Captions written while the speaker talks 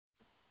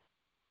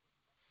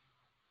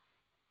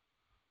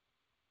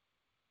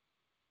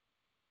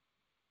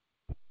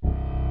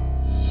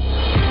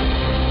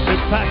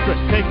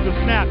Fitzpatrick takes the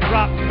snap,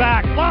 drops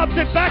back, lobs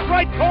it back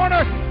right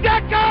corner.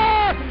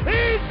 Decker!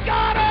 He's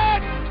got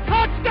it!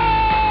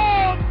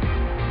 Touchdown!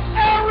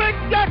 Eric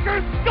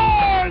Decker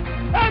scores!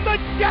 And the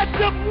Jets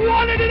have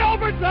won it in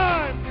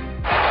overtime!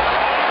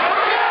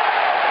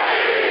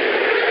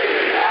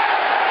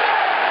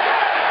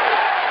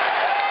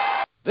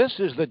 This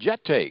is the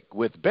Jet Take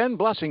with Ben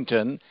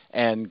Blessington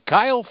and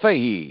Kyle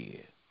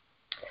Fahey.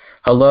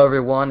 Hello,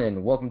 everyone,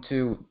 and welcome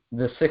to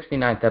the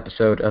 69th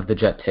episode of the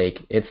Jet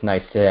Take. It's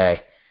nice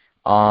today.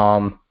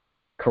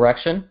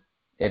 Correction,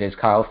 it is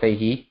Kyle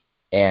Fahey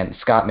and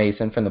Scott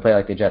Mason from the Play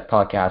Like the Jets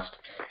podcast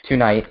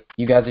tonight.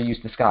 You guys are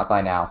used to Scott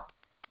by now.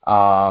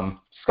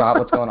 Scott,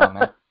 what's going on,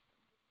 man?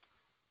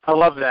 I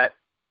love that.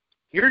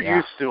 You're Yeah.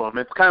 used to him.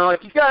 It's kind of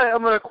like you got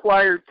an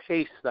acquired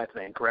taste, I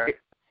think, right?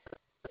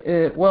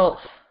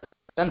 Well,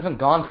 Ben's been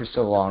gone for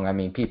so long. I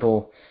mean,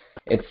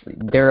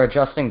 they're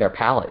adjusting their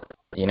palate,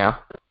 you know?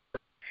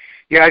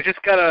 Yeah, I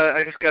just got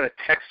a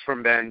text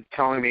from Ben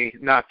telling me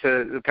not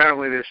to.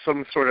 Apparently, there's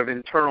some sort of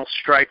internal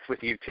strife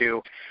with you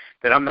two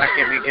that I'm not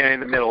going to get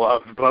in the middle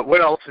of. But what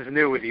else is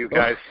new with you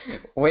guys?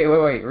 Wait.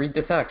 Read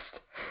the text.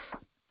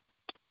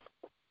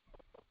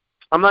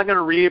 I'm not going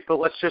to read it, but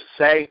let's just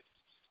say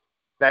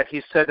that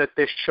he said that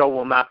this show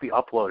will not be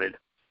uploaded.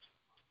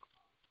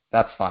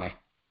 That's funny.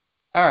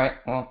 All right,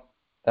 well,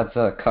 that's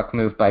a cuck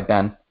move by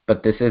Ben.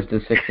 But this is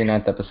the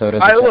 69th episode of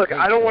the Jet Take.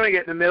 I don't want to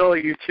get in the middle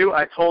of you two.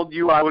 I told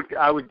you I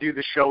would do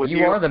the show with you.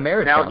 You are the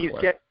marriage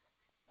counselor.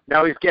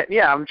 Now he's getting.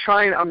 Yeah, I'm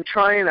trying.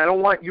 I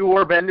don't want you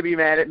or Ben to be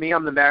mad at me.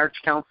 I'm the marriage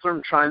counselor.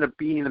 I'm trying to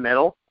be in the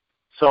middle.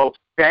 So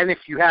Ben, if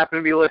you happen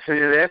to be listening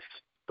to this,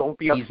 don't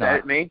be upset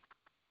at me.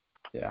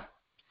 Yeah.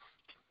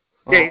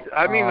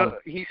 Well,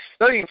 he's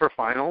studying for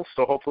finals,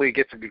 so hopefully he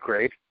gets a good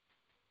grade.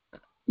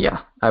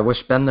 Yeah, I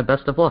wish Ben the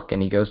best of luck,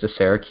 and he goes to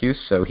Syracuse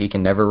so he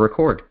can never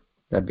record.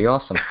 That'd be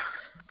awesome.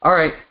 All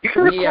right. You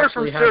can record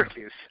from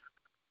Syracuse.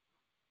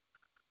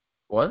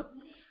 What?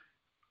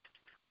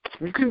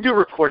 You can do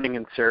recording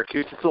in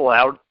Syracuse. It's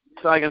allowed.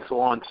 It's not against the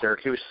law in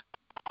Syracuse.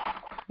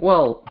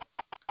 Well,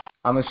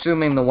 I'm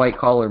assuming the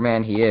white-collar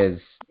man he is,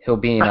 he'll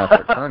be in a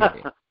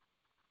fraternity.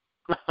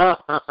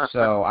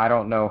 So I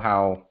don't know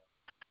how,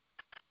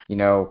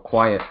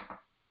 quiet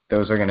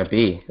those are going to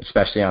be,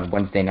 especially on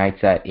Wednesday nights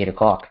at 8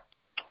 o'clock.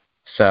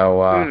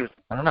 So, I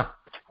don't know.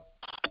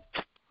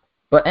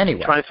 But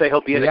anyway. Trying to say he'll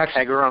be at a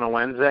kegger on a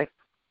Wednesday?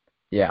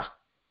 Yeah.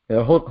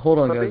 Hold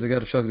on, guys. I got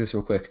to chug this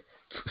real quick.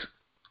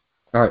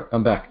 All right,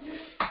 I'm back.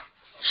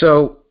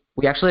 So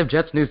we actually have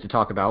Jets news to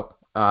talk about.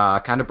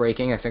 Kind of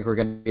breaking. I think we're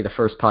going to be the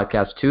first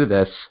podcast to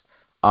this.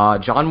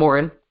 Johnny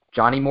Morton,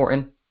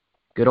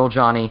 good old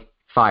Johnny,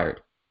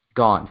 fired.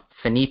 Gone.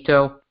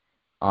 Finito.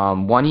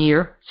 1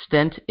 year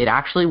stint. It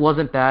actually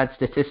wasn't bad.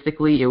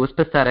 Statistically, it was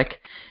pathetic.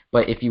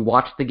 But if you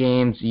watched the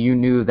games, you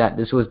knew that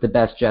this was the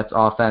best Jets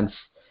offense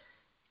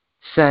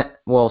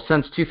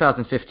since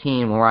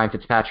 2015 when Ryan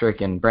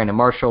Fitzpatrick and Brandon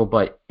Marshall,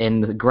 but in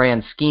the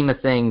grand scheme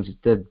of things,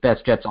 the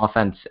best Jets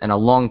offense in a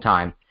long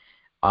time.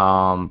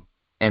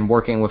 And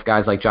working with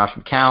guys like Josh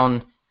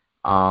McCown,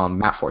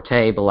 Matt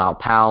Forte, Bilal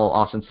Powell,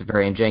 Austin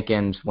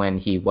Seferian-Jenkins when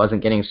he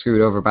wasn't getting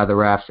screwed over by the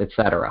refs,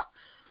 etc.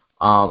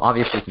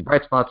 Obviously, some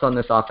bright spots on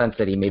this offense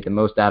that he made the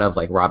most out of,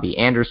 like Robbie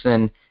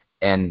Anderson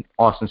and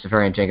Austin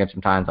Seferian-Jenkins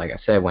sometimes, like I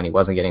said, when he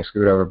wasn't getting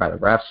screwed over by the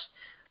refs.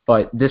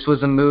 But this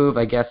was a move,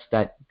 I guess,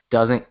 that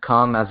doesn't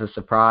come as a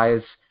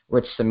surprise.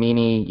 Rich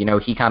Cimini,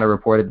 he kind of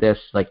reported this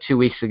like 2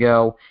 weeks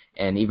ago,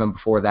 and even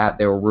before that,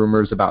 there were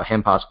rumors about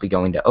him possibly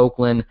going to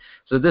Oakland.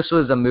 So this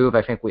was a move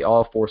I think we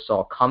all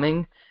foresaw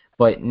coming.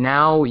 But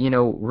now,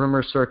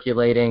 rumors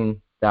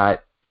circulating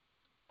that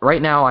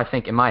right now, I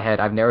think in my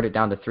head, I've narrowed it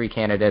down to 3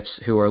 candidates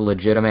who are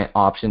legitimate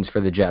options for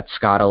the Jets.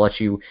 Scott, I'll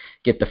let you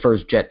get the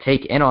first Jet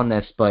take in on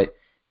this, but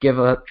give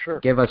us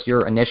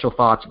your initial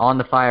thoughts on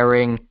the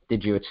firing.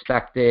 Did you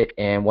expect it,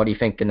 and what do you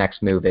think the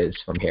next move is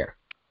from here?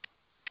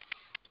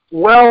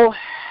 Well,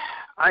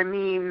 I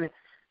mean,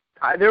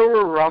 there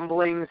were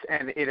rumblings,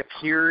 and it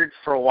appeared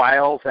for a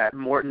while that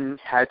Morton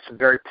had some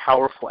very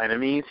powerful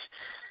enemies.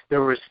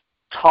 There was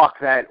talk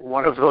that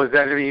one of those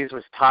enemies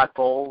was Todd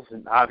Bowles,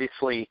 and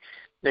obviously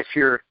if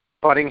you're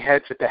butting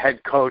heads with the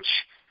head coach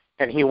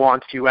and he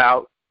wants you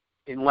out,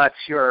 unless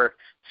you're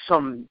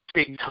some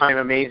big-time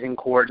amazing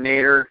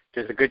coordinator,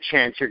 there's a good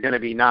chance you're going to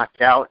be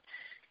knocked out.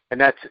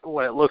 And that's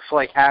what it looks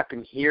like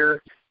happened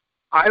here.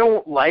 I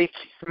don't like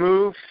the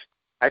move.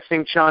 I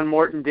think John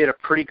Morton did a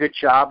pretty good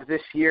job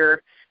this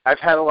year. I've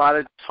had a lot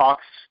of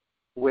talks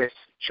with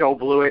Joe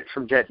Blewett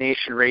from Jet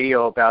Nation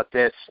Radio about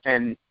this.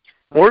 And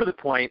more to the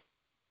point,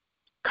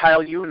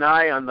 Kyle, you and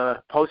I on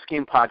the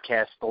post-game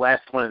podcast, the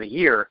last one of the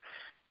year,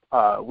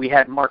 we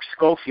had Mark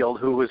Schofield,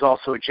 who was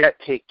also a Jet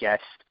Take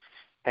guest,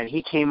 and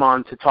he came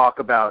on to talk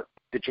about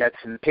the Jets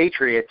and the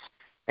Patriots,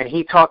 and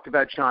he talked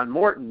about John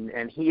Morton,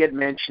 and he had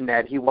mentioned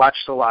that he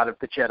watched a lot of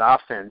the Jet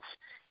offense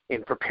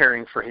in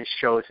preparing for his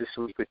shows this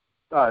week with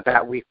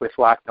that week with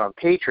Locked On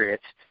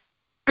Patriots.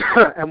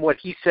 And what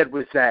he said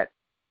was that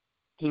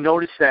he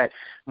noticed that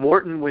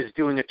Morton was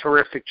doing a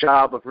terrific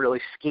job of really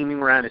scheming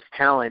around his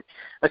talent,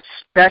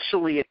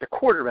 especially at the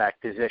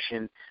quarterback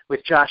position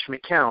with Josh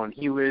McCown.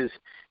 He was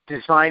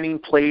designing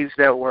plays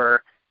that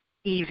were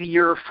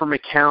easier for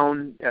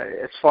McCown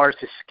as far as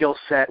his skill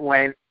set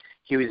went.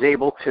 He was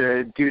able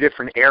to do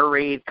different air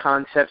raid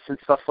concepts and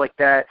stuff like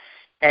that.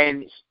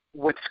 And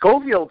what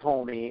Schofield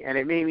told me, and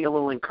it made me a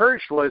little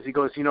encouraged, was he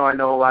goes, I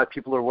know a lot of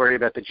people are worried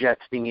about the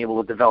Jets being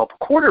able to develop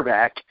a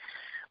quarterback,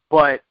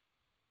 but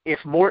if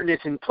Morton is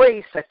in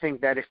place, I think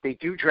that if they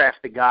do draft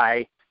a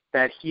guy,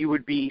 that he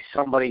would be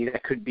somebody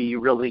that could be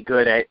really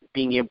good at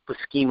being able to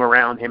scheme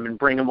around him and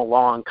bring him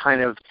along,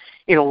 kind of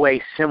in a way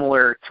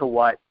similar to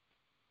what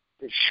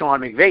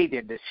Sean McVay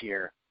did this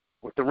year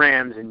with the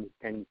Rams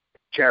and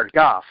Jared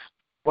Goff.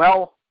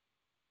 Well,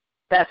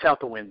 that's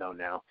out the window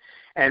now.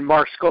 And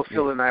Mark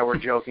Schofield and I were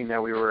joking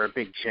that we were a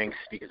big jinx,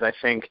 because I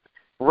think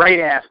right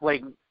after,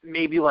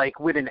 maybe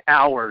within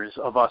hours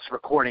of us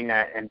recording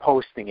that and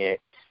posting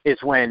it, is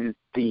when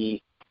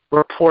the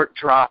report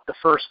dropped, the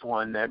first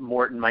one, that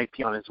Morton might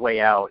be on his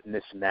way out and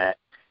this and that.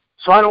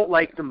 So I don't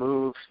like the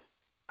move.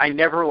 I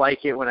never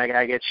like it when a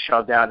guy gets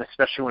shoved out,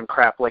 especially when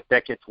crap like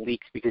that gets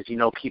leaked, because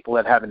people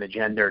that have an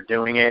agenda are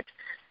doing it.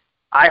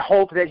 I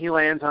hope that he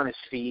lands on his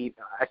feet.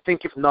 I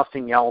think if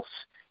nothing else,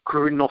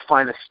 Gruden will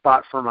find a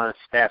spot for him on his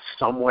staff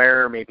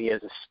somewhere, maybe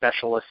as a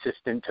special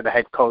assistant to the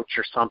head coach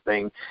or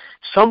something.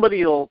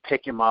 Somebody will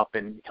pick him up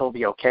and he'll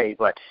be okay,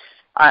 but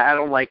I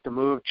don't like the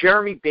move.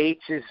 Jeremy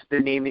Bates is the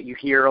name that you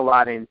hear a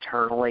lot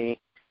internally.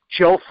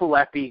 Joe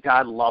Filippi,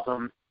 God love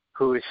him,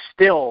 who is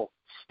still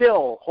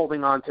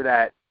holding on to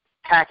that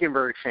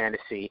Hackenberg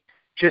fantasy,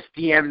 just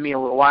DM'd me a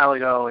little while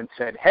ago and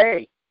said,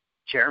 hey,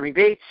 Jeremy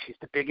Bates, he's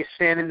the biggest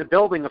fan in the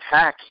building of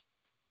Hack.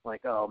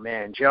 Like, oh,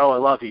 man, Joe, I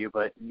love you,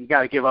 but you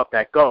got to give up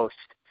that ghost.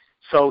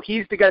 So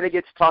he's the guy that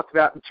gets talked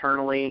about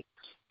internally.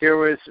 There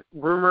was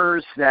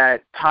rumors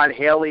that Todd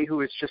Haley, who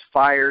was just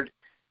fired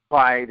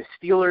by the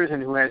Steelers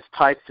and who has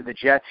ties to the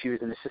Jets, he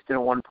was an assistant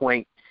at one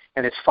point,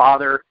 and his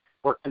father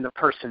worked in the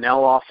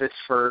personnel office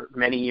for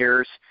many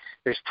years.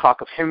 There's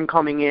talk of him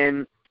coming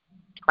in.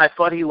 I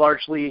thought he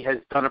largely has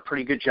done a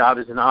pretty good job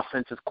as an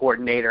offensive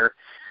coordinator.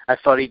 I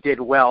thought he did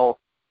well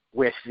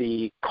with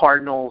the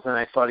Cardinals, and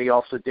I thought he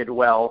also did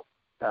well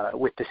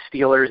with the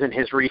Steelers in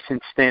his recent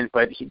stint,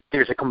 but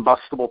there's a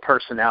combustible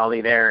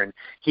personality there, and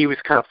he was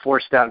kind of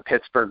forced out in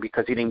Pittsburgh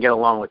because he didn't get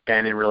along with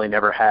Ben and really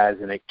never has,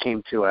 and it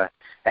came to a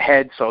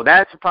head. So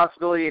that's a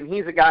possibility, and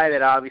he's a guy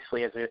that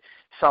obviously has a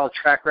solid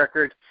track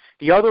record.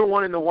 The other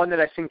one, and the one that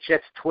I think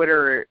Jets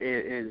Twitter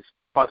is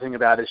buzzing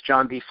about, is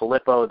John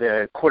DeFilippo,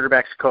 the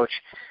quarterbacks coach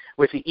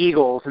with the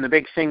Eagles, and the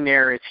big thing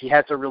there is he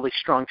has a really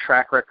strong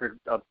track record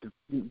of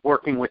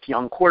working with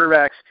young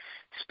quarterbacks.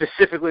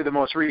 Specifically, the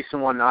most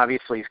recent one,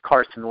 obviously, is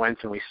Carson Wentz,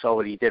 and we saw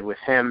what he did with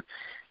him.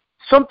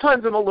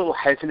 Sometimes I'm a little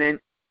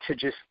hesitant to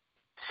just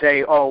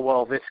say, oh,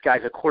 well, this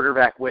guy's a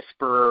quarterback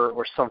whisperer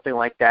or something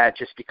like that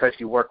just because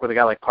you work with a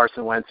guy like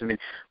Carson Wentz. I mean,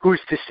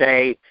 who's to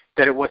say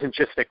that it wasn't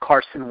just a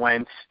Carson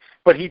Wentz?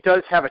 But he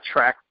does have a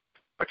track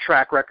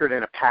record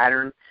and a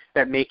pattern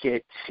that make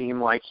it seem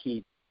like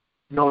he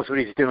knows what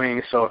he's doing.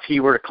 So if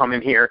he were to come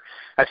in here,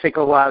 I think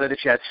a lot of the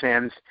Jets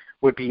fans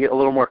would be a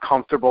little more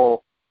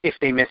comfortable if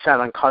they miss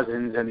out on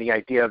Cousins and the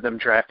idea of them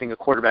drafting a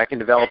quarterback and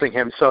developing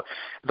him. So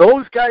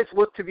those guys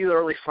look to be the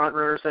early front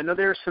runners. I know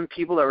there are some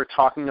people that were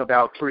talking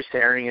about Bruce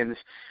Arians.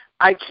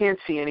 I can't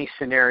see any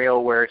scenario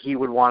where he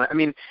would want to. I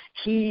mean,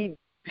 he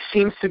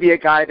seems to be a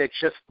guy that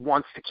just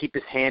wants to keep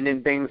his hand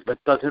in things but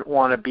doesn't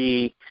want to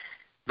be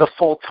the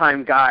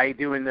full-time guy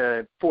doing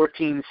the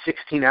 14,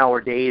 16-hour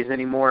days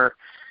anymore.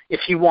 If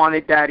he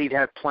wanted that, he'd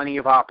have plenty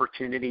of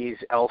opportunities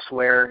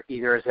elsewhere,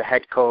 either as a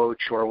head coach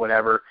or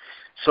whatever.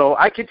 So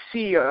I could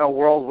see a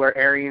world where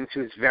Arians,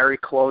 who's very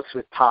close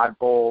with Todd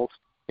Bowles,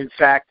 in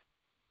fact,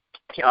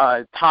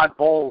 Todd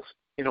Bowles,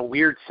 in a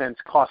weird sense,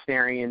 cost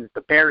Arians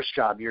the Bears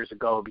job years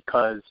ago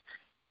because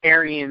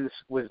Arians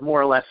was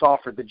more or less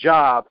offered the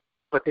job,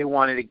 but they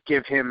wanted to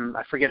give him,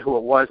 I forget who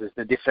it was, as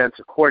the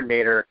defensive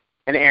coordinator,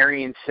 and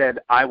Arians said,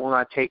 I will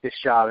not take this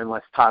job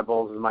unless Todd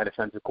Bowles is my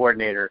defensive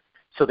coordinator.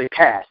 So they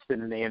passed,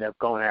 and then they ended up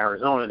going to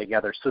Arizona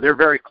together. So they're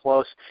very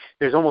close.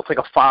 There's almost like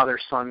a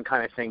father-son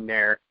kind of thing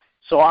there.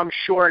 So I'm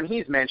sure, and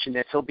he's mentioned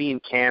this, he'll be in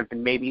camp,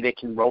 and maybe they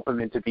can rope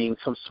him into being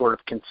some sort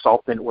of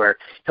consultant where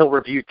he'll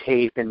review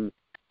tape and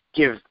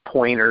give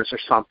pointers or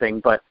something.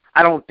 But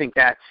I don't think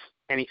that's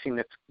anything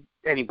that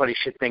anybody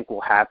should think will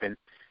happen.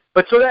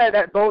 But so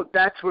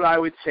that's what I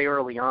would say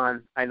early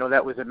on. I know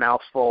that was a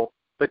mouthful,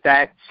 but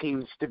that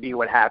seems to be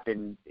what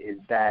happened, is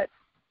that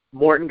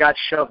Morton got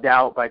shoved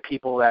out by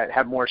people that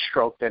have more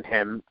stroke than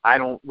him. I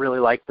don't really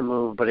like the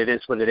move, but it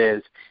is what it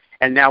is.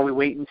 And now we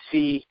wait and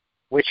see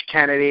which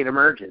candidate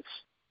emerges.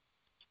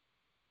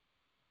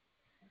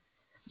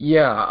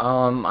 Yeah,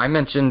 I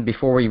mentioned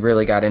before we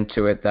really got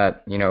into it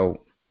that,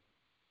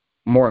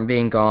 Morton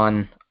being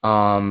gone,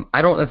 I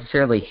don't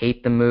necessarily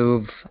hate the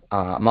move.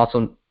 I'm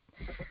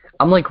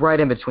like right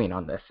in between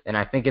on this, and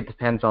I think it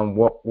depends on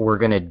what we're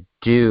going to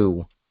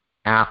do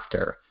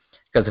after.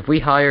 Because if we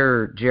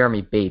hire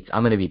Jeremy Bates,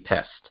 I'm going to be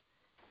pissed.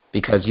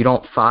 because you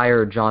don't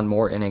fire John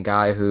Morton, a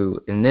guy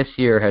who in this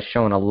year has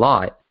shown a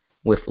lot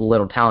with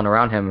little talent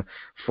around him,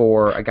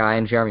 for a guy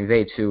in Jeremy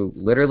Bates who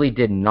literally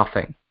did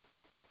nothing.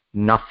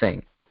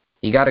 Nothing.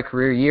 He got a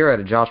career year out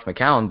of Josh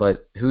McCown,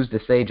 but who's to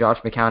say Josh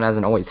McCown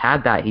hasn't always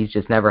had that? He's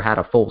just never had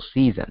a full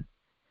season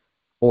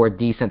or a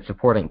decent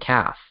supporting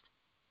cast.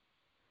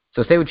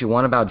 So say what you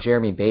want about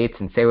Jeremy Bates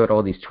and say what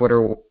all these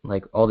Twitter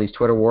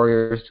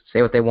warriors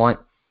say what they want.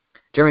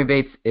 Jeremy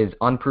Bates is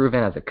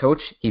unproven as a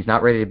coach. He's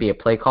not ready to be a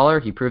play caller.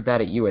 He proved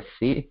that at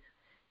USC.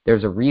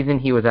 There's a reason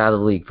he was out of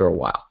the league for a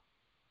while.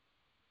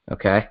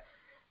 Okay?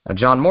 Now,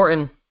 John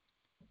Morton,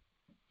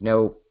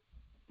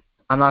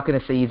 I'm not going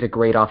to say he's a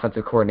great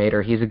offensive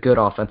coordinator. He's a good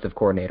offensive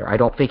coordinator. I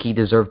don't think he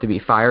deserved to be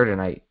fired,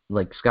 and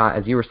like Scott,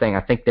 as you were saying,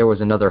 I think there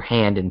was another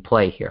hand in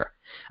play here.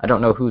 I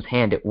don't know whose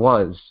hand it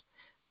was,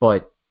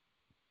 but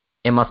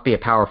it must be a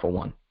powerful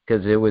one,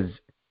 because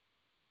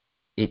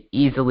it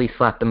easily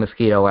slapped the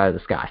mosquito out of the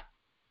sky.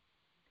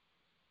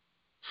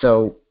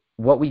 So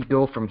what we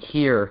go from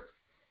here,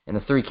 and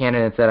the three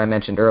candidates that I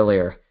mentioned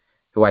earlier,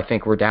 who I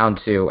think we're down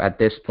to at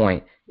this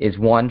point, is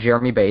one,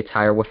 Jeremy Bates,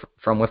 hire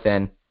from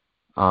within,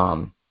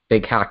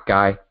 big hack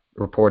guy,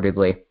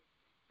 reportedly.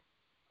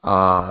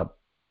 Todd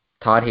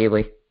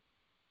Haley,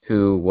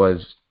 who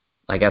was,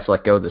 I guess,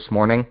 let go this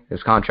morning.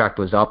 His contract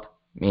was up,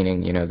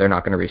 meaning, they're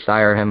not going to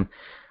rehire him.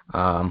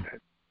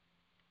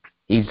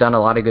 He's done a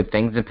lot of good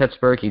things in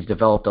Pittsburgh. He's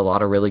developed a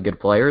lot of really good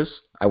players.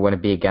 I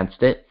wouldn't be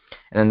against it.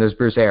 And then there's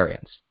Bruce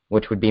Arians,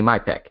 which would be my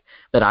pick.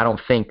 But I don't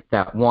think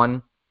that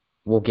one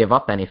will give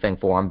up anything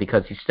for him,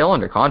 because he's still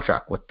under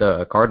contract with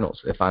the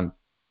Cardinals, if I'm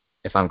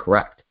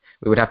correct.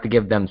 We would have to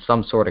give them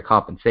some sort of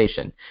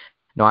compensation.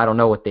 Now, I don't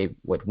know what they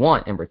would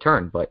want in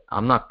return, but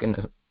I'm not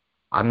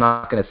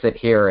gonna sit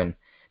here and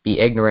be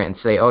ignorant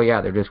and say, oh yeah,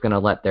 they're just gonna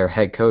let their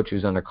head coach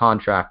who's under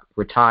contract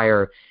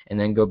retire and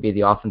then go be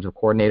the offensive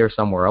coordinator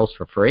somewhere else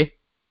for free.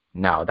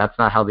 No, that's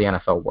not how the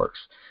NFL works.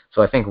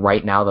 So I think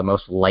right now the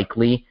most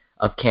likely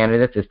of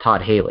candidates is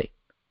Todd Haley.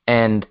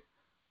 And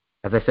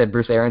as I said,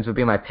 Bruce Arians would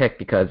be my pick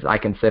because I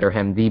consider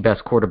him the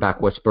best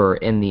quarterback whisperer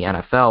in the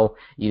NFL.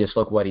 You just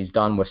look what he's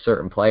done with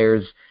certain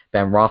players.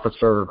 Ben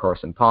Roethlisberger,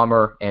 Carson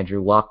Palmer,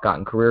 Andrew Luck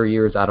gotten career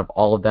years out of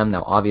all of them.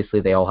 Now, obviously,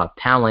 they all have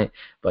talent,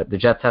 but the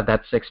Jets have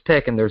that sixth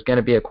pick, and there's going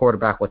to be a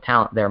quarterback with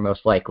talent there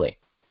most likely.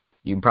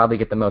 You can probably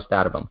get the most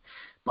out of him.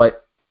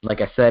 But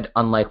like I said,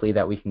 unlikely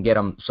that we can get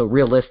him. So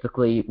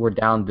realistically, we're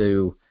down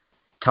to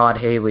Todd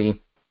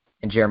Haley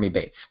and Jeremy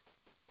Bates.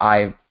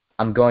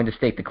 I'm going to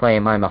state the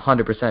claim. I'm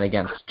 100%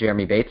 against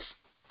Jeremy Bates.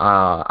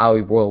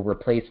 I will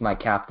replace my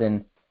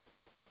captain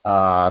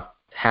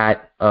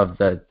hat of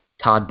the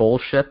Todd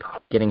Bowles ship,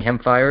 getting him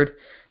fired,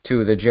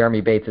 to the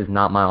Jeremy Bates is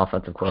not my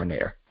offensive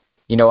coordinator.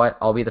 You know what?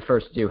 I'll be the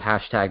first to do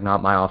hashtag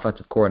not my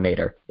offensive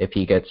coordinator if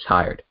he gets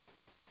hired.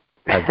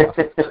 I'm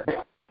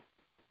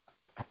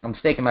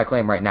staking my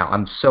claim right now.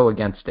 I'm so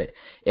against it.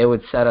 It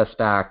would set us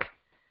back.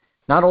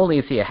 Not only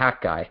is he a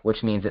hack guy,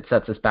 which means it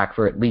sets us back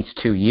for at least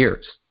 2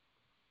 years.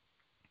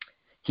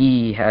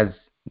 He has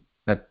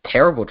a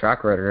terrible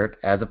track record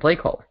as a play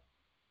caller.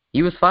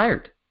 He was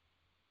fired.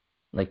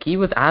 He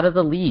was out of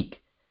the league.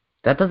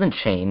 That doesn't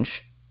change.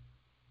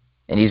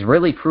 And he's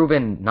really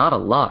proven not a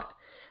lot.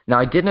 Now,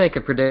 I did make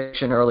a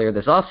prediction earlier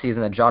this offseason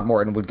that John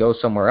Morton would go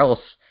somewhere else,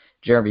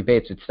 Jeremy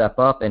Bates would step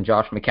up, and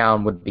Josh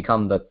McCown would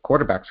become the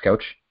quarterback's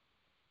coach.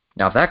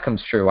 Now, if that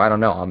comes true, I don't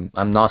know.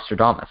 I'm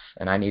Nostradamus,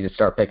 and I need to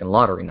start picking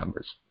lottery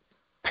numbers.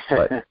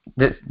 But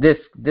this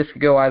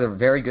could go either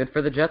very good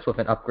for the Jets with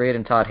an upgrade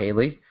in Todd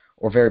Haley,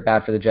 or very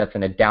bad for the Jets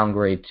and a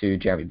downgrade to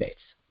Jeremy Bates,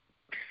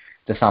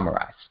 to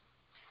summarize.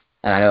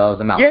 And I know that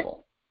was a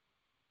mouthful.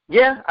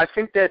 Yeah, I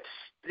think that's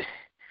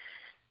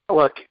 –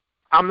 look,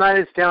 I'm not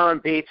as down on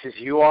Bates as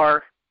you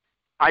are.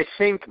 I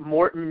think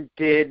Morton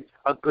did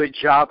a good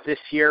job this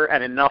year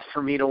and enough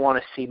for me to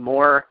want to see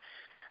more.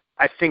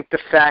 I think the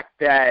fact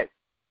that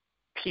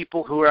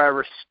people who I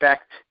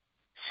respect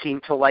seem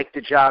to like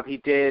the job he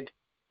did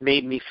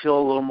made me feel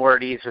a little more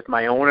at ease with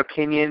my own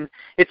opinion.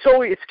 It's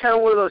kind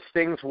of one of those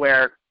things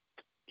where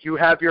you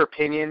have your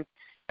opinion,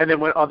 and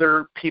then when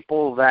other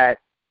people that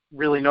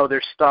really know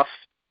their stuff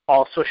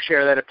also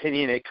share that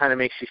opinion, it kind of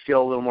makes you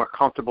feel a little more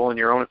comfortable in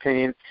your own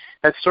opinion.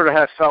 That's sort of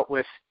how I felt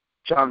with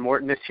John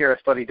Morton this year.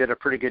 I thought he did a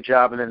pretty good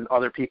job, and then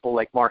other people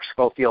like Mark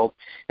Schofield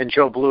and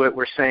Joe Blewett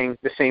were saying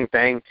the same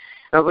thing. And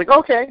I was like,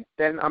 okay,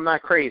 then I'm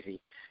not crazy.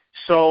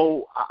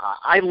 So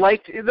I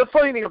liked – the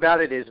funny thing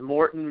about it is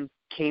Morton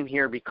came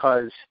here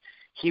because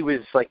he was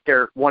like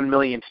their 1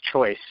 millionth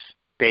choice,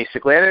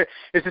 basically. And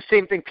it's the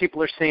same thing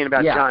people are saying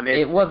about John Idson.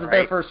 It wasn't right?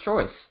 their first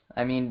choice.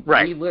 I mean,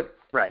 right.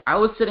 I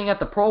was sitting at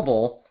the Pro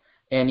Bowl,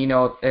 and,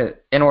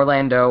 in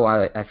Orlando,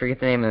 I forget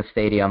the name of the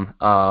stadium.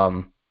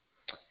 I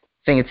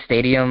think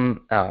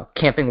it's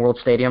Camping World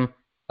Stadium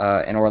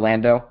in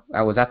Orlando.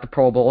 I was at the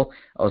Pro Bowl.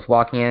 I was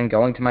walking in,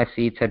 going to my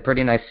seats, had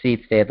pretty nice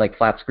seats. They had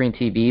flat screen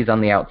TVs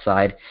on the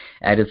outside.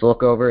 And I just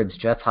look over, it's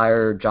Jets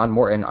hire John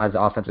Morton as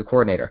the offensive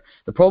coordinator.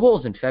 The Pro Bowl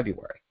is in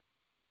February.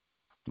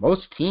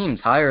 Most teams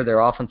hire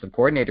their offensive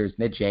coordinators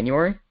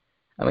mid-January.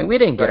 I mean, we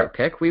didn't get our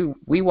pick.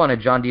 We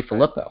wanted John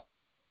DeFilippo.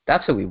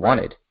 That's who we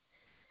wanted.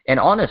 And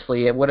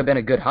honestly, it would have been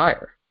a good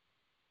hire.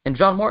 And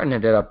John Morton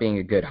ended up being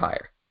a good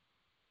hire.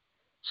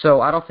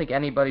 So I don't think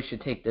anybody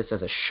should take this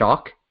as a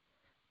shock.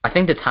 I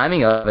think the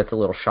timing of it's a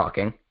little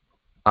shocking.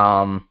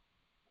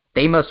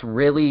 They must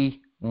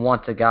really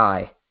want a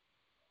guy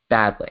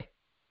badly,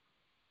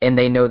 and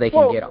they know they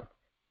can get him.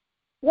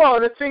 Well,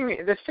 the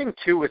thing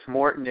too with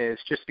Morton is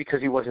just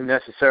because he wasn't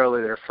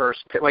necessarily their first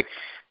pick. Like,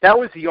 that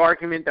was the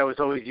argument that was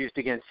always used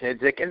against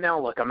Idzik. And now,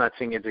 look, I'm not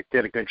saying Idzik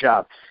did a good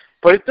job,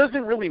 but it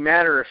doesn't really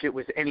matter if it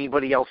was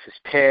anybody else's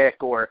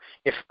pick or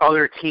if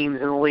other teams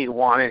in the league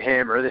wanted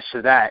him or this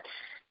or that.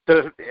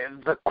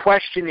 The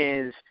question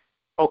is,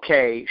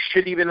 okay,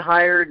 should he have been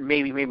hired?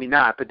 Maybe, maybe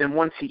not. But then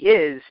once he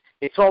is,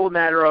 it's all a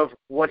matter of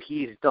what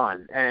he's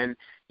done. And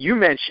you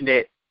mentioned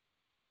it.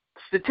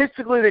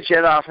 Statistically, the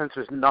Jet offense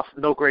was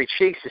no great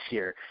shakes this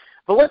year.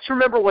 But let's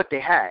remember what they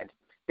had.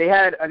 They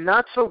had a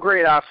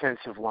not-so-great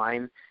offensive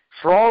line.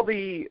 For all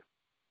the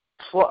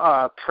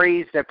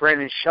praise that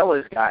Brandon Shell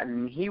has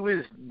gotten, he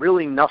was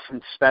really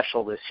nothing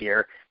special this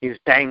year. He was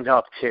banged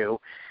up, too.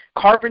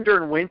 Carpenter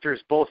and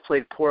Winters both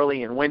played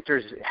poorly, and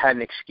Winters had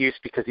an excuse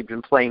because he'd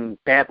been playing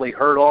badly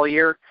hurt all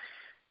year.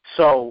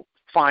 So,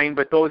 fine,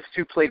 but those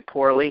two played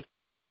poorly.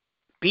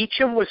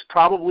 Beacham was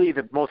probably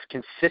the most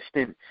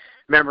consistent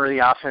member of the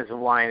offensive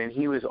line, and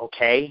he was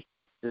okay.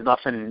 There's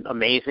nothing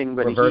amazing,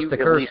 but reversed the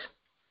curse.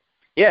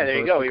 Yeah, there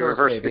you go. He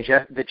reversed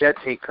the Jet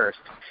take curse.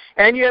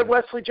 And you had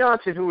Wesley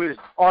Johnson, who was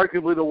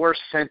arguably the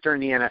worst center in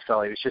the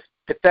NFL. He was just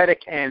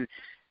pathetic, and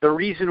the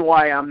reason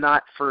why I'm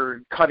not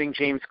for cutting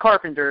James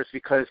Carpenter is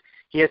because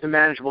he has a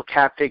manageable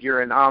cap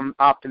figure, and I'm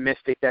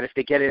optimistic that if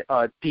they get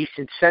a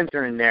decent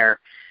center in there,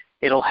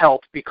 it'll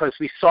help, because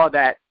we saw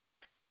that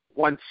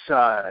once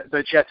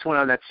the Jets went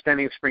on that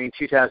spending spree in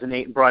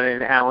 2008 and brought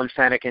in Alan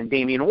Fennick and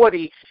Damian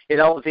Woody, it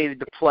elevated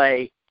the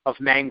play of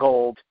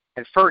Mangold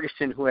and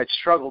Ferguson, who had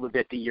struggled a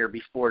bit the year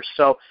before.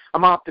 So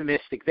I'm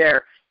optimistic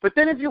there. But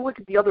then if you look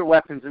at the other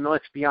weapons, and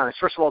let's be honest,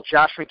 first of all,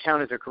 Josh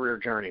McCown is a career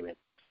journeyman.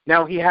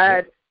 Now, he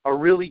had a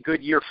really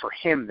good year for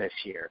him this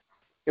year.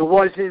 It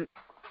wasn't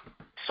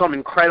some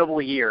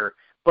incredible year,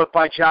 but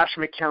by Josh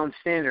McCown's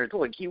standards,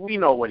 look, we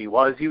know what he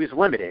was. He was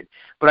limited.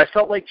 But I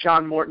felt like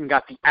John Morton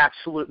got the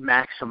absolute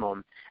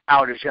maximum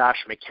out of Josh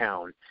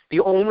McCown.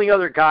 The only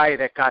other guy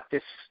that got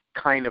this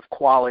kind of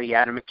quality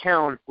out of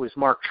McCown was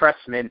Mark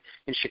Trestman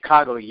in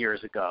Chicago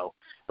years ago.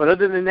 But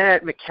other than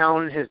that,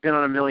 McCown has been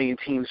on a million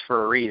teams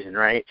for a reason,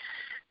 right?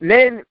 And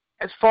then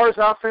as far as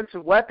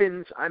offensive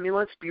weapons, I mean,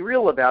 let's be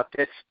real about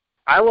this.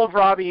 I love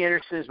Robbie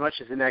Anderson as much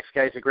as the next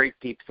guy. He's a great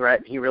deep threat,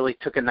 and he really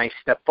took a nice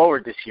step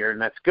forward this year,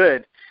 and that's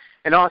good.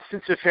 And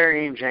Austin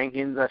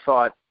Seferian-Jenkins, I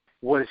thought,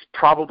 was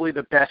probably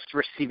the best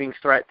receiving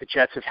threat the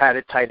Jets have had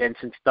at tight end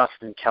since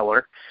Dustin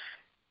Keller.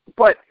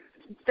 But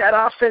that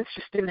offense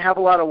just didn't have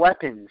a lot of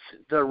weapons.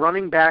 The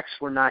running backs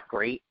were not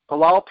great.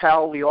 Bilal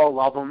Powell, we all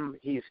love him.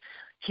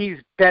 He's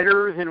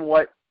better than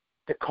what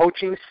the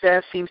coaching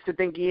staff seems to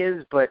think he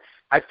is, but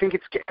I think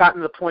it's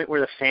gotten to the point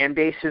where the fan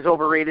base has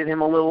overrated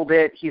him a little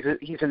bit. He's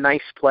a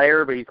nice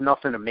player, but he's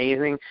nothing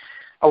amazing.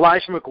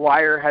 Elijah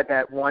McGuire had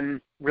that one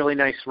really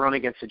nice run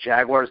against the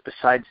Jaguars.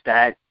 Besides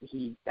that,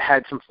 he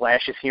had some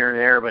flashes here and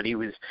there, but he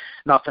was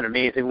nothing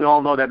amazing. We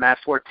all know that Matt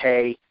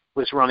Forte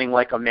was running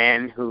like a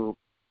man who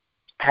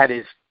had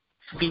his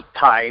feet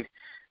tied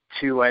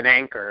to an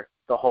anchor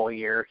the whole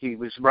year. He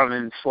was running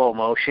in slow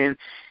motion.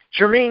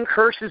 Jermaine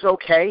Kearse is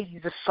okay.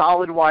 He's a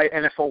solid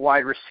NFL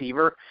wide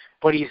receiver,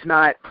 but he's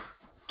not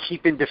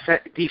keeping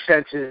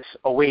defenses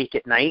awake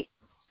at night.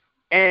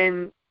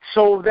 And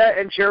so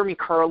and Jeremy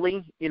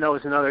Curley,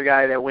 is another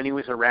guy that when he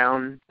was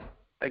around,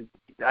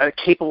 a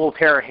capable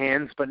pair of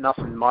hands, but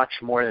nothing much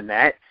more than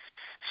that.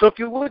 So if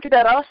you look at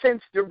that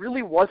offense, there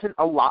really wasn't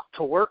a lot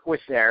to work with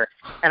there.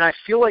 And I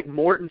feel like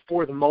Morton,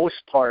 for the most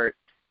part,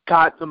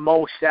 got the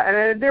most.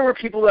 And there were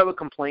people that would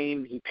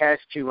complain he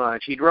passed too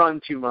much, he'd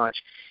run too much,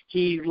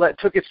 he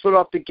took his foot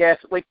off the gas.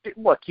 Like,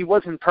 look, he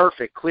wasn't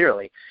perfect,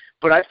 clearly.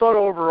 But I thought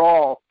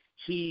overall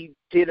he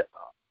did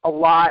a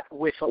lot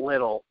with a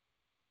little.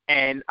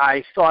 And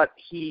I thought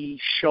he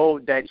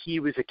showed that he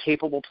was a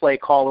capable play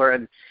caller,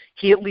 and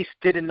he at least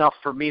did enough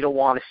for me to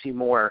want to see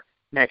more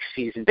next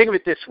season. Think of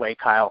it this way,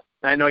 Kyle.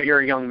 I know you're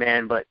a young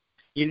man, but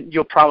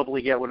you'll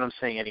probably get what I'm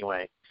saying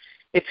anyway.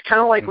 It's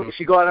kind of like if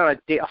you go out on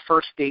a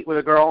first date with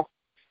a girl,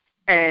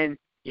 and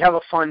you have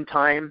a fun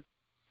time,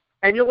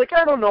 and you're like,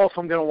 I don't know if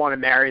I'm going to want to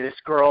marry this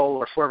girl,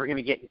 or if we're ever going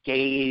to get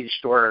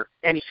engaged, or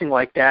anything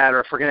like that,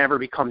 or if we're going to ever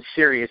become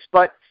serious.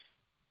 But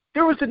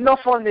there was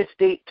enough on this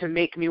date to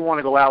make me want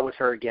to go out with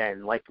her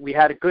again. Like, we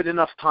had a good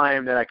enough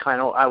time that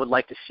I would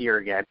like to see her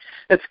again.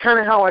 That's kind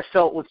of how I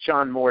felt with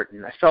John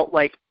Morton. I felt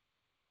like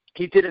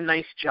he did a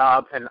nice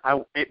job, and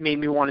it made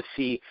me want to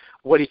see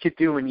what he could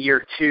do in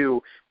year two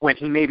when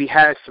he maybe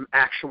has some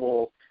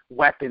actual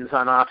weapons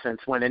on offense,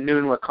 when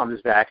Enunwa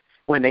comes back,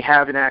 when they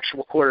have an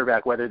actual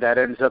quarterback, whether that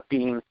ends up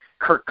being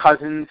Kirk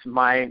Cousins,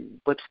 my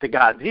lips to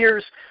God's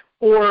ears,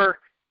 or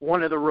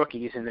one of the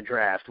rookies in the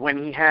draft,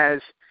 when he has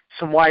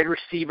some wide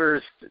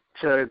receivers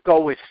to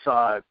go with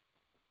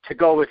to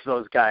go with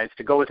those guys,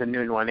 to go with a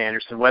Nuno and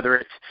Anderson, whether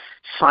it's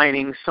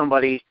signing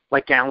somebody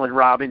like Allen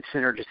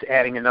Robinson or just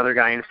adding another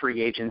guy in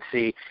free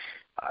agency,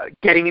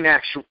 getting an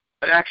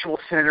actual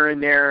center in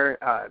there,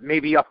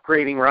 maybe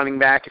upgrading running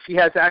back. If he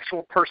has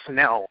actual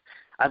personnel,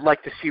 I'd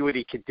like to see what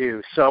he could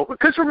do. So,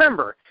 because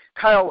remember,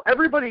 Kyle,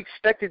 everybody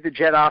expected the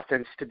Jet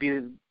offense to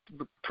be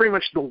pretty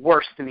much the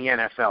worst in the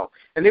NFL,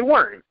 and they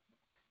weren't.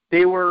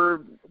 They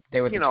were the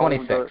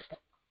 26th.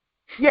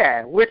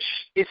 Yeah, which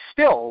is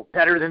still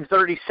better than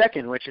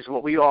 32nd, which is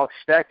what we all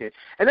expected.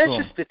 And that's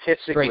just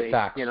statistically. Straight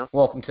facts.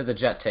 Welcome to the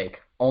Jet Take.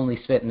 Only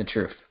spitting the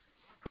truth.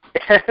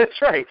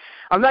 That's right.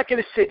 I'm not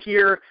going to sit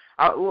here.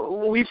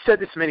 We've said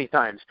this many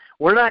times.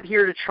 We're not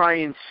here to try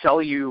and sell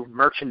you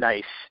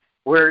merchandise.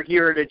 We're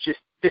here to just,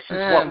 this is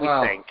what we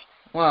think.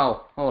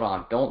 Well, hold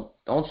on. Don't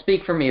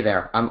speak for me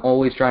there. I'm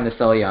always trying to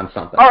sell you on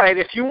something. All right,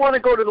 if you want to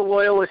go to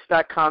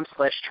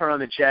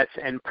theloyalist.com/turn-on-the-Jets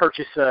and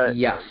purchase a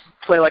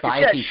Play Like a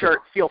Jet shirt,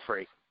 feel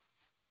free.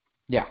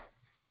 Yeah.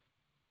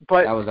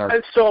 But that was our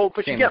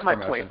but you get my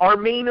point. Our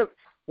main,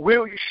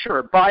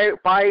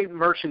 buy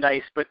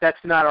merchandise, but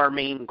that's not our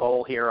main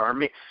goal here.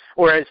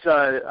 Or as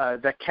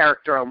the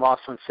character on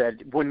Lost One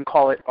said, wouldn't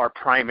call it our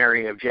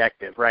primary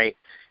objective, right?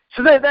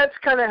 So that's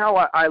kind of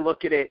how I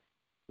look at it.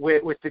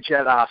 With the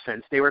Jet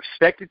offense. They were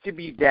expected to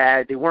be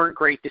bad. They weren't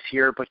great this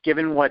year, but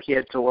given what he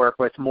had to work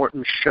with,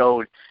 Morton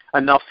showed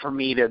enough for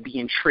me to be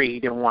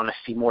intrigued and want to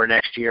see more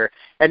next year.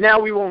 And now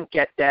we won't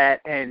get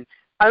that, and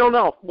I don't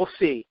know. We'll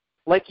see.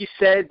 Like you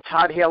said,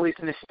 Todd Haley's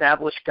an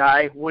established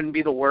guy. Wouldn't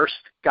be the worst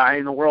guy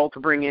in the world to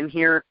bring in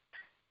here.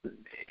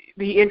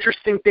 The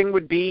interesting thing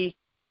would be,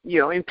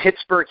 in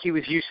Pittsburgh, he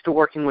was used to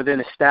working with an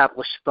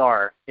established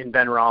star in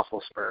Ben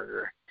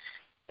Roethlisberger.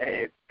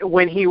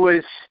 When he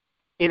was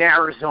in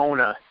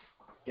Arizona,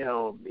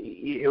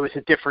 it was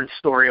a different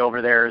story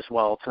over there as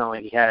well. It's not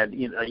like he had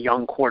a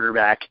young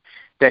quarterback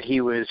that he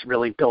was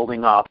really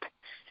building up,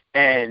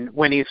 and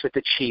when he's with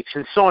the Chiefs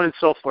and so on and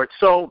so forth.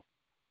 So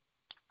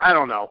I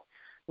don't know.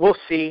 We'll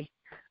see.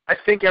 I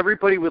think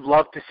everybody would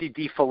love to see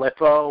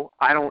DiFilippo.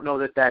 I don't know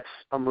that that's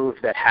a move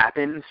that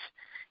happens.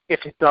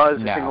 If it does,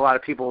 I think a lot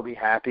of people will be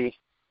happy.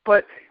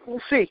 But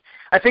we'll see.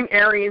 I think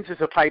Arians is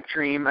a pipe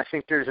dream. I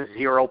think there's a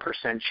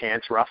 0%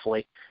 chance,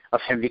 roughly, of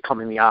him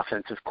becoming the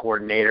offensive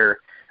coordinator.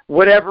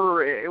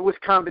 Whatever,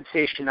 with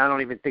compensation, I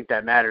don't even think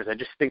that matters. I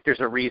just think there's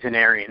a reason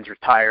Arians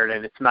retired,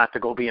 and it's not to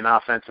go be an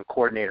offensive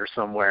coordinator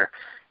somewhere.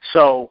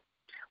 So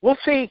we'll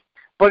see.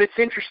 But it's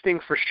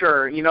interesting for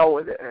sure.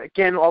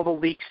 Again, all the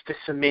leaks to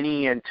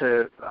Cimini and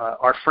to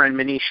our friend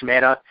Manish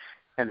Mehta,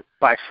 and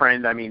by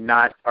friend, I mean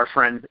not our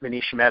friend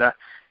Manish Mehta,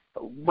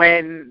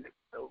 when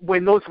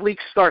those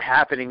leaks start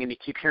happening and you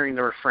keep hearing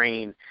the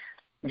refrain,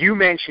 you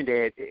mentioned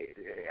it.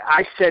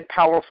 I said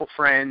powerful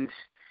friends.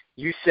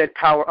 You said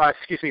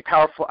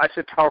powerful. I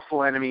said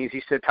powerful enemies.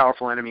 You said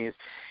powerful enemies.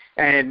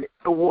 And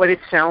what it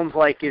sounds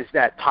like is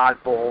that Todd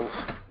Bowles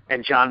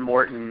and John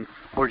Morton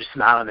were just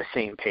not on the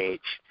same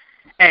page.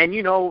 And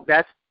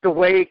that's the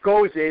way it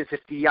goes. Is if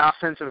the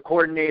offensive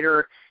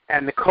coordinator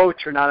and the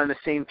coach are not on the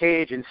same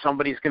page, and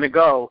somebody's going to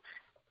go,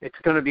 it's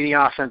going to be the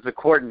offensive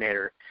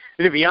coordinator.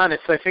 And to be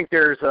honest, I think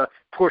there's a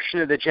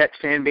portion of the Jet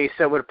fan base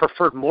that would have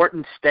preferred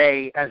Morton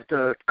stay as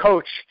the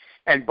coach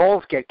and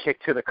Bowles get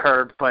kicked to the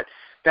curb, but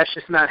that's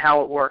just not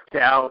how it worked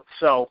out.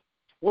 So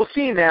we'll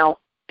see now.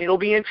 It'll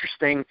be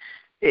interesting.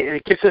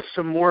 It gives us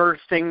some more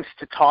things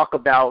to talk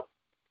about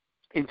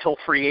until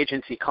free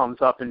agency comes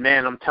up. And,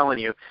 man, I'm telling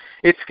you,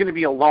 it's going to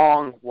be a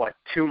long,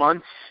 2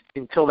 months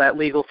until that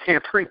legal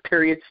tampering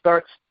period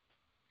starts?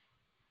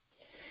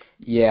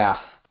 Yeah.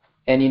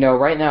 And,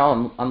 right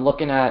now I'm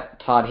looking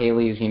at Todd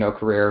Haley's,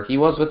 career. He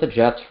was with the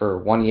Jets for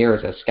 1 year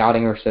as a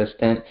scouting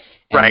assistant.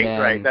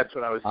 Right. That's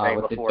what I was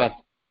saying before. The Jets,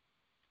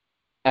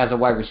 as a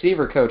wide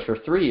receiver coach for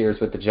 3 years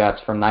with the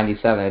Jets from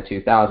 97 to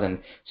 2000.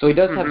 So he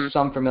does have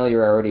some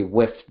familiarity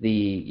with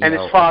the, and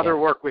his father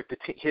worked with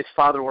his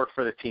father worked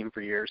for the team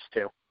for years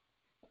too.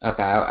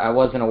 Okay, I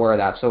wasn't aware of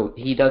that. So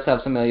he does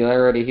have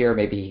familiarity here.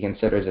 Maybe he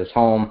considers his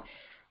home.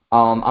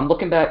 I'm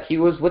looking back. He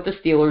was with the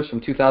Steelers from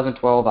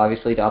 2012,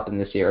 obviously, to up in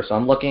this year. So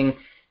I'm looking,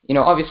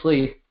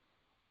 obviously,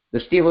 the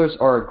Steelers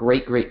are a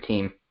great, great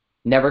team.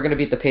 Never going to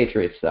beat the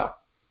Patriots, though.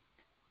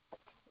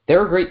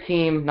 They're a great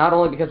team, not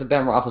only because of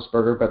Ben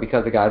Roethlisberger, but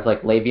because of guys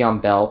like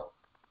Le'Veon Bell,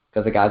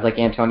 because of guys like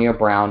Antonio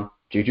Brown,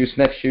 Juju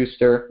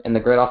Smith-Schuster, and the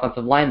great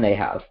offensive line they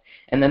have.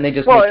 And then they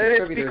just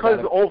it's because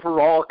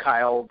overall,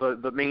 Kyle,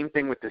 the main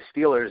thing with the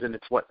Steelers, and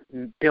it's what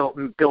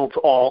builds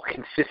all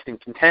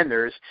consistent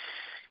contenders,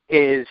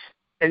 is,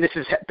 and this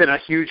has been a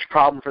huge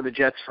problem for the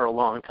Jets for a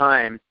long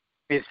time,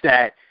 is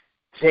that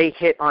they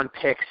hit on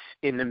picks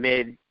in the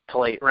mid to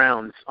late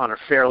rounds on a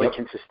fairly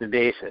consistent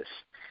basis.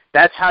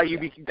 That's how you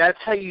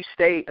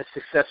stay a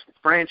successful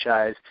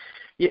franchise.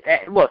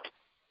 Look,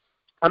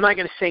 I'm not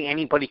going to say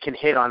anybody can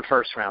hit on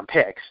first-round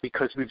picks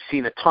because we've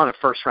seen a ton of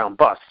first-round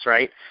busts,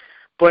 right?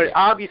 But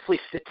obviously,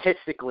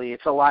 statistically,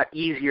 it's a lot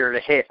easier to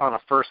hit on a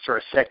first or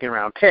a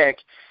second-round pick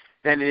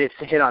than it is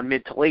to hit on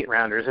mid to late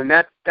rounders. And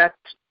that's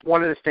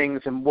one of the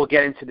things, and we'll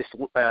get into this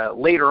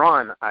later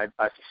on, I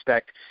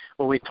suspect,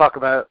 when we talk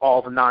about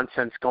all the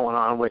nonsense going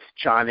on with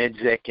John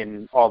Idzik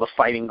and all the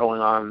fighting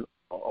going on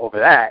over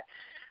that.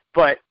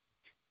 But,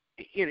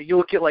 you know, you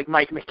look at like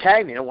Mike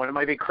McCagnon, one of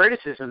my big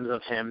criticisms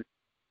of him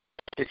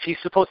is he's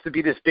supposed to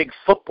be this big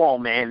football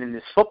man and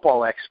this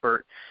football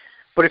expert.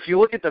 But if you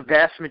look at the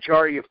vast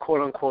majority of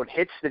quote-unquote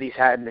hits that he's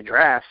had in the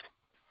draft,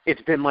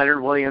 it's been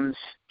Leonard Williams,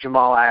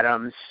 Jamal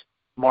Adams,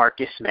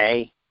 Marcus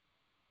May,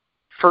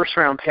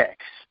 first-round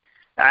picks.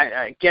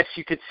 I guess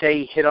you could say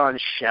he hit on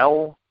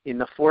Shell in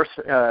the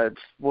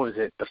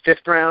the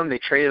fifth round. They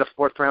traded a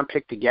fourth-round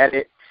pick to get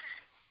it.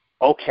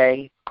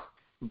 Okay.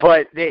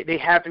 But they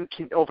haven't,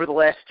 over the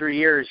last 3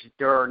 years,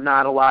 there are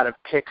not a lot of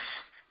picks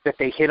that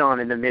they hit on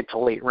in the mid to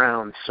late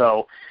rounds.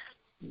 So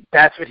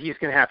that's what he's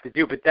going to have to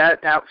do. But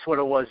that's what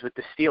it was with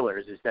the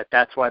Steelers, is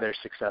that's why they're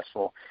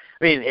successful.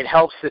 I mean, it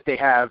helps that they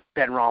have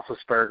Ben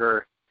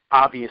Roethlisberger,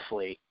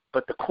 obviously,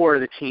 but the core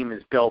of the team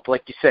is built.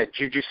 Like you said,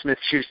 Juju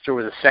Smith-Schuster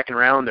was a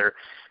second-rounder,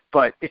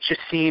 but it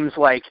just seems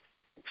like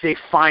they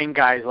find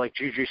guys like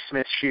Juju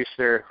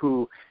Smith-Schuster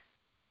who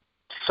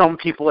some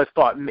people have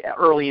thought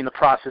early in the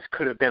process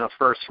could have been a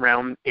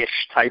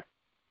first-round-ish type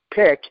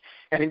pick,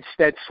 and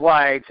instead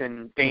slides,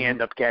 and they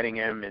end up getting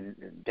him, and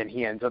then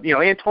he ends up,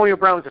 Antonio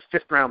Brown was a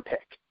fifth-round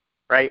pick,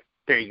 right?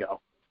 There you go.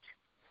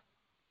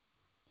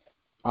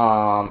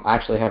 I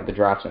actually have the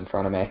drafts in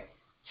front of me.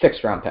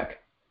 Sixth-round pick.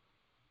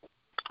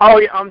 Oh,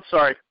 yeah, I'm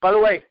sorry. By the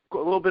way, a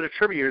little bit of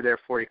trivia there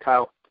for you,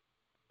 Kyle.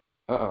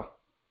 Uh-oh.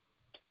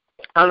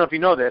 I don't know if you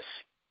know this,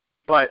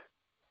 but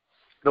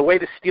the way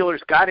the Steelers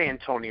got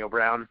Antonio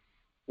Brown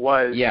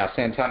was... Yeah,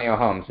 Santonio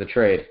Holmes, the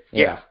trade.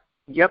 Yeah.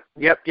 Yep.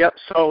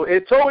 So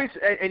it's always,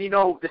 and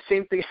the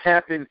same thing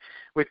happened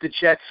with the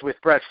Jets with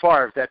Brett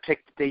Favre. That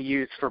pick that they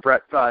used for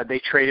Brett, they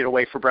traded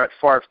away for Brett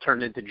Favre,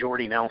 turned into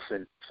Jordy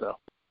Nelson. So.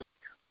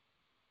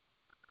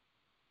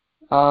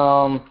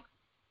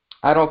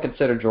 I don't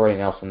consider Jordy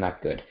Nelson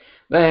that good.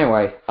 But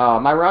anyway,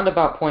 my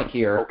roundabout point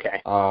here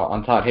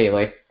on Todd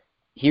Haley,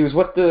 he was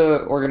with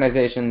the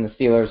organization, the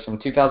Steelers, from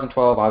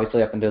 2012,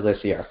 obviously up until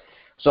this year.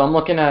 So I'm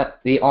looking at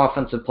the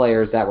offensive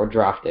players that were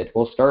drafted.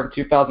 We'll start in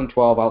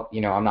 2012.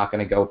 I'm not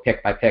going to go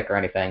pick by pick or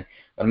anything,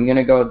 but I'm going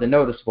to go with the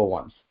noticeable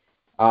ones.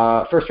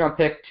 First-round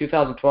pick,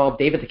 2012,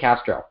 David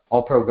DeCastro,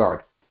 all-pro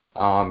guard.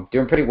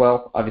 Doing pretty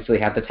well. Obviously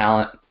had the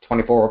talent,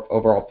 24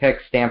 overall pick,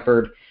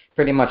 Stanford,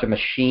 pretty much a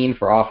machine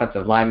for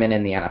offensive linemen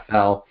in the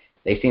NFL.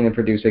 They seem to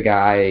produce a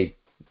guy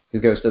who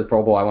goes to the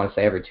Pro Bowl, I want to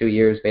say, every 2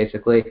 years,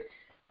 basically.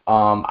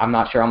 I'm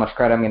not sure how much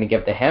credit I'm going to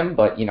give to him,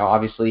 but,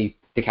 obviously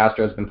DeCastro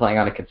has been playing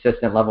on a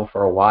consistent level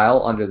for a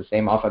while under the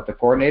same offensive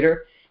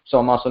coordinator. So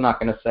I'm also not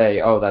going to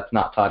say, oh, that's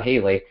not Todd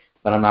Haley,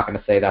 but I'm not going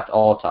to say that's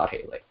all Todd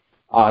Haley.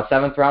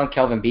 Seventh round,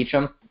 Kelvin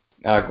Beachum,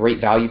 great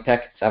value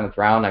pick, seventh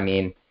round. I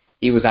mean,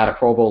 he was at a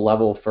Pro Bowl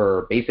level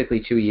for basically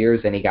 2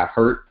 years, and he got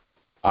hurt.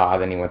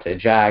 Then he went to the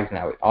Jags.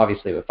 Now,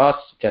 obviously with us,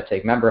 Jet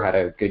Take member, had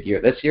a good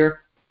year this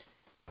year.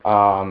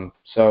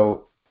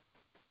 So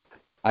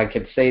I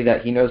could say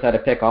that he knows how to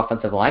pick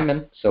offensive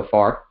linemen so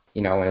far,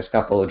 in his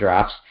couple of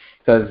drafts.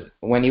 Because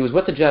when he was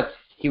with the Jets,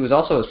 he was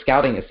also a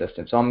scouting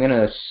assistant. So I'm going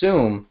to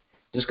assume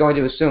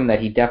that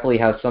he definitely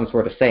has some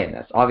sort of say in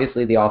this.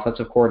 Obviously, the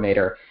offensive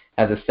coordinator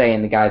has a say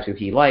in the guys who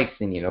he likes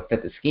and,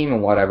 fit the scheme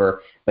and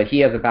whatever. But he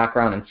has a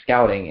background in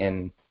scouting,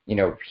 and,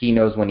 he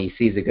knows when he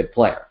sees a good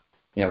player.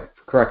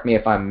 Correct me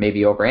if I'm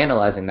maybe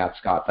overanalyzing that,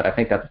 Scott, but I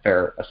think that's a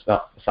fair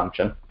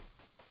assumption.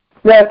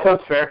 Yeah, that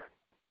sounds fair.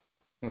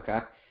 Okay.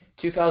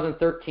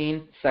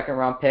 2013,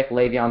 second-round pick,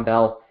 Le'Veon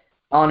Bell.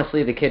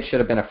 Honestly, the kid should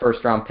have been a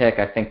first-round pick.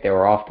 I think there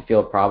were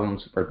off-the-field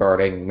problems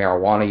regarding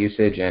marijuana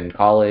usage in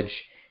college,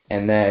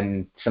 and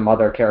then some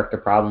other character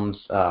problems.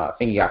 I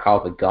think he got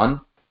caught with a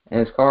gun in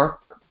his car.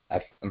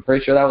 I'm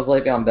pretty sure that was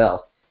Le'Veon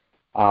Bell.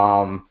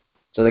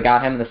 So they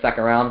got him in the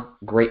second round.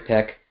 Great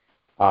pick.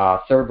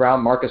 Third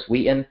round, Marcus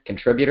Wheaton,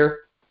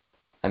 contributor.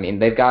 I mean,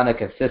 they've gotten a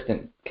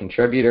consistent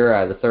contributor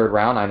out of the third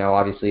round. I know,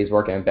 obviously, he's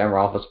working with Ben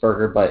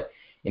Roethlisberger, but,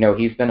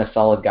 he's been a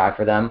solid guy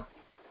for them.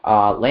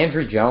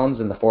 Landry Jones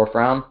in the fourth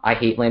round. I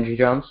hate Landry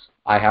Jones.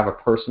 I have a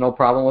personal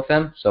problem with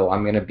him, so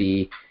I'm going to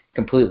be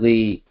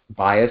completely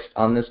biased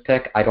on this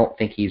pick. I don't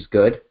think he's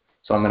good,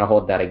 so I'm going to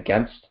hold that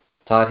against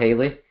Todd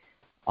Haley.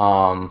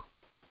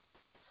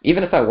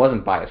 Even if I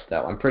wasn't biased,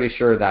 though, I'm pretty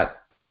sure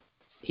that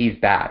he's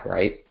bad,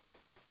 right?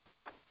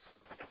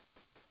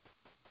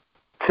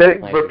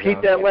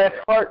 Repeat that last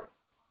part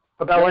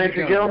about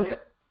Landry Jones.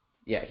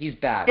 Yeah, he's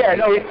bad. Yeah, right?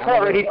 no, he's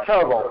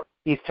terrible.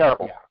 He's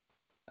terrible.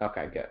 Yeah.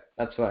 Okay, good.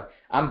 That's why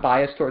I'm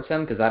biased towards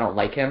him because I don't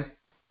like him.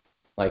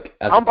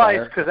 I'm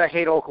biased because I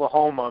hate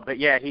Oklahoma, but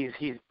yeah,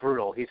 he's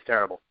brutal. He's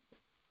terrible.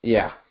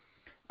 Yeah.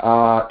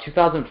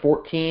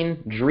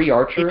 2014, Dree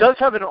Archer. He does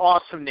have an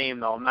awesome name,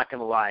 though. I'm not going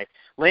to lie.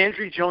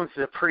 Landry Jones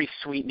is a pretty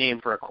sweet name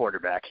for a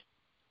quarterback.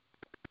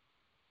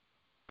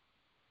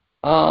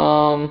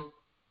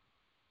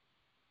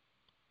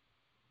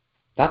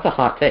 That's a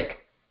hot take.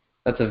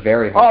 That's a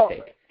very hot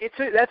take.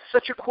 that's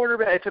such a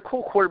quarterback. It's a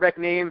cool quarterback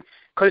name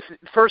because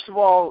first of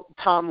all,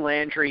 Tom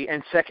Landry,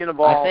 and second of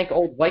all, I think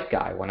old white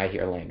guy when I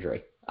hear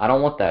Landry. I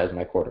don't want that as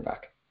my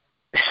quarterback.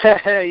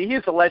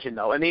 He's a legend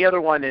though. And the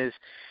other one is,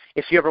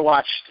 if you ever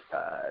watched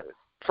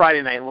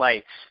Friday Night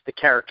Lights, the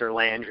character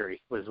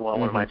Landry was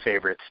one of my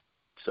favorites.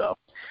 So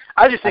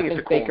I just think it's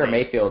a cool Baker name.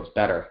 Mayfield's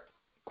better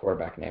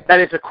quarterback name. That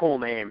is a cool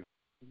name.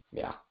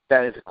 Yeah.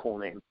 That is a cool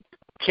name.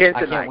 Can't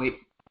deny.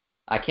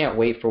 I can't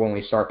wait for when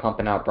we start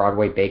pumping out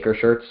Broadway Baker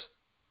shirts.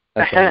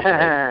 That's gonna be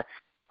great.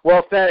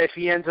 Well, if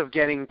he ends up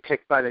getting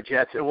picked by the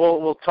Jets,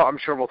 we'll talk. I'm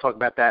sure we'll talk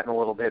about that in a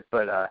little bit.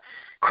 But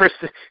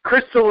Crystal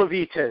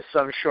Levitas,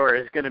 I'm sure,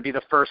 is going to be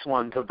the first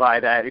one to buy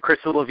that.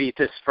 Crystal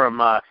Levitas from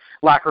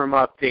Locker Room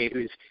Update,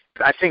 who's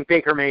I think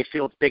Baker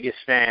Mayfield's biggest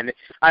fan.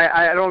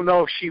 I don't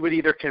know if she would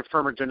either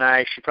confirm or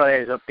deny. She probably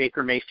has a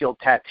Baker Mayfield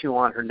tattoo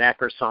on her neck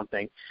or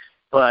something.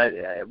 But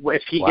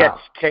if he gets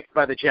picked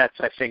by the Jets,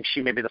 I think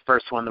she may be the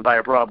first one to buy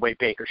a Broadway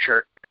Baker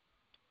shirt.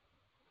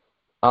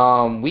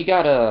 We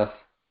gotta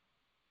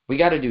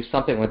do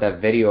something with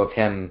that video of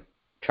him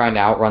trying to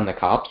outrun the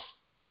cops.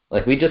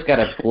 Like, we just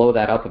gotta blow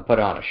that up and put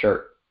it on a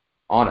shirt.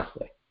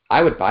 Honestly,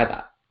 I would buy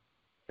that.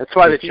 That's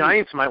why the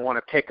Giants might want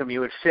to pick him. He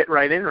would fit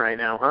right in right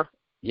now, huh?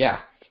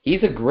 Yeah,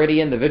 he's a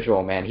gritty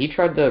individual, man. He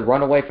tried to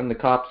run away from the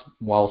cops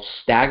while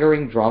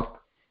staggering drunk.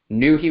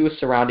 Knew he was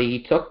surrounded.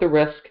 He took the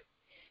risk.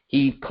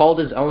 He called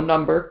his own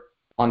number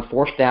on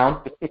fourth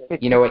down.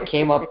 It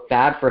came up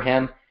bad for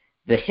him.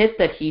 The hit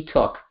that he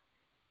took,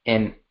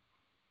 and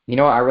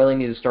I really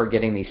need to start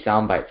getting these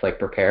sound bites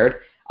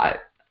prepared.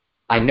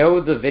 I know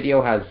the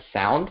video has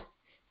sound,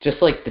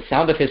 just like the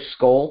sound of his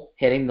skull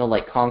hitting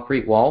the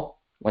concrete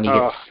wall when he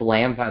gets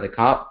slammed by the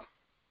cop.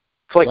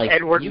 It's like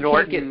Edward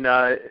Norton.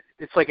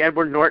 It's like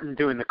Edward Norton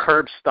doing the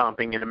curb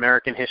stomping in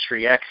American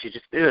History X. You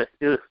just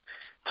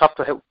tough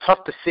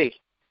to see.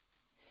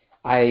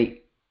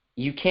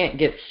 You can't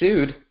get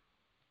sued.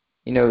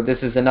 This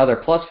is another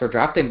plus for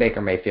drafting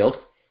Baker Mayfield.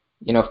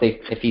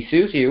 If he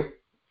sues you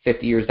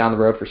 50 years down the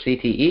road for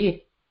CTE, you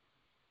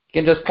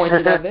can just point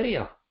to that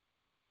video.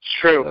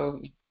 True.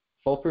 So,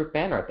 foolproof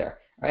man right there.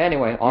 All right,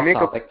 anyway, off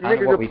topic,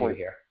 kind of what we do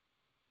here.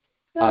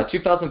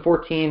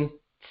 2014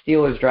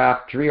 Steelers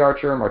draft, Dree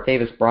Archer,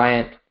 Martavis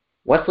Bryant,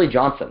 Wesley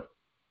Johnson.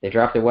 They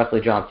drafted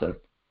Wesley Johnson.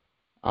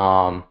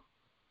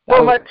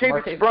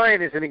 Martavis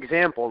Bryant is an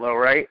example, though,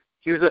 right?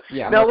 He was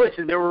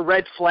listen, there were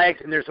red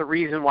flags, and there's a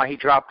reason why he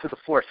dropped to the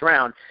fourth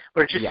round.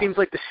 But it just seems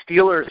like the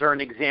Steelers are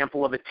an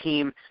example of a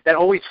team that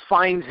always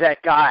finds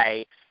that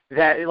guy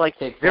that,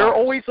 there are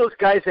always those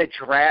guys that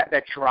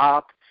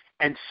drop,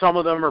 and some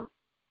of them are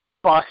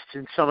busts,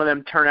 and some of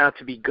them turn out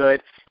to be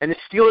good. And the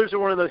Steelers are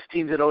one of those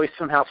teams that always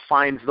somehow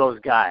finds those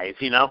guys,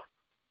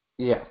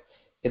 Yeah.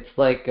 It's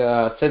like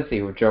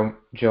Cincy with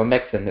Joe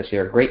Mixon this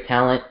year. Great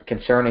talent,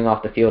 concerning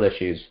off-the-field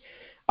issues.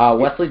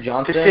 Wesley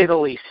Johnson. To say the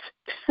least.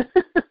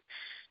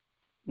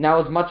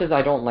 Now, as much as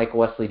I don't like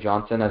Wesley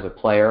Johnson as a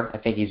player, I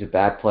think he's a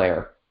bad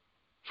player.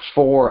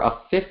 For a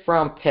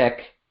fifth-round pick,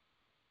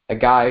 a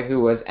guy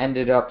who has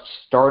ended up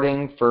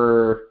starting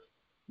for a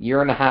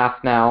year and a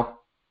half now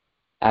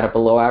at a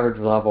below-average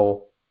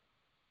level,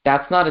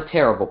 that's not a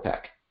terrible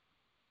pick.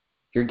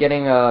 You're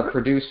getting a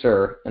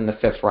producer in the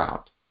fifth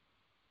round.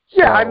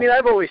 Yeah, so,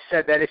 I've always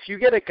said that if you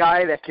get a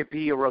guy that could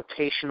be a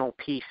rotational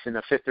piece in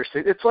the fifth or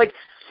sixth, it's like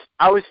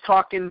I was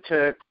talking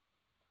to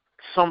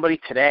somebody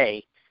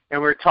today,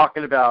 and we were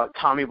talking about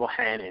Tommy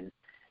Bohannon,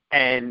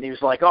 and he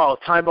was like, "Oh,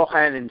 Tommy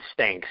Bohannon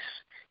stinks.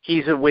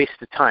 He's a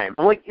waste of time."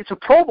 I'm like, "It's a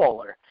Pro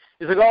Bowler."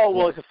 He's like, "Oh,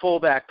 well, it's a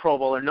fullback Pro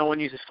Bowler. No one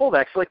uses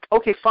fullbacks." Like,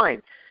 okay,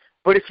 fine,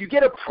 but if you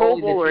get a Pro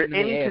Bowler at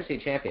any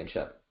AFC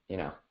Championship,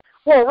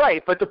 Well,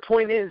 right, but the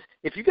point is,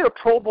 if you get a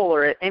Pro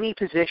Bowler at any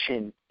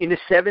position in the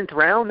seventh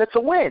round, that's a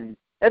win.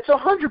 That's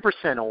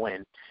 100% a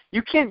win.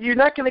 You're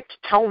not going to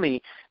tell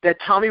me that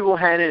Tommy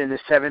Bohannon in the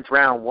seventh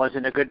round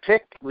wasn't a good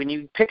pick. When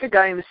you pick a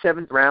guy in the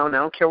seventh round, I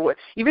don't care what,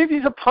 even if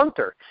he's a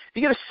punter, if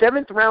you get a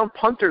seventh round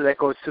punter that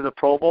goes to the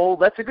Pro Bowl,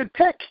 that's a good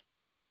pick.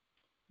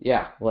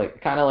 Yeah,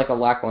 kind of like a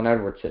Lachlan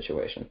Edwards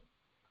situation.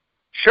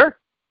 Sure.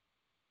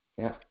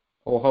 Yeah.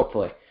 Well,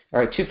 hopefully. All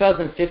right,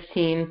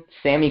 2015,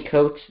 Sammy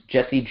Coates,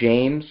 Jesse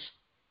James.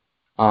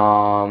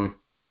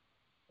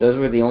 Those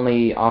were the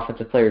only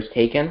offensive players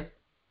taken.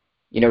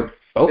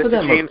 Both of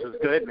them. James was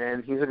good,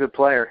 man. He's a good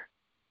player.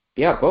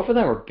 Yeah, both of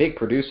them were big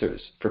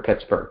producers for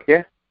Pittsburgh.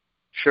 Yeah,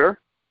 sure.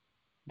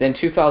 Then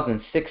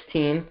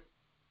 2016,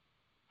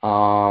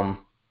 DeMarcus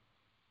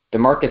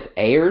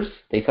Ayers.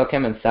 They took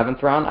him in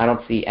seventh round. I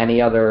don't see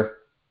any other.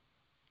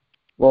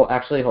 Well,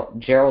 actually,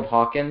 Gerald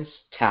Hawkins,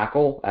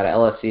 tackle at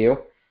LSU.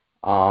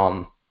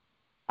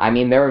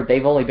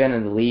 They've only been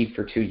in the league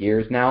for 2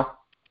 years now,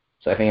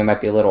 so I think it might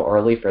be a little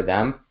early for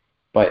them.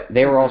 But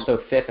they were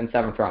also fifth and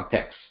seventh round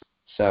picks,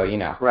 so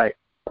right.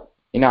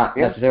 You're not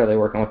necessarily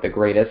working with the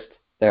greatest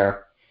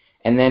there.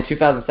 And then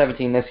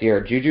 2017 this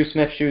year, Juju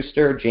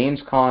Smith-Schuster,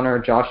 James Conner,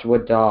 Joshua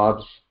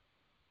Dobbs,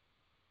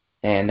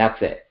 and that's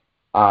it.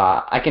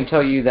 I can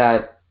tell you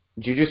that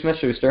Juju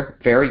Smith-Schuster,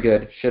 very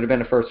good, should have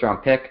been a first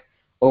round pick.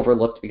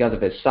 overlooked because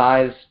of his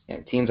size.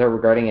 Teams are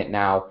regretting it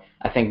now.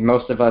 I think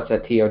most of us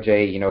at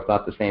TOJ,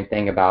 thought the same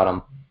thing about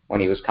him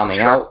when he was coming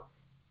out.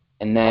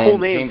 And then cool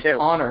name,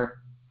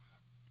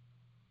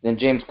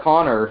 James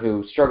Conner,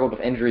 who struggled with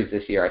injuries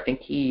this year. I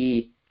think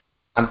he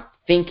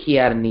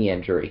had a knee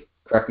injury.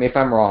 Correct me if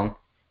I'm wrong,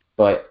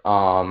 but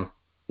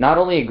not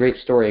only a great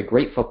story, a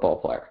great football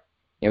player.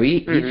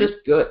 He's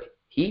just good.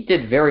 He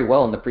did very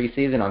well in the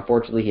preseason.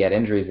 Unfortunately, he had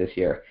injuries this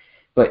year.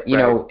 But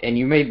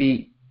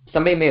and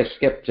somebody may have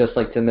skipped just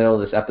like to the middle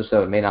of this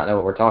episode, may not know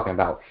what we're talking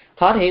about.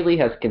 Todd Haley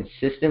has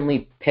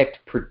consistently picked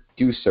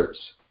producers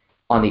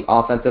on the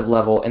offensive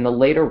level in the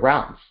later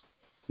rounds.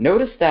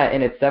 Notice that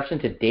in exception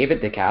to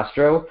David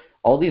DeCastro,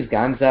 all these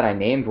guys that I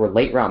named were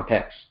late-round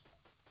picks.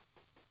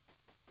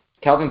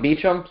 Kelvin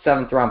Beachum,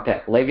 7th-round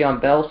pick.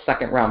 Le'Veon Bell,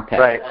 2nd-round pick.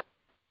 Right.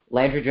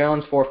 Landry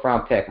Jones,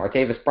 4th-round pick.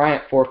 Martavis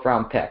Bryant,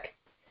 4th-round pick.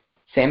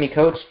 Sammy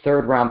Coates,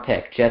 3rd-round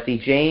pick. Jesse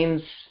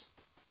James,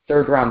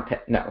 3rd-round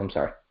pick. No, I'm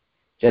sorry.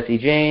 Jesse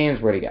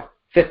James, where'd he go?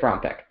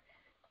 5th-round pick.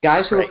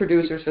 Guys who are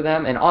producers for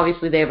them, and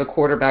obviously they have a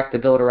quarterback to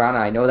build around,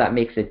 and I know that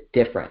makes it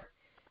different.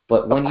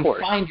 But when you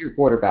find your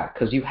quarterback,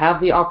 because you have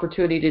the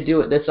opportunity to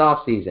do it this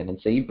offseason, and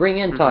so you bring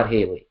in Todd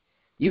Haley,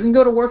 you can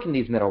go to work in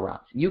these middle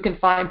rounds. You can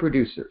find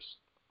producers.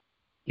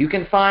 You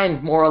can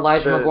find more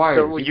Elijah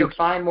McGuire. You can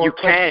find more. You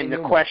can. The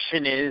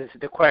question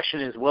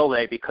is, will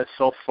they? Because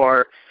so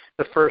far,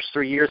 the first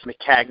 3 years,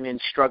 McCagnon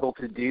struggled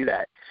to do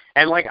that.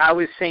 And like I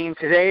was saying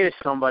today to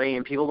somebody,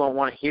 and people don't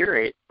want to hear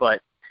it, but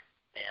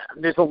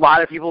there's a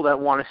lot of people that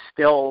want to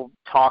still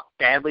talk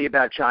badly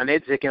about John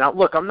Idzik. And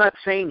look, I'm not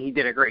saying he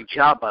did a great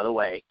job, by the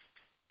way,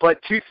 but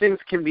two things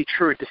can be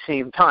true at the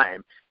same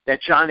time.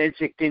 That John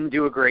Idzik didn't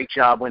do a great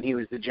job when he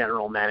was the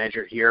general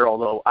manager here,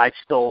 although I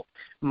still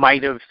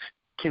might have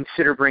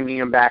considered bringing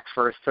him back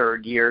for a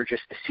 3rd year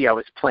just to see how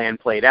his plan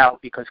played out,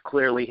 because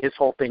clearly his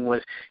whole thing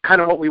was kind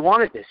of what we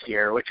wanted this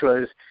year, which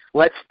was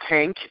let's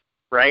tank,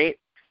 right?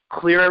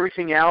 Clear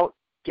everything out,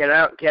 get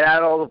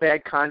out all the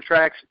bad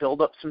contracts,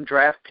 build up some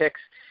draft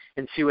picks,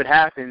 and see what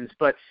happens.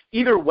 But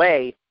either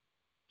way,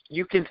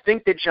 you can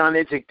think that John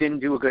Idzik didn't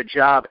do a good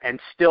job and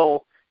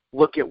still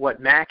look at what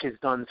Mac has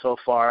done so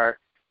far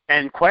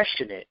and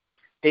question it.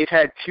 They've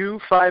had 2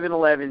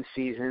 5-11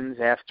 seasons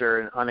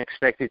after an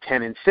unexpected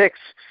 10-6,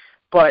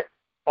 but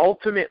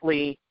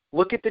ultimately,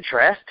 look at the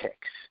draft picks.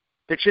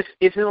 There just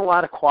isn't a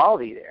lot of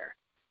quality there.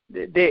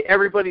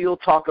 Everybody will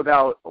talk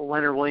about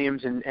Leonard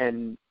Williams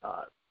and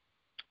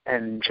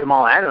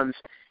Jamal Adams,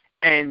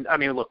 and I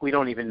mean, look, we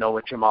don't even know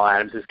what Jamal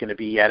Adams is going to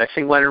be yet. I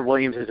think Leonard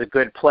Williams is a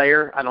good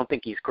player. I don't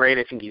think he's great.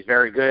 I think he's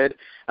very good.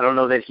 I don't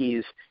know that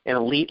he's an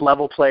elite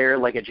level player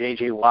like a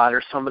J.J. Watt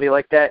or somebody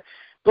like that.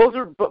 Those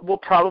will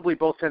probably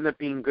both end up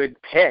being good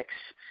picks,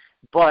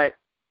 but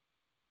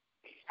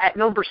at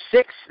number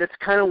 6, that's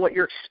kind of what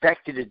you're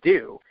expected to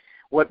do.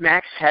 What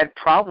Max had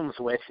problems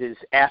with is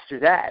after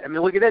that. I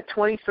mean, look at that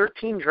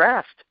 2013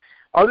 draft.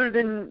 Other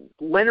than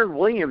Leonard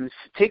Williams,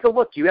 take a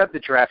look. You have the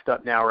draft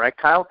up now, right,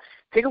 Kyle?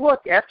 Take a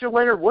look. After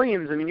Leonard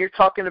Williams, I mean, you're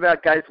talking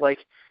about guys like,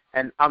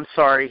 and I'm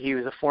sorry, he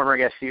was a former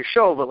guest of your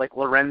show, but like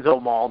Lorenzo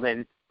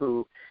Malden,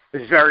 who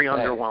was very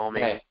underwhelming.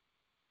 Hey.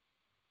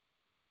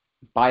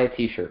 Buy a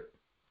T-shirt.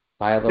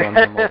 Buy a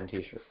Lorenzo Malden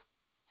T-shirt.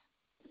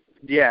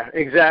 Yeah,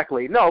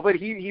 exactly. No, but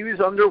he was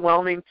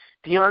underwhelming.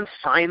 Deion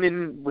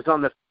Simon was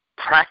on the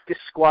practice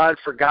squad,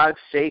 for God's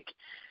sake.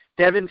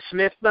 Devin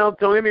Smith, no,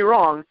 don't get me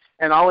wrong,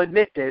 and I'll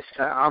admit this,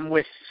 I'm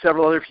with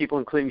several other people,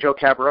 including Joe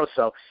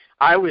Caparoso.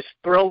 I was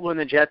thrilled when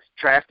the Jets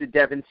drafted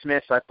Devin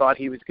Smith. I thought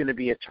he was going to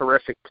be a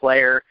terrific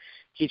player.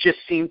 He just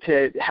seemed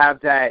to have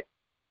that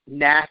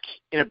knack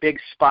in a big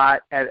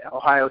spot at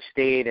Ohio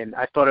State, and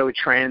I thought it would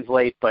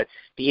translate, but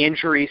the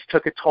injuries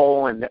took a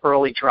toll and the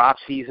early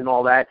dropsies and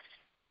all that.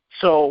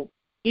 So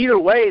either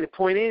way, the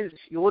point is,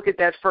 you look at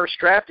that first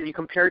draft and you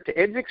compare it to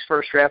Idzik's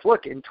first draft.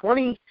 Look, in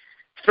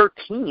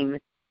 2013,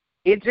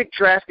 Idzik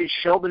drafted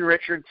Sheldon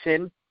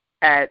Richardson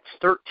at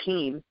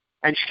 13,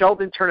 and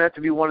Sheldon turned out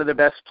to be one of the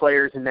best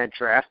players in that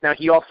draft. Now,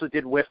 he also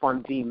did whiff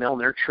on D.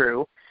 Milner,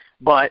 true,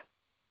 but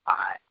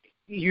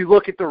you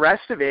look at the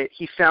rest of it,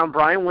 he found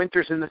Brian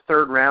Winters in the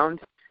 3rd round,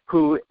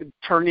 who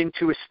turned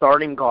into a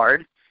starting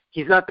guard.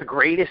 He's not the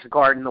greatest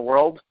guard in the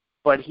world,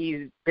 but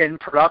he's been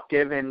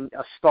productive, and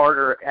a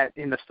starter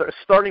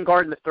starting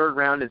guard in the 3rd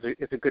round is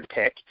a good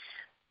pick.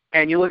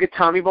 And you look at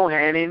Tommy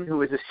Bohannon, who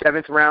was a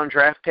 7th-round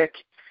draft pick,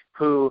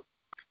 who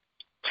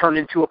turned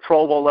into a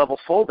Pro Bowl level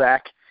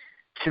fullback.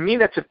 To me,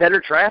 that's a better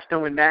draft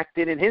than what Mac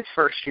did in his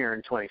first year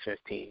in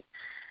 2015.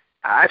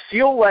 I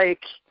feel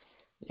like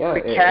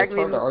McCagnon, it's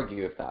hard to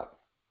argue with that.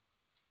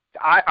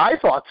 I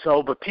thought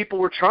so, but people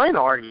were trying to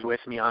argue with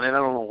me on it. I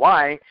don't know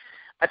why.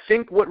 I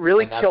think what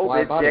really killed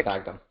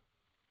Idzik.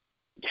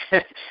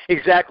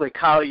 Exactly,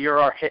 Kyle, you're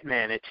our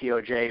hitman at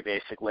TOJ,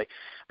 basically.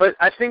 But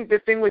I think the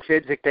thing with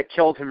Idzik that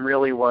killed him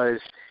really was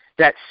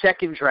that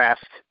second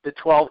draft, the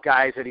 12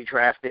 guys that he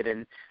drafted,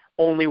 and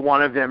only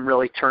one of them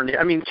really turned it.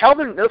 I mean,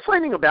 Kelvin, the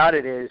funny thing about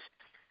it is,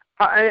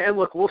 and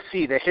look, we'll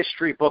see, the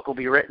history book will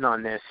be written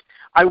on this.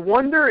 I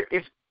wonder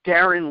if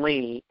Darren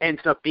Lee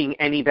ends up being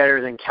any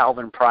better than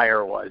Calvin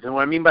Pryor was. And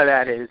what I mean by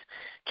that is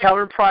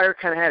Calvin Pryor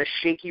kind of had a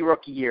shaky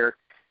rookie year.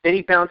 Then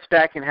he bounced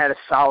back and had a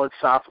solid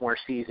sophomore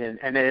season,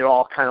 and then it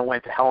all kind of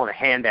went to hell in a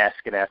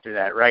handbasket after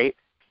that, right?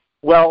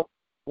 Well,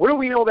 what do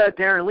we know about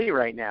Darren Lee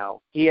right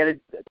now? He had a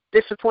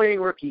disappointing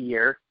rookie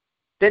year.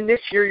 Then this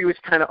year he was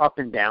kind of up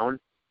and down.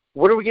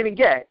 What are we going to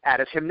get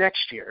out of him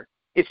next year?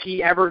 Is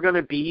he ever going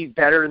to be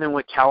better than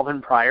what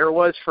Calvin Pryor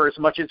was? For as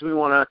much as we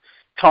want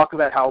to talk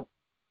about how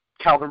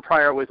Calvin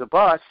Pryor was a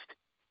bust,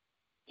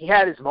 he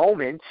had his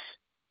moments.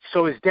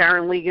 So is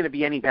Darren Lee going to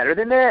be any better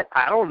than that?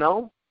 I don't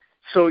know.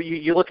 So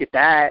you look at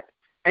that,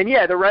 and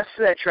yeah, the rest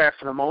of that draft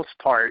for the most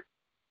part,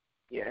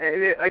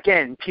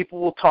 again, people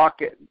will talk.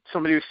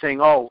 Somebody was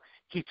saying, "Oh,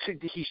 he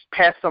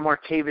passed on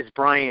Martavis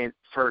Bryant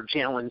for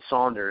Jalen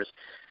Saunders."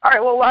 All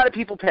right, well, a lot of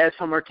people passed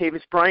on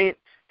Martavis Bryant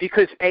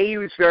because A, he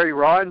was very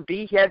raw, and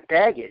B, he had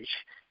baggage.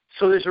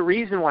 So there's a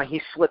reason why he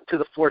slipped to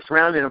the fourth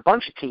round, and a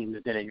bunch of teams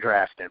didn't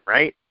draft him,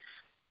 right?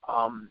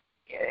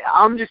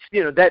 I'm just,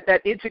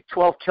 that Idzik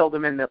 12 killed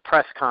him in the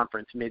press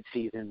conference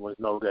midseason was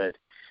no good.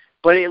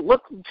 But it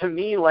looked to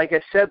me, like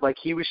I said, like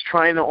he was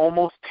trying to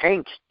almost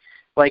tank.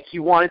 Like he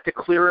wanted to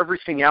clear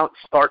everything out,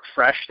 start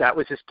fresh. That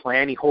was his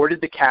plan. He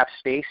hoarded the cap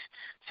space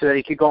so that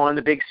he could go on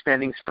the big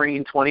spending spree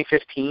in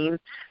 2015.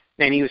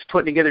 And he was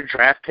putting together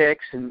draft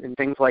picks and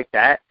things like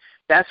that.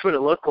 That's what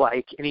it looked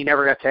like, and he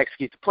never got to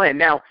execute the plan.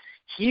 Now,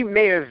 he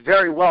may have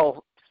very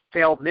well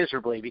failed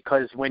miserably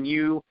because when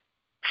you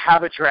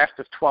have a draft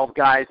of 12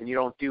 guys and you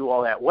don't do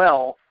all that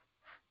well,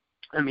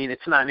 I mean,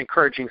 it's not an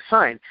encouraging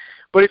sign.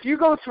 But if you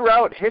go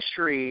throughout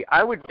history,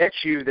 I would bet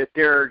you that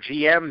there are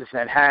GMs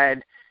that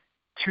had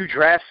 2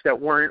 drafts that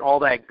weren't all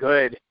that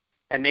good,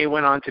 and they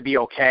went on to be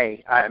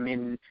okay. I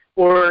mean,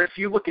 or if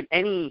you look at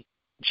any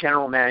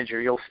general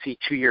manager, you'll see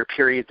 2-year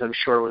periods, I'm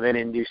sure, where they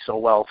didn't do so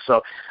well.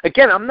 So,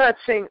 again, I'm not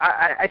saying –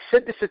 I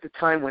said this at the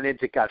time when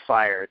Idzik got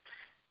fired.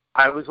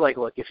 I was like,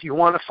 look, if you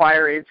want to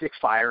fire Idzik,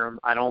 fire him.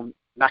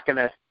 Not going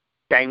to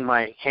bang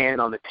my hand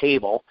on the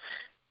table.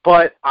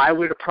 But I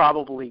would have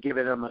probably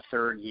given him a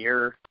 3rd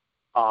year.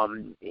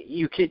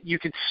 You could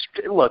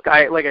look.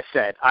 Like I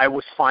said, I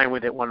was fine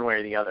with it one way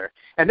or the other,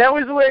 and that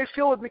was the way I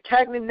feel with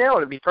McCagnon now.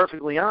 To be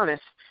perfectly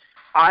honest,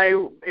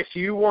 if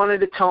you wanted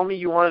to tell me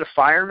you wanted to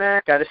fire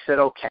Mac, I'd have said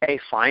okay,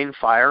 fine,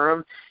 fire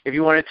him. If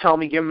you wanted to tell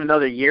me give him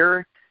another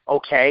year,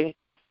 okay.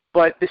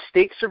 But the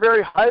stakes are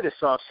very high this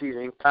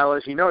offseason, Kyle.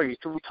 As you know, we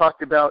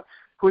talked about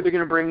who they're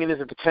going to bring in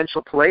as a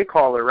potential play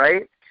caller,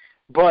 right?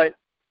 But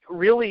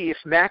really, if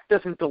Mac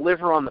doesn't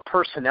deliver on the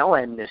personnel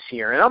end this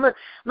year, and I'm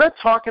not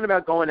talking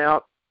about going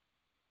out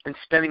and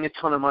spending a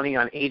ton of money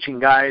on aging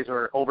guys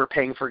or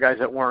overpaying for guys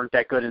that weren't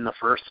that good in the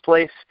first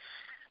place.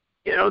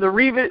 The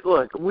Revis,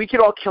 look, we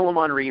could all kill him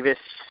on Revis,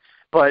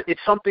 but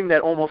it's something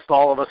that almost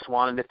all of us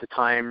wanted at the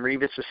time.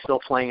 Revis was still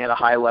playing at a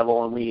high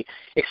level, and we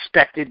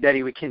expected that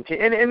he would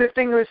continue. And the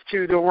thing was,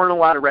 too, there weren't a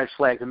lot of red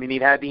flags. I mean,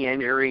 he'd had the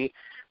injury.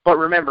 But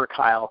remember,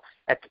 Kyle,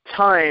 at the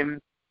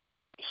time,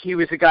 he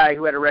was a guy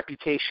who had a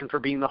reputation for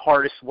being the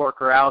hardest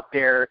worker out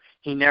there.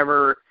 He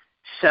never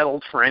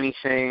settled for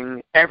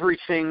anything.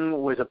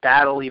 Everything was a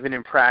battle, even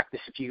in practice.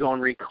 If you go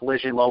and read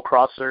Collision Low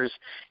Crossers,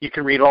 you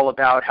can read all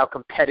about how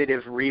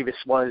competitive Revis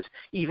was,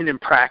 even in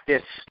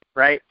practice,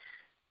 right?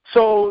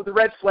 So the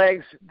red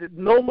flags,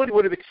 nobody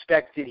would have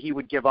expected he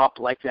would give up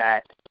like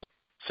that.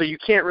 So you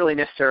can't really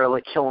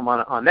necessarily kill him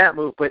on that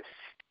move. But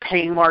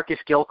paying Marcus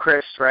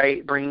Gilchrist,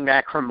 right, bringing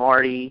back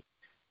Cromartie,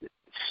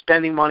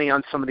 spending money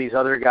on some of these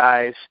other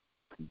guys,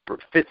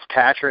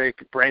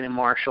 Fitzpatrick, Brandon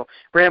Marshall.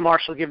 Brandon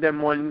Marshall give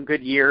them one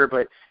good year,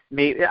 but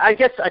I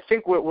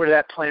think where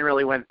that plan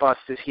really went bust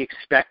is he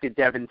expected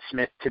Devin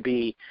Smith to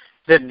be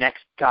the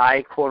next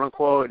guy, quote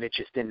unquote, and it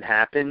just didn't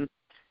happen.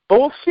 But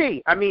we'll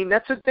see. I mean,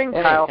 that's the thing,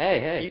 Kyle.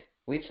 Hey,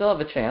 we still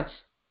have a chance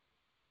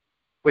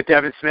with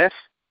Devin Smith.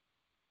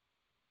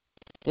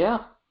 Yeah,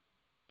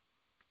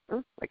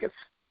 I guess.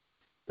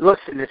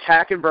 Listen, this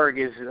Hackenberg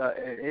is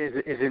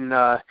in.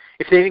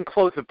 If they didn't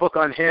close the book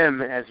on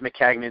him, as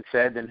McCagnon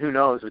said, then who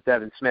knows with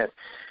Devin Smith.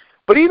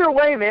 But either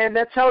way, man,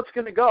 that's how it's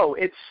going to go.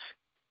 It's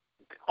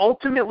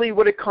ultimately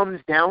what it comes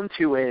down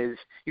to is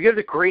you have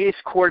the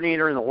greatest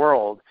coordinator in the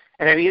world,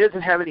 and if he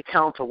doesn't have any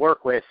talent to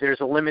work with, there's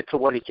a limit to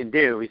what he can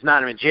do. He's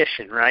not a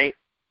magician, right?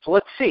 So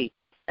let's see.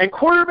 And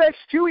quarterbacks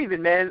too,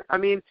 even, man. I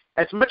mean,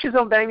 as much as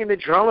I'm banging the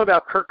drum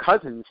about Kirk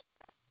Cousins,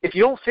 if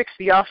you don't fix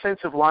the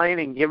offensive line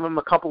and give him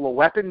a couple of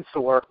weapons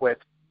to work with,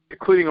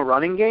 including a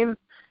running game,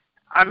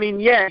 I mean,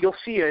 yeah, you'll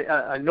see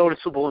a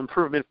noticeable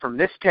improvement from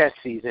this past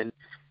season,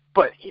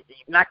 but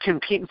not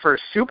competing for a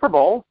Super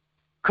Bowl.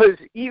 Because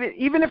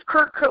even if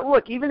Kirk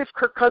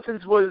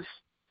Cousins was,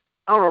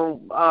 I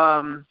don't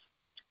know,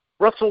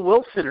 Russell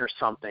Wilson or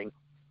something,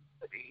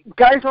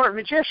 guys aren't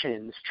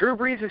magicians. Drew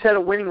Brees has had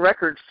a winning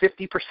record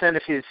 50%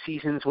 of his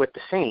seasons with the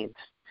Saints.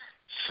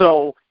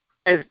 So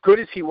as good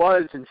as he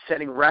was in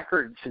setting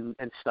records and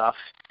stuff,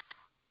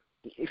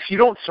 if you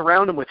don't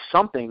surround him with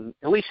something,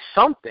 at least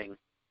something.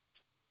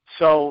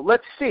 So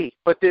let's see.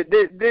 But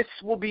this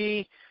will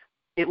be,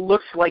 it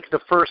looks like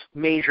the first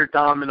major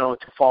domino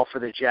to fall for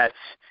the Jets.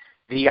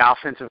 the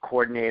offensive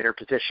coordinator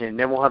position.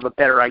 Then we'll have a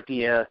better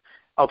idea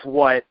of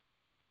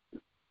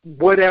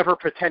whatever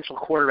potential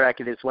quarterback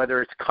it is,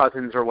 whether it's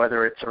Cousins or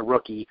whether it's a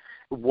rookie,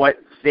 what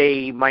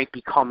they might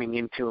be coming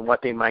into and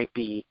what they might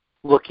be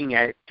looking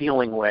at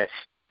dealing with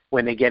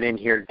when they get in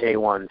here day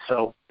one.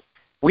 So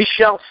we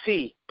shall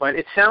see. But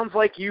it sounds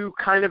like you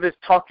kind of have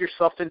talked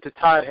yourself into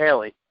Todd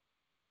Haley.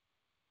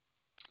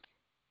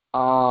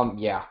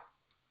 Yeah.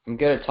 I'm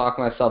good at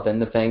talking myself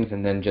into things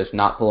and then just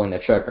not pulling the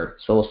trigger.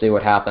 So we'll see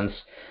what happens.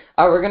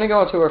 We're going to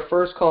go into our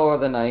first caller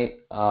of the night.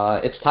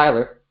 It's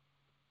Tyler.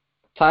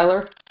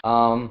 Tyler,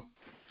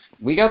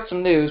 we got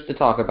some news to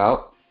talk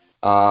about.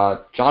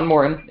 John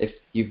Morton, if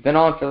you've been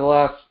on for the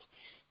last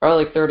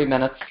probably 30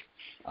 minutes,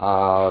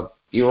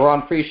 you were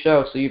on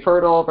pre-show, so you've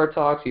heard all of our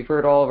talks, you've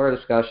heard all of our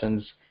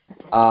discussions.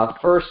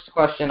 First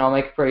question, I'll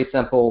make it pretty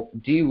simple.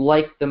 Do you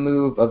like the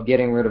move of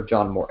getting rid of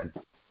John Morton?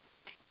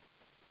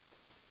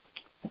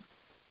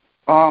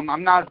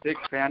 I'm not a big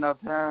fan of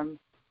him.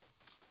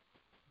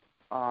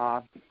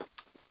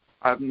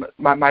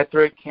 My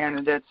three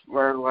candidates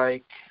were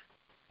like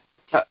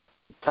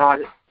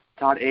Todd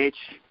H.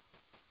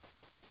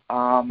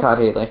 Todd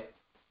Haley.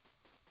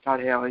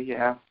 Todd Haley,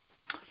 yeah.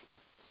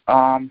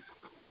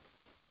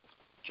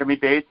 Jimmy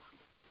Bates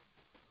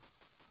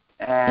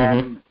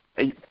and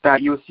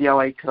that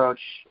UCLA coach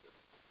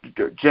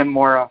Jim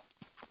Mora.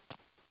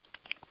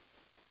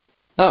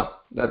 Oh,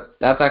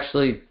 that's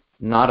actually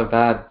not a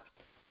bad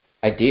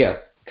idea.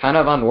 Kind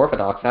of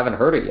unorthodox. Haven't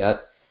heard it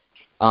yet.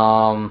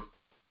 I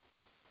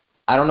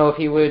don't know if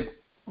he would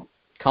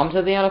come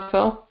to the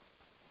NFL.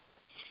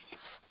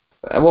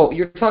 Well,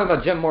 you're talking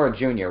about Jim Mora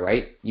Jr.,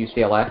 right?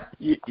 UCLA?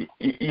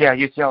 Yeah,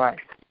 UCLA.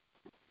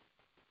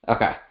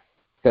 Okay.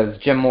 Because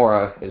Jim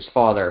Mora, his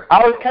father... I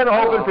was kind of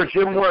hoping for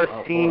Jim Mora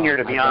Sr.,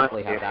 to be honest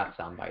with you. I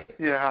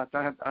definitely have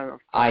that soundbite. Yeah.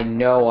 I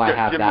know I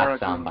have Jim that Mora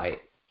soundbite.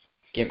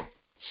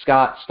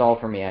 Scott, stall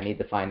for me. I need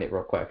to find it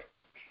real quick.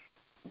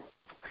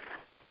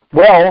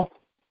 Well,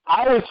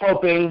 I was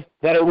hoping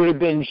that it would have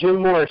been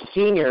Jim Mora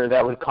Sr.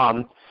 that would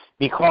come,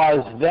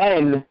 because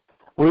then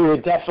we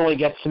would definitely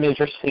get some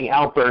interesting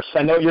outbursts.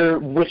 I know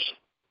which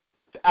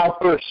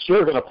outbursts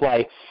you're going to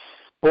play.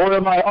 But one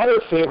of my other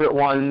favorite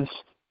ones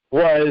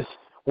was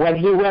when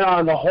he went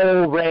on the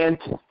whole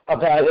rant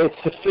about, it's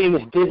the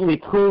famous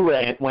Diddley Poo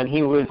rant when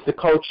he was the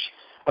coach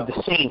of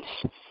the Saints.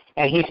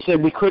 And he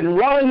said we couldn't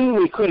run,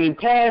 we couldn't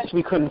pass,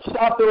 we couldn't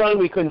stop the run,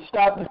 we couldn't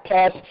stop the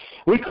pass.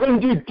 We couldn't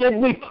do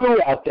Diddley Poo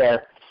out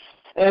there.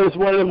 And it was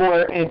one of the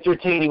more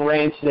entertaining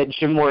rants that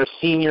Jim Mora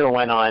Sr.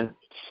 went on.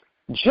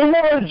 Jim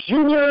Mora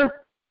Jr.,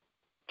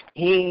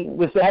 he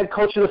was the head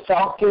coach of the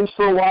Falcons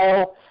for a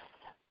while,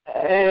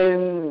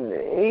 and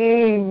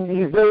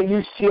he's been at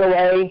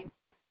UCLA.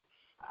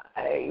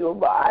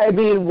 I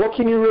mean, what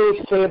can you really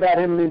say about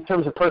him in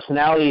terms of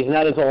personality? He's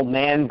not his old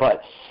man,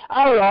 but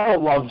I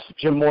don't love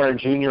Jim Mora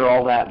Jr.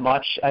 all that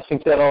much. I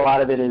think that a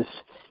lot of it is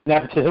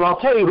nepotism. I'll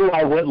tell you who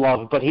I would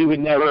love, but he would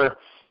never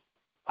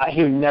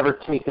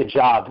take the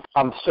job.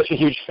 I'm such a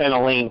huge fan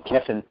of Lane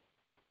Kiffin.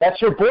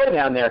 That's your boy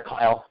down there,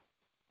 Kyle.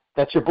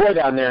 That's your boy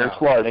down there in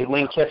Florida,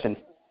 Lane Kiffin.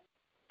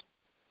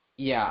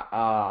 Yeah,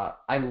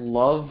 I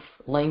love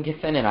Lane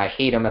Kiffin, and I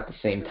hate him at the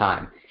same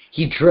time.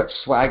 He drips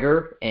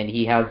swagger, and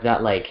he has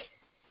that,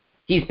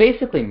 he's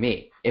basically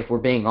me, if we're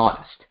being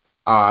honest.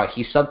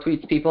 He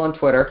subtweets people on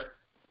Twitter.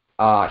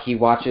 He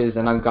watches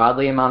an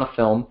ungodly amount of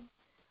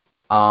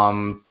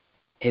film.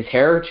 His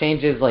hair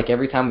changes,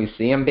 every time we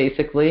see him,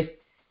 basically.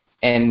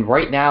 And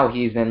right now,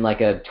 he's in,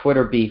 a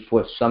Twitter beef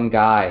with some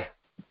guy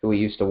who he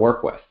used to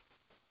work with.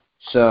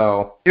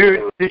 So...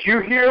 Dude, did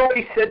you hear what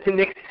he said to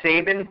Nick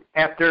Saban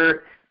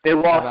after they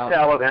lost to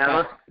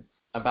Alabama?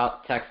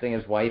 About texting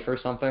his wife or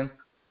something?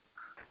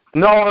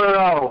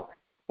 No.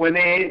 When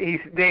they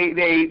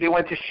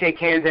went to shake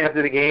hands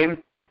after the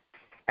game,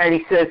 and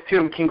he says to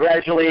him,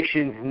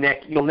 "Congratulations,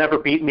 Nick. You'll never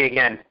beat me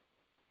again."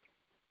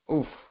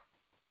 Oof.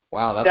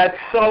 Wow. That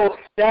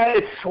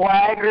is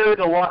swagger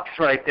deluxe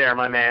right there,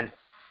 my man.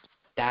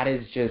 That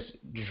is just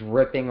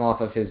dripping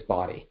off of his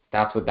body.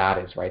 That's what that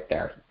is right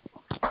there.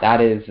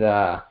 That is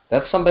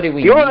that's somebody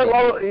we. You know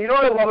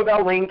what I love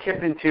about Lane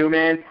Kiffin too,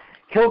 man?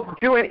 He'll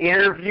do an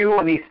interview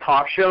on these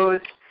talk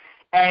shows,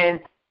 and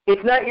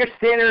it's not your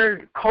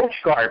standard coach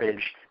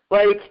garbage.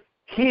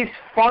 He's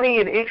funny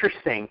and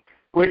interesting,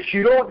 which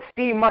you don't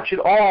see much at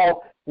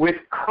all with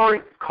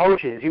current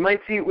coaches. You might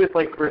see it with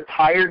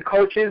retired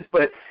coaches,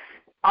 but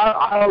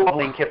I love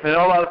Lane Kiffin. I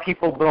know a lot of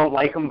people don't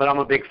like him, but I'm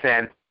a big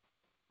fan.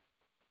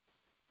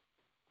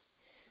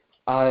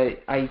 I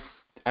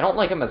don't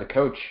like him as a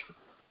coach.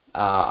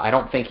 I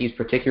don't think he's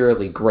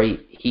particularly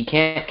great. He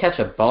can't catch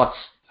a bus,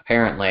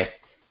 apparently,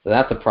 so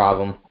that's a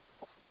problem.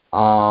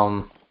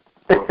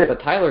 But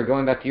Tyler,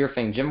 going back to your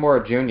thing, Jim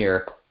Mora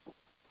Jr.,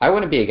 I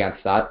wouldn't be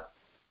against that.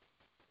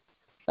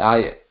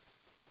 I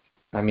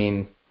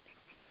mean,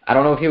 I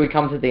don't know if he would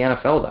come to the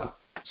NFL, though.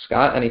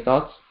 Scott, any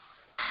thoughts?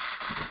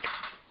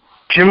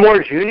 Jim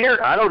Mora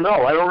Jr.? I don't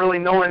know. I don't really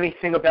know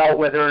anything about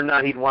whether or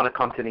not he'd want to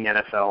come to the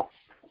NFL.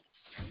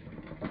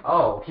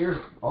 Oh,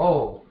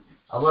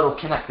 a little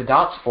connect the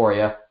dots for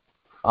you.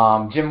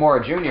 Jim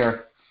Mora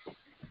Jr.,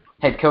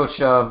 head coach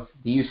of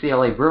the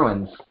UCLA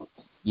Bruins.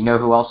 You know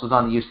who else was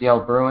on the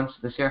UCLA Bruins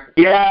this year?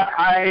 Yeah,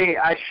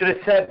 I should have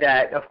said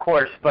that, of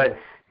course, but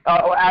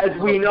as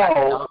we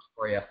know,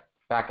 for you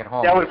back at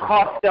home, that would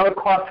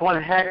cost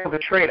one heck of a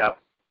trade-up.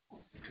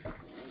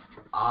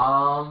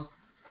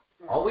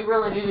 All we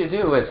really need to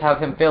do is have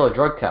him fail a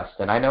drug test,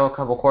 and I know a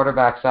couple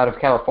quarterbacks out of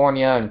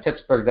California and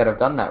Pittsburgh that have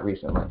done that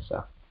recently.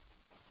 So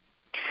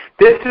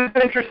this is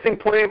an interesting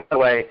point, by the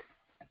way,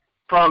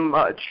 from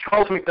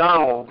Charles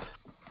McDonald.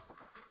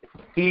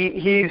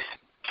 He's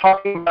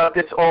talking about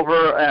this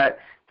over at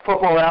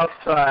Football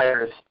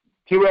Outsiders.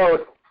 He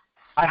wrote,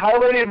 I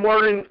highlighted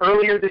Morton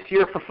earlier this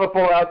year for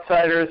Football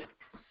Outsiders.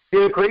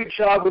 Did a great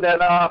job with that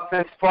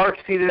offense, far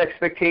exceeded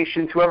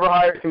expectations. Whoever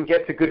hires him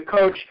gets a good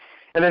coach.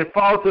 And then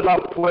follows it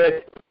up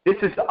with, this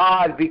is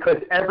odd because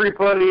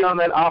everybody on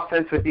that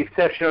offense, with the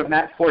exception of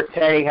Matt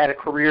Forte, had a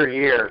career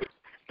year.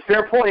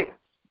 Fair point.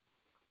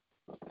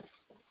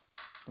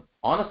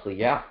 Honestly,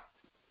 yeah.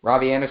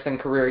 Robbie Anderson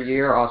career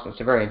year, Austin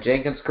Severian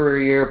Jenkins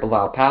career year,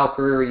 Bilal Powell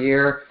career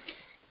year,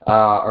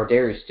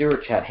 Darius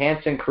Stewart, Chad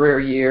Hansen career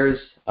years.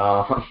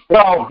 Yeah,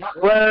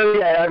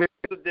 I mean,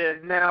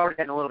 now we're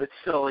getting a little bit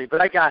silly,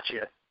 but I got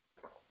you.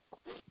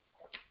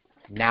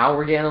 Now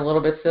we're getting a little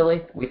bit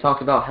silly. We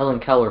talked about Helen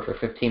Keller for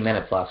 15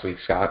 minutes last week,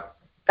 Scott.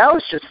 That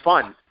was just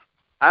fun.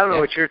 I don't know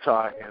what you're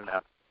talking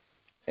about.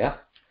 Yeah.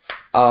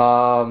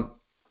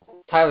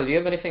 Tyler, do you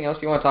have anything else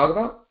you want to talk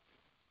about?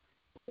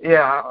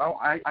 Yeah,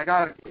 I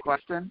got a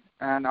question,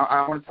 and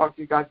I want to talk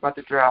to you guys about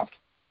the draft.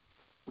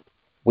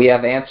 We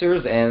have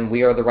answers, and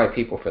we are the right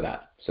people for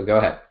that. So go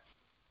ahead.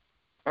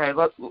 All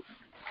right,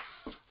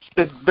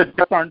 the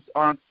Jets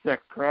aren't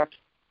 6, correct?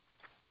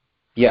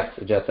 Yes,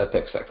 the Jets have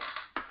pick 6.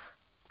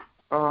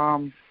 Let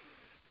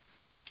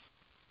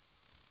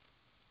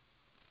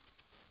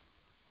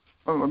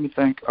me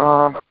think.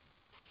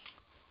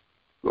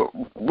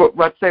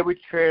 Let's say we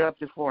trade up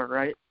to 4,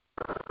 right?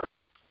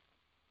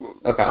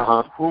 Okay.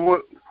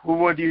 Who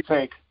would you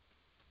take?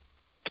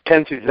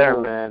 Depends who's there,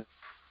 man.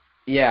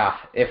 Yeah,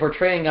 if we're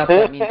trading up,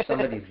 that means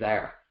somebody's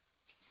there.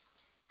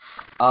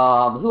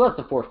 Who has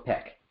the 4th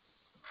pick?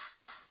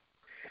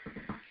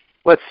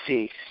 Let's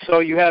see. So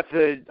you have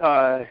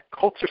the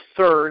Colts are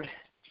 3rd.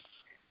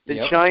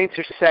 The Giants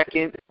are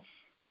 2nd.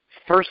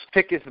 1st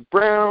pick is the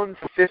Browns.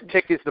 5th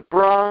pick is the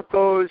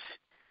Broncos.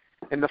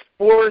 And the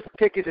 4th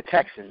pick is the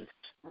Texans.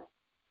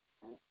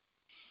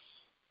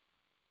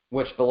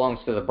 Which belongs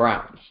to the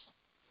Browns.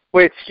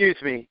 Wait, excuse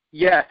me.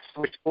 Yes,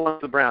 which belongs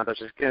to the Browns. I was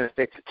just going to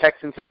say the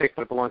Texans pick,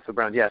 but it belongs to the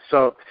Browns. Yes,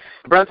 so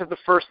the Browns have the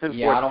 1st and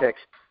 4th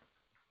picks.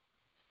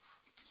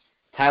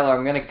 Tyler,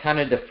 I'm going to kind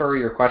of defer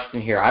your question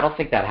here. I don't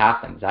think that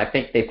happens. I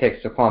think they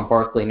pick Saquon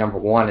Barkley number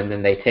 1, and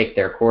then they take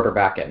their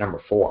quarterback at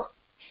number 4.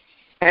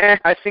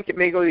 I think it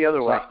may go the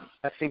other way.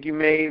 I think they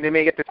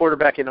may get the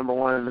quarterback at number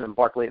 1 and then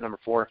Barkley at number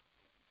 4.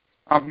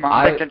 I'm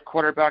thinking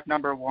quarterback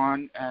number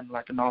 1 and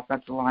like an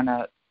offensive line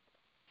at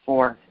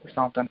 4 or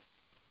something.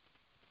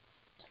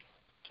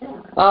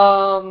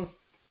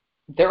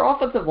 Their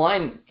offensive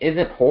line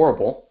isn't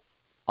horrible.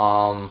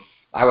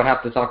 I would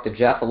have to talk to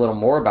Jeff a little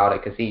more about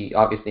it because he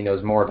obviously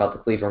knows more about the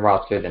Cleveland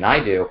roster than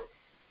I do.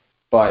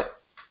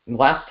 But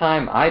last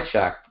time I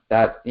checked,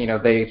 that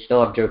they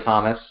still have Joe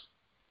Thomas.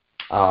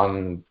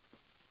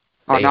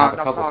 They have a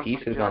couple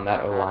pieces on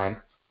that O-line.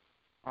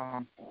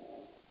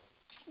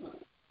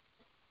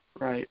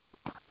 Right.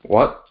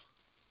 What?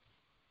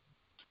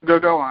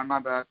 Go on, my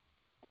bad.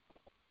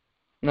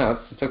 No,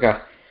 it's okay.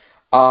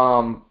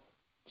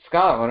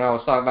 Scott, when I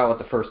was talking about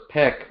with the 1st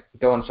pick,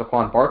 going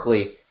Saquon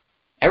Barkley,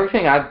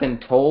 everything I've been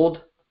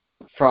told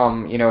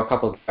from, a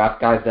couple of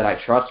draft guys that I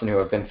trust and who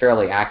have been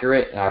fairly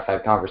accurate and I've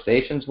had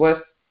conversations with,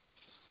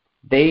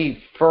 they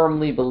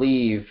firmly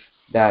believe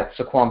that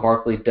Saquon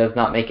Barkley does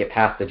not make it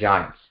past the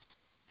Giants.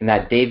 And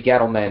that Dave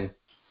Gettleman,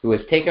 who has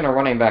taken a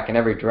running back in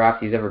every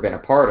draft he's ever been a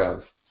part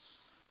of,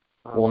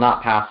 will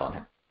not pass on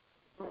him.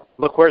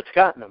 Look where it's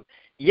gotten him.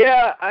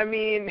 Yeah, I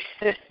mean,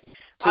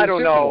 I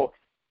don't know.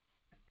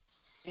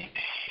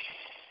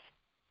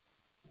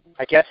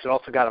 I guess it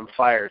also got him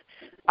fired.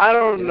 I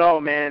don't know,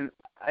 man.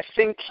 I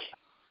think,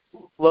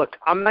 look,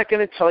 I'm not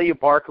going to tell you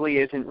Barkley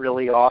isn't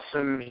really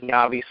awesome. He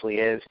obviously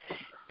is.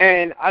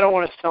 And I don't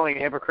want to sound like a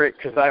hypocrite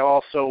because I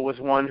also was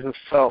one who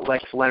felt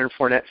like if Leonard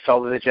Fournette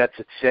fell to the Jets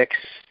at 6,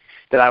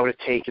 that I would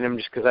have taken him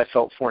just because I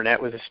felt Fournette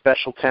was a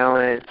special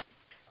talent.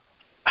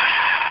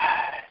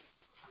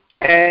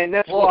 And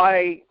that's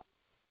why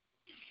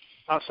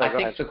I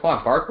think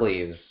Saquon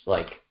Barkley is,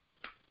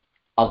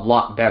 a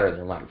lot better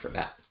than Leonard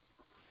Fournette.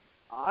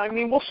 I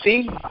mean, we'll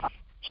see.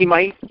 He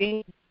might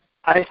be.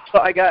 I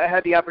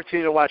had the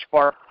opportunity to watch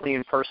Barkley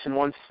in person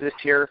once this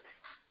year.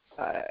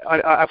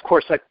 Of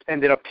course, I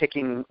ended up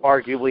picking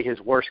arguably his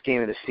worst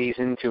game of the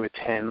season to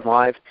attend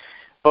live.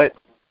 But,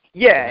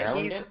 yeah,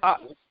 he's...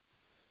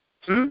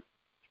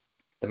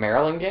 The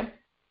Maryland game?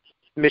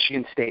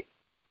 Michigan State.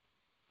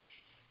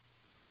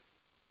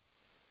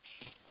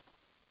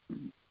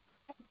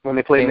 When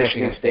they played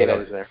Michigan State, I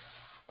was there.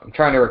 I'm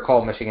trying to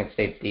recall Michigan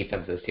State's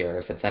defense this year,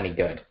 if it's any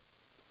good.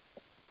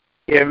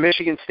 Yeah,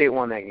 Michigan State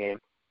won that game.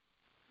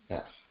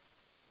 Yeah.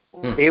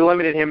 They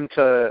limited him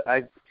to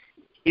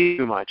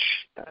too much.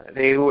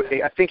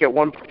 I think at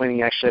one point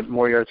he actually had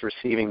more yards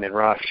receiving than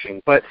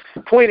rushing. But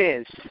the point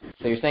is...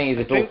 So you're saying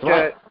he's a dual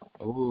threat?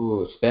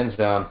 Ooh, spins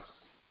down.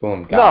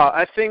 Boom, got No,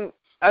 I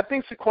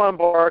think Saquon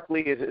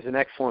Barkley is an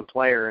excellent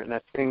player, and I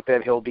think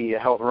that he'll be a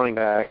hell of a running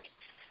back.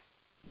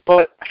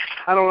 But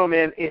I don't know,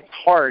 man. It's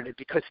hard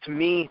because to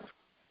me,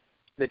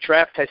 the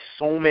draft has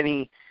so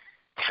many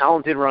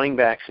talented running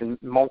backs in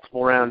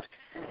multiple rounds.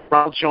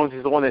 Ronald Jones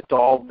is the one that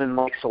Dalton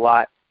likes a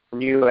lot from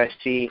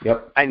USC.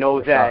 Yep. I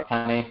know that.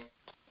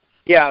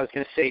 Yeah, I was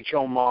going to say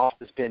Joe Moss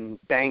has been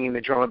banging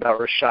the drum about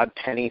Rashad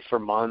Penny for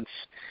months.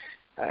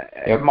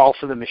 Moss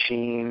of the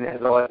Machine, as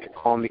I like to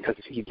call him, because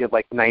he did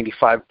like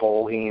 95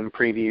 bowl game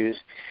previews.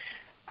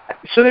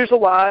 So there's a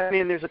lot. I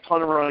mean, there's a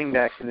ton of running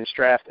backs in this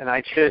draft, and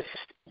I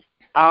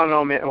don't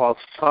know, man. Well,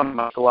 some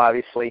muscle,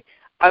 obviously.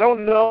 I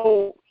don't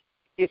know.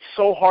 It's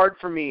so hard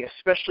for me,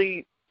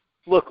 especially,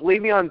 look,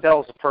 Le'Veon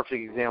Bell is a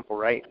perfect example,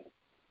 right?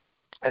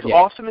 As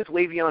awesome as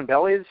Le'Veon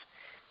Bell is,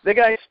 the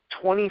guy's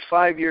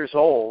 25 years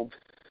old,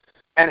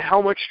 and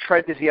how much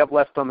tread does he have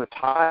left on the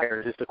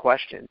tires is the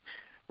question.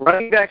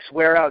 Running backs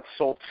wear out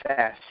so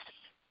fast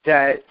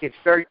that it's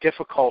very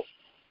difficult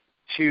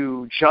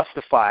to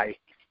justify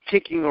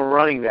picking a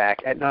running back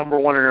at number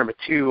 1 or number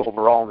 2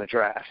 overall in the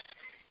draft.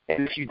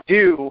 And if you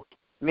do,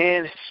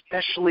 man,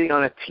 especially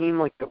on a team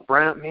like the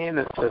Browns, man,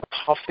 that's a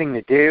tough thing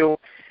to do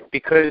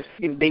because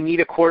they need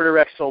a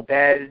quarterback so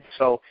bad.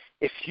 So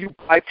if you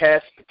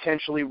bypass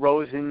potentially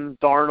Rosen,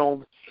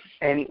 Darnold,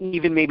 and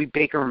even maybe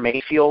Baker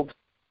Mayfield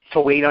to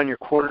wait on your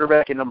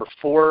quarterback at number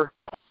 4,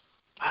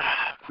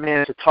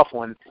 man, it's a tough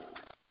one.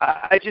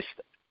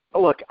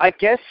 Look, I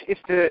guess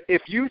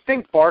if you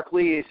think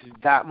Barkley is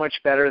that much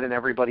better than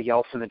everybody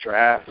else in the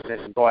draft,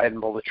 then go ahead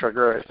and pull the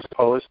trigger, I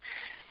suppose.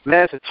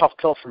 Man, it's a tough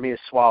pill for me to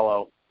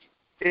swallow.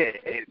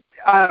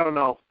 I don't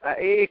know.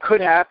 It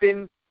could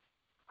happen.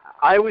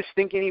 I was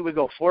thinking he would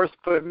go 4th,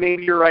 but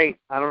maybe you're right.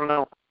 I don't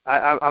know.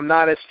 I'm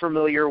not as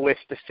familiar with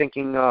the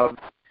thinking of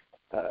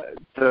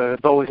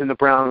those in the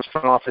Browns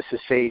front office as,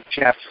 say,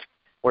 Jeff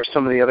or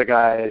some of the other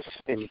guys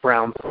in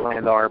Browns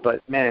land are.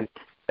 But, man,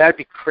 that'd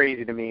be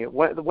crazy to me.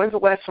 When's the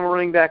last time a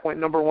running back went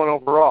number 1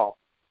 overall?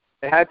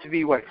 It had to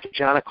be,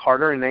 John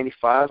Carter in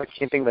 95? I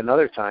can't think of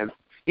another time.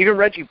 Even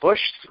Reggie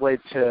Bush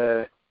slid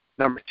to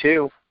number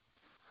 2.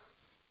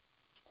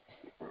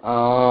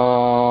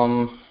 I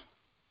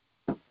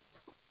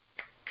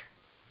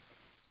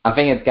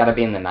think it's got to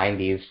be in the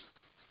 90s.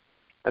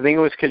 I think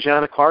it was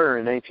Kajana Carter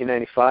in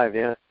 1995,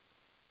 yeah.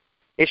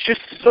 It's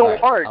just so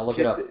hard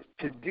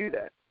to do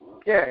that.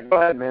 Yeah, go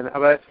ahead, man.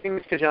 I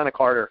think it's Kajana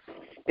Carter.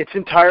 It's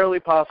entirely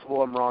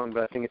possible I'm wrong,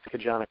 but I think it's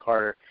Kajana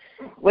Carter.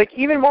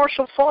 Even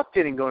Marshall Faulk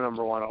didn't go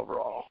number 1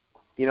 overall.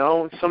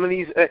 Some of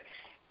these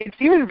it's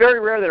even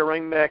very rare that a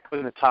running back was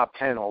in the top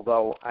 10,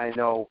 although I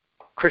know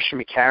Christian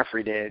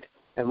McCaffrey did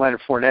and Leonard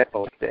Fournette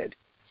both did.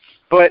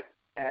 But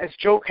as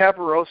Joe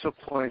Caparoso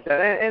pointed out,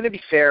 and to be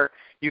fair,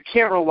 you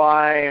can't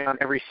rely on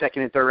every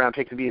second and third round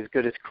pick to be as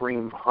good as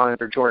Kareem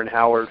Hunt or Jordan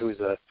Howard, who's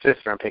a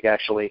 5th round pick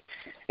actually,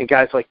 and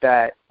guys like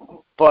that.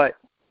 But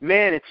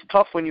man, it's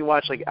tough when you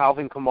watch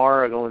Alvin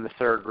Kamara go in the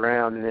 3rd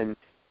round, and then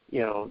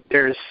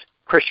there's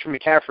Christian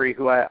McCaffrey,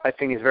 who I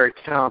think is a very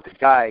talented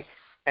guy,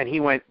 and he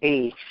went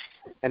 8th.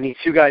 And these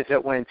 2 guys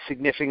that went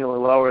significantly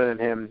lower than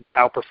him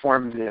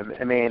outperformed him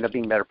and may end up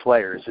being better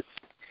players. It's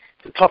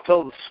a tough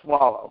pill to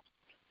swallow.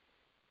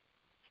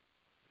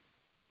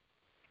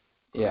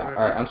 Yeah, all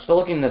right. I'm still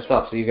looking this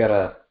up, so you got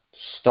to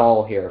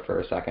stall here for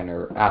a second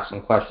or ask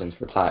some questions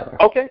for Tyler.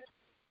 Okay.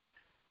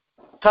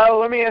 Tyler,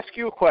 let me ask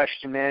you a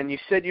question, man. You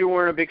said you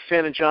weren't a big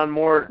fan of John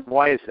Morton.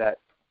 Why is that?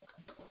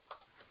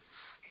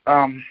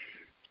 I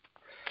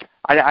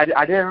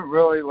didn't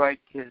really like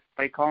his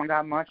play calling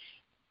that much.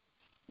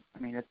 I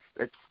mean,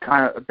 it's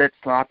kind of a bit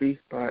sloppy,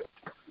 but...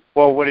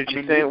 Well, what did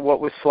you say? What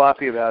was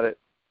sloppy about it?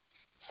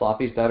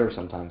 Sloppy's better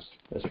sometimes,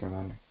 just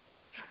remember.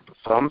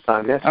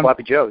 Sometimes, yeah,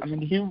 sloppy Joes. I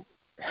mean, he...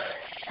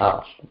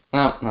 Oh,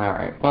 well, all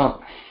right.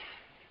 Well...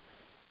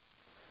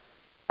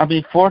 I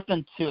mean, 4th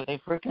and 2, they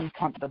freaking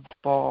punt the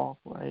ball.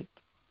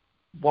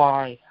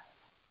 Why?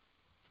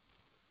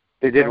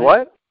 They did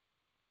what?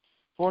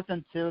 4th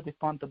and 2, they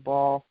punt the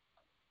ball.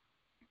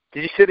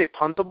 Did you say they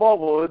punt the ball?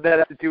 What would that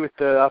have to do with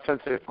the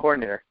offensive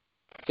coordinator?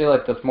 I feel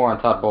like that's more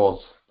on Todd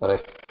Bowles,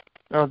 but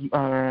All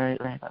right,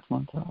 that's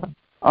one Todd.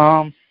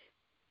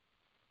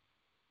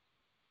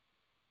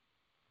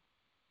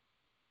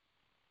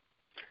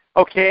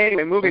 Okay,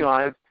 anyway, moving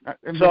on.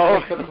 Swing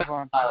for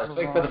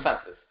the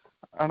fences.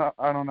 I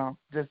don't know.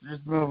 Just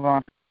move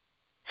on.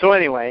 So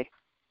anyway,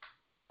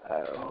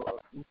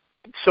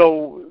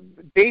 so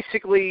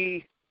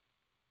basically,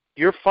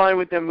 you're fine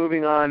with them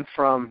moving on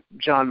from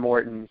John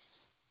Morton.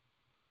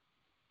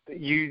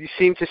 You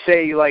seem to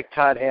say you like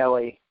Todd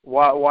Haley.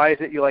 Why is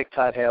it you like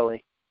Todd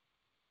Haley?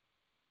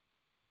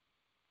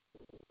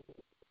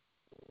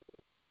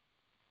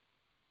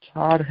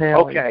 Todd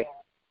Haley. Okay.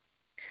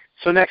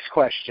 So next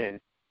question.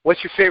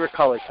 What's your favorite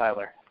color,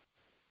 Tyler?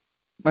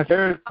 My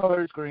favorite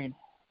color is green.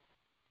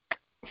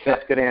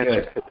 That's a good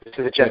answer. This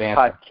is a Jets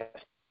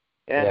podcast.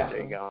 Yeah,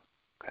 there you go.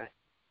 Okay.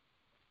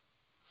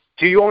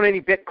 Do you own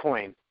any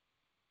Bitcoin?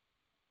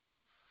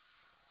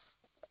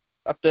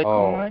 A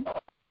Bitcoin? Oh,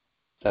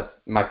 that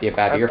might be a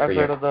bad year for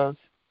you. I've heard of those.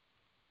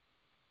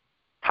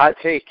 Hot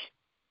take.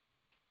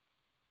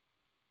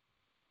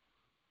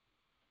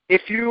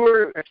 If you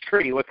were a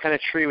tree, what kind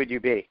of tree would you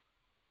be?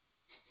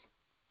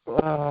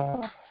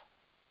 A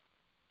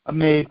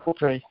maple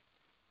tree.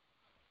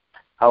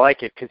 I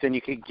like it, because then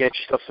you could get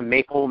yourself some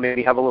maple,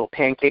 maybe have a little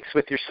pancakes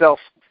with yourself.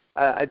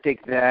 I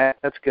dig that.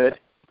 That's good.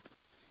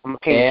 I'm a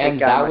pancake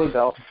guy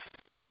myself.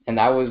 And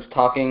that was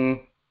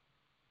talking.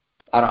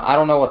 I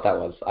don't know what that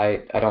was.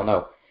 I don't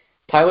know.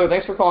 Tyler,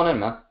 thanks for calling in,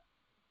 man.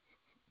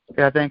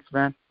 Yeah, thanks,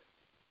 man.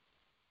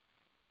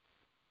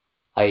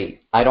 I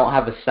don't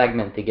have a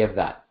segment to give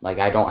that. Like,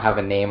 I don't have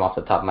a name off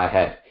the top of my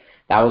head.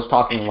 That was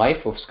Talking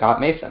Life with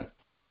Scott Mason.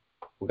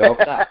 We'll go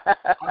with that.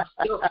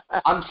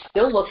 I'm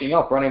still looking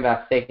up running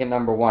back taken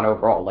number 1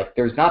 overall. Like,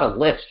 there's not a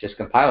list just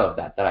compiled of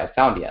that I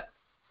found yet.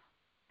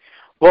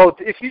 Well,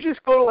 if you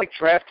just go to, like,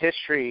 draft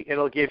history,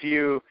 it'll give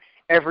you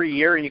every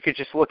year, and you could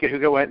just look at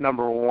who went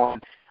number 1.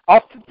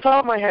 Off the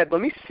top of my head,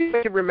 let me see if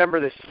I can remember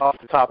this off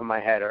the top of my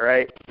head, all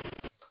right?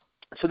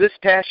 So this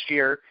past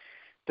year,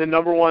 the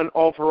number 1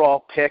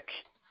 overall pick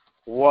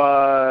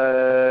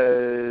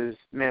was,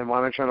 man, why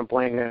am I trying to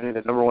blank on who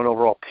the number 1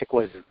 overall pick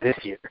was this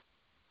year?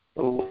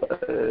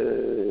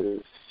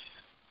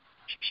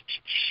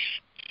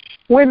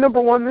 When number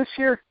 1 this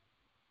year?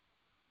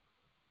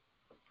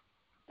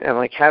 I'm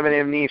like having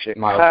amnesia.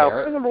 Miles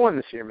Garrett? Number 1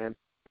 this year, man.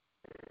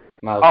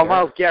 Garrett.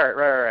 Myles Garrett.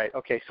 Right.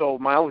 Okay, so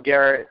Myles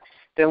Garrett.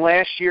 Then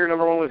last year,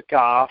 number 1 was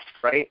Goff,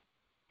 right?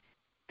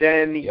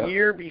 Then the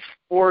year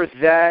before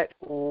that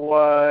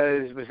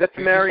was that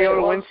the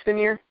Mariota Winston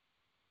year?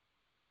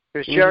 It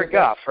was Jared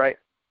Goff, right?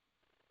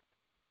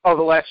 Oh,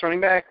 the last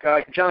running back,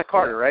 John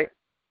Carter, right?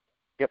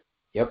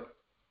 Yep.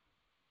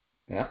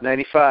 Yeah.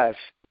 95.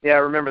 Yeah, I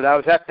remember that. I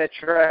was at that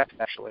draft,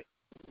 actually.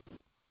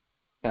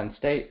 Penn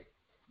State.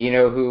 You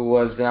know who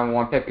was the number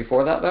 1 pick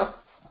before that, though?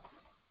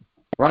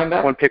 Running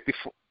back? One pick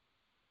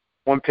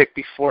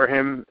before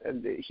him.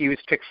 He was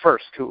picked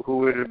first. Who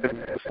would have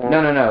been before?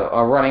 No.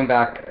 A running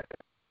back,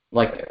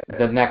 like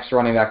the next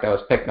running back that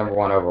was picked number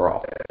 1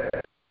 overall.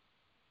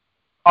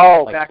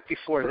 Oh, like, back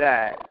before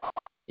that.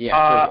 Yeah.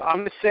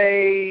 I'm going to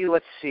say,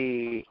 let's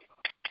see.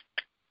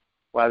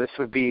 Wow, this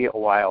would be a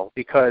while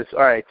because,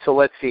 all right, so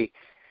let's see.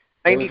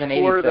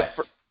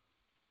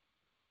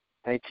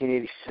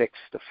 1986,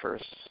 the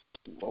first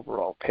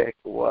overall pick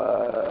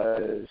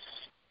was,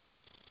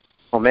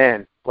 oh,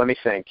 man, let me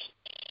think.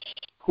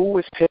 Who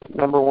was picked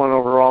number 1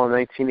 overall in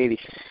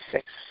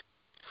 1986?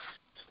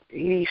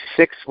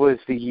 86 was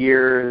the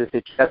year that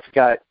the Jets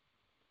got,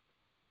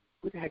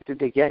 who the heck did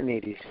they get in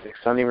 86? I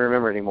don't even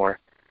remember anymore.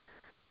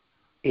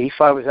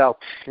 85 was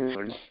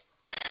Altoon.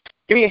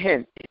 Give me a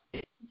hint.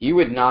 You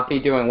would not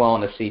be doing well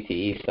in a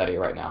CTE study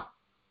right now.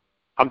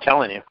 I'm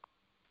telling you.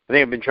 I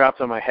think I've been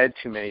dropped on my head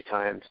too many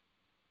times.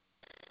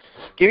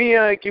 Give me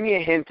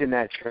a hint in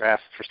that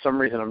draft. For some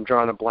reason, I'm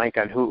drawing a blank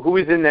on who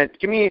was in that.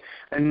 Give me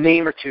a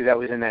name or two that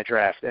was in that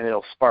draft, and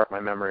it'll spark my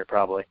memory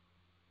probably.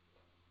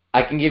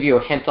 I can give you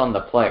a hint on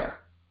the player.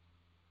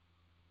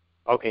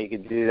 Okay, you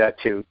can do that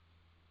too.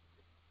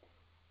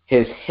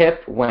 His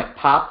hip went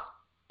pop,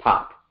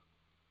 pop.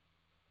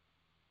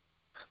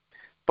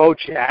 Bo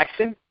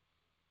Jackson?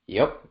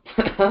 Yep.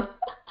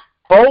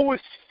 Bo was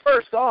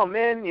first. Oh,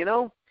 man,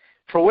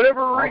 for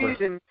whatever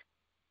reason.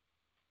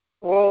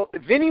 Well,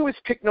 Vinny was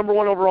picked number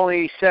 1 overall in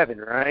 87,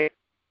 right?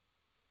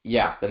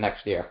 Yeah, the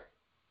next year.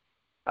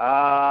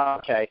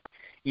 Okay.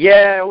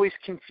 Yeah, I always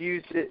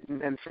confused it,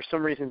 and for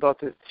some reason thought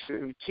that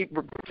keep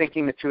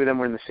thinking the two of them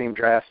were in the same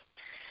draft.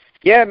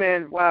 Yeah,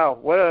 man, wow.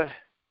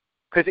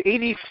 Because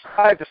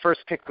 85, the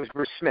first pick was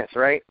Bruce Smith,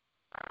 right?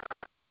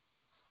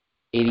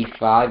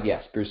 85,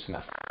 yes, Bruce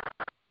Smith.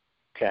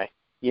 Okay.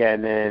 Yeah,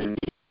 and then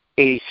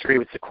 83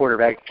 was the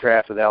quarterback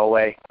draft with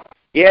Elway.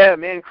 Yeah,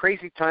 man,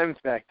 crazy times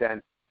back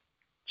then.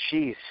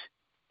 Jeez.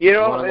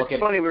 It's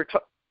funny, we were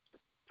talking.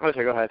 Oh,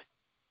 sorry, go ahead.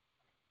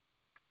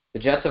 The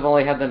Jets have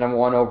only had the number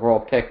 1 overall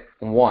pick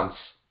once,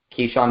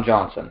 Keyshawn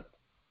Johnson.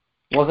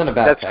 Wasn't a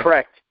bad pick. That's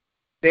correct.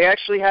 They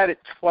actually had it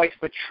twice,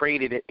 but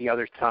traded it the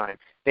other time.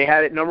 They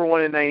had it number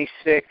 1 in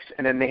 96,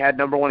 and then they had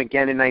number 1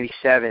 again in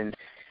 97,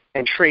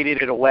 and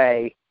traded it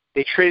away.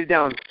 They traded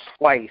down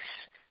twice.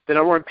 The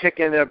number 1 pick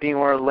ended up being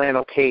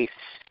Orlando Pace,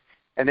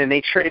 and then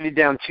they traded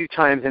down 2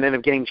 times and ended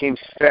up getting James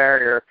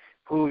Farrior,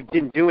 who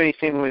didn't do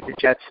anything with the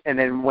Jets, and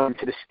then went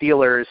to the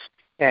Steelers,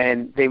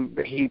 and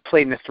he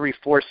played in a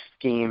 3-4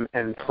 scheme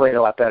and played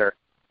a lot better.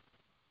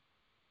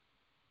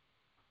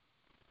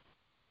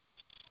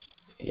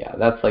 Yeah,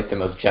 that's like the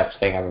most Jets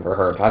thing I've ever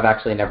heard. I've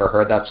actually never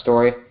heard that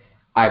story.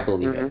 I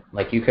believe it.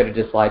 Like, you could have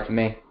just lied to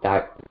me.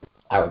 I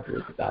would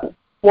agree with that.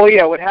 Well,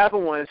 yeah, what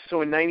happened was,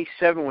 so in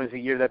 97 was the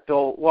year that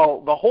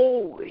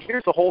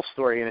here's the whole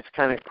story, and it's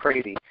kind of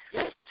crazy.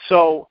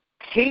 So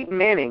Peyton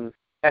Manning,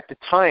 at the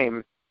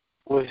time,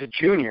 was a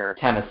junior.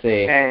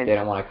 Tennessee, and they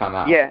don't want to come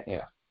out. Yeah.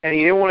 and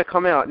he didn't want to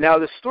come out. Now,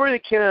 the story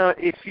that came out,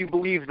 if you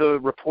believe the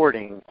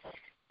reporting,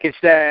 is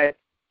that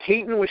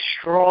Peyton was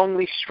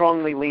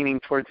strongly leaning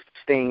towards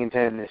staying in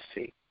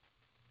Tennessee.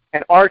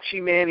 And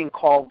Archie Manning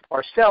called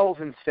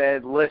Parcells and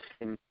said,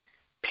 listen,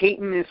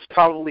 Peyton is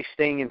probably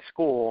staying in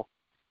school,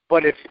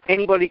 but if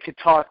anybody could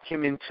talk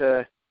him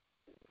into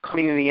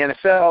coming to the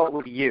NFL, it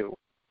would be you.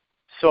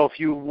 So if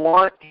you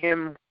want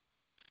him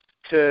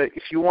to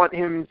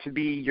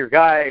be your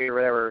guy or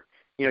whatever,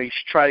 you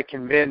should try to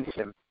convince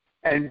him.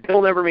 And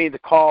Bill never made the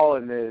call,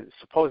 and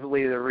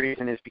supposedly the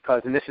reason is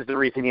because, and this is the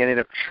reason he ended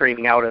up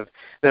trading out of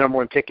the number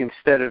one pick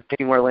instead of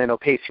taking Orlando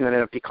Pace, who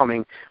ended up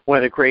becoming one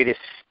of the greatest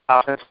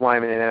offensive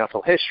linemen in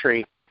NFL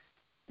history.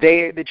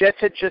 The Jets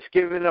had just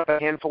given up a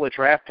handful of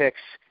draft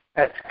picks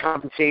as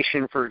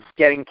compensation for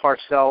getting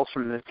Parcells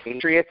from the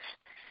Patriots.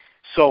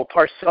 So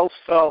Parcells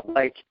felt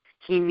like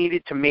he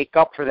needed to make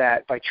up for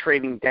that by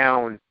trading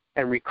down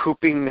and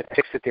recouping the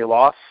picks that they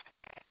lost.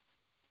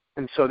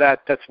 And so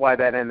that's why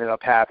that ended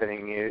up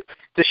happening. It's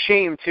a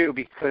shame, too,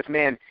 because,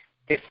 man,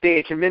 if they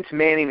had convinced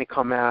Manning to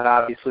come out,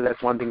 obviously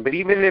that's one thing. But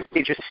even if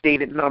they just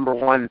stayed at number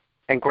one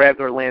and grabbed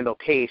Orlando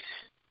Pace,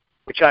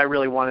 which I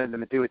really wanted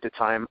them to do at the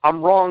time,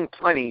 I'm wrong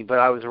plenty, but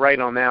I was right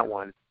on that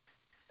one.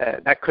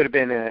 That could have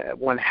been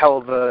one hell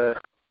of a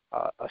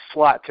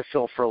slot to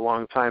fill for a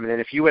long time. And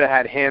then if you would have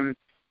had him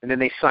and then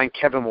they signed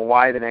Kevin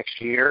Mawai the next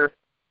year,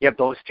 you have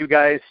those two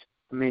guys,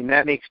 I mean,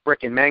 that makes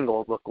Brick and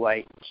Mangold look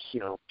like,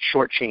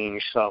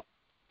 shortchanged. So,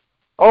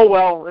 oh,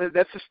 well,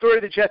 that's the story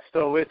of the Jets,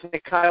 though, isn't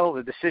it, Kyle?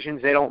 The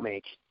decisions they don't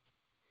make.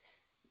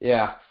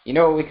 Yeah.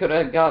 We could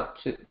have got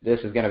to –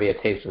 this is going to be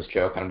a tasteless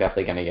joke. I'm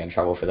definitely going to get in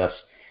trouble for this.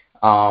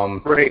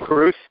 Ray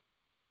Cruz?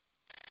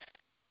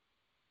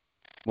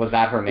 Was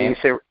that her name?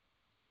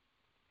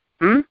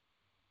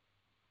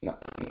 No,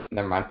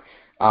 never mind.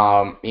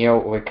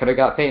 We could have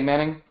got Peyton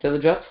Manning to the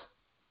Jets?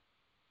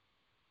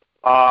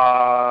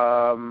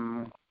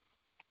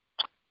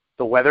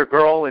 The weather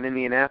girl in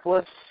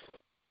Indianapolis?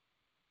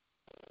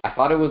 I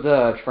thought it was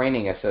a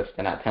training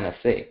assistant at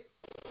Tennessee.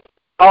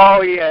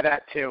 Oh, yeah,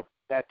 that too.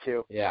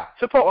 Yeah.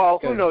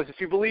 Who knows?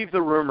 If you believe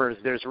the rumors,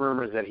 there's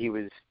rumors that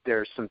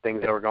there's some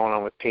things that were going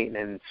on with Peyton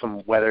and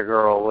some weather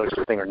girl or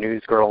something, or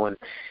news girl in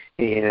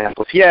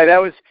Indianapolis.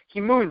 Yeah, he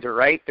mooned her,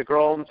 right? The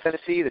girl in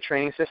Tennessee, the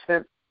training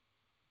assistant?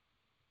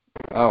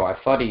 Oh, I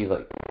thought he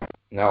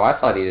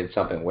did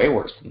something way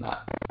worse than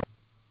that.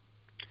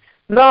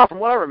 No, from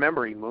what I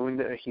remember, he mooned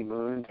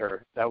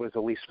her. That was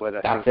at least what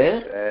I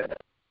think he said.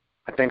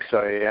 I think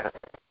so, yeah.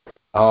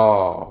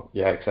 Oh,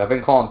 yeah, because I've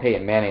been calling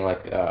Peyton Manning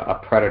like a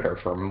predator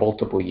for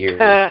multiple years.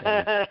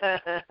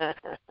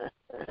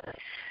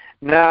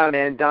 Nah,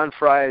 man, Don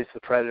Fry is the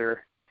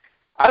predator.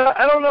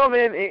 I don't know,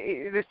 man.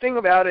 The thing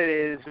about it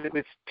is,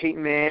 with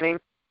Peyton Manning,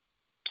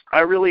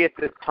 I really, at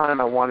the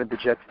time, I wanted the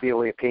Jets to be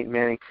able to get Peyton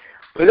Manning.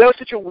 But that was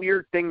such a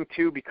weird thing,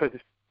 too, because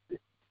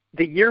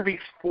the year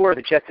before,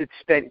 the Jets had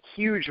spent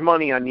huge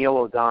money on Neil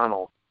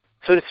O'Donnell.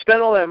 So to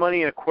spend all that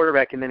money on a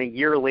quarterback and then a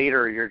year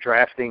later you're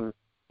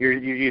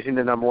using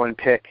the number one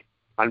pick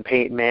on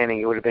Peyton Manning,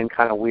 it would have been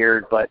kind of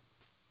weird. But,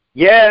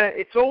 yeah,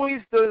 it's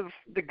always the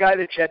guy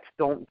the Jets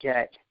don't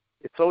get.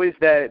 It's always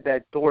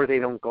that door they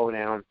don't go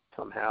down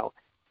somehow.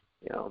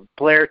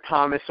 Blair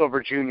Thomas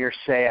over Junior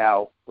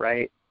Seau,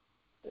 right?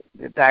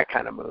 That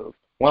kind of move.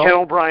 Well, Ken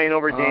O'Brien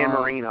over Dan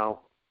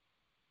Marino.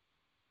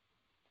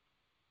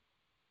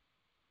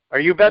 Are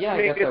you about to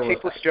make a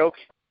tasteless joke?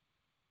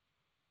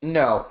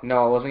 No,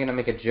 I wasn't going to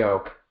make a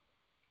joke.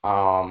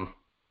 I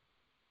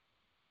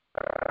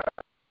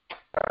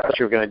thought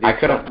you were going to do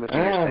something with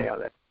Junior Seau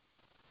then.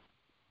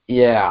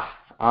 Yeah,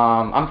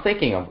 I'm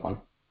thinking of one.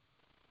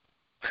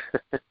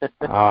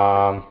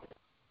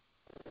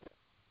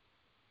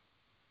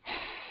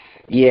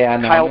 Yeah,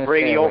 no. Kyle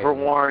Brady over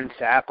Warren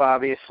Sapp,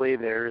 obviously.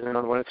 There's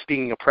another one.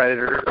 Speaking of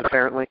predators,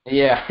 apparently.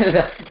 Yeah,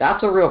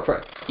 that's a real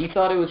he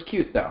thought it was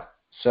cute, though,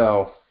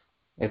 so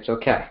it's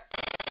okay.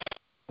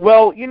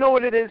 Well, you know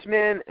what it is,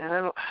 man?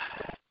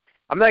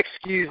 I'm not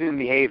excusing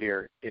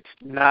behavior. It's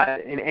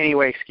not in any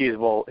way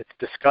excusable. It's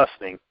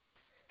disgusting.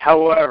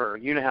 However,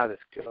 you know how this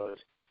goes.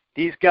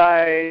 These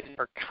guys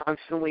are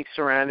constantly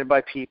surrounded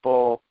by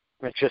people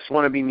that just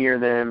want to be near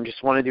them,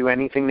 just want to do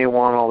anything they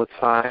want all the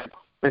time.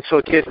 And so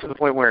it gets to the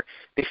point where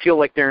they feel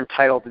like they're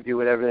entitled to do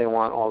whatever they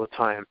want all the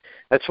time.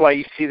 That's why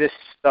you see this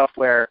stuff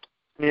where,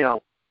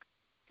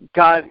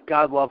 God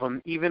love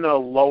him, even a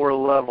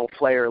lower-level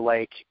player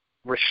like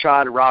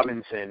Rashad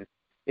Robinson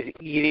is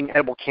eating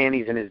edible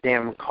candies in his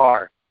damn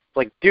car. It's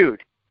like,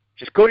 dude,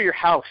 just go to your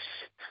house.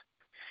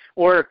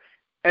 Or,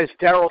 as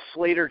Darryl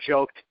Slater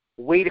joked,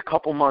 wait a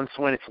couple months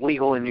when it's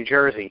legal in New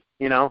Jersey,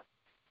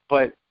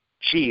 But,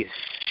 geez,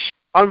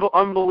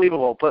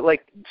 unbelievable. But,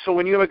 so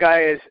when you have a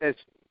guy as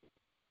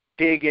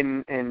big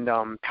and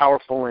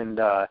powerful and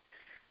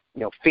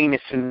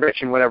famous and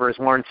rich and whatever as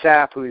Warren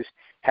Sapp, who's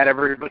had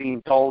everybody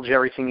indulge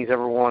everything he's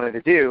ever wanted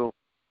to do,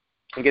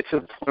 and get to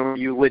the point where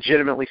you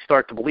legitimately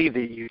start to believe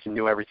that you can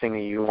do everything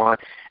that you want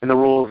and the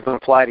rules don't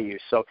apply to you.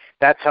 So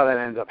that's how that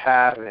ends up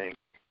happening.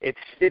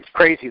 It's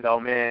crazy though,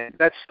 man.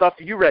 That stuff,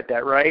 you read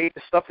that, right?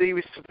 The stuff that he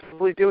was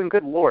supposedly doing,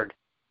 good Lord.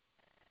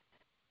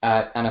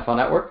 At NFL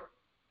Network?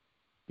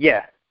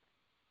 Yeah.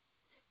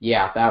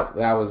 Yeah, that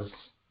was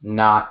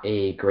not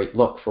a great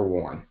look for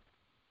Warren.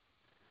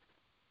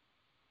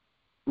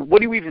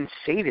 What do you even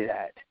say to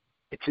that?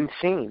 It's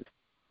insane.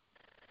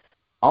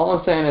 All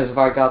I'm saying is if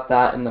I got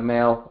that in the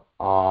mail,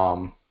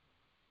 I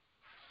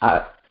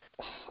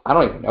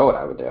don't even know what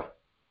I would do.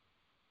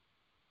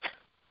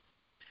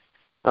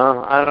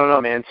 I don't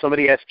know, man.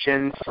 Somebody asked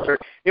Jen.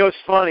 It's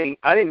funny.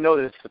 I didn't know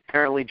this.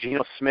 Apparently,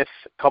 Geno Smith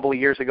a couple of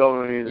years ago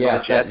when he was on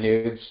the Jets.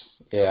 Nudes.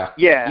 Yeah.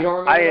 Yeah. You don't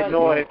remember I that? had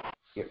no idea.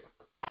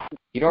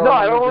 You don't No, remember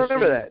I don't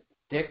remember that.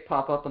 Dick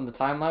pop up on the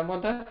timeline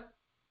one day?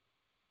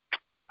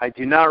 I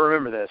do not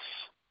remember this.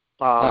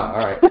 All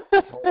right.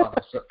 Hold on.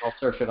 I'll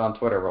search it on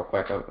Twitter real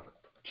quick.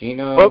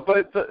 Geno.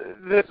 But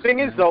the thing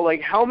is, though,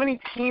 like, how many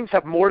teams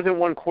have more than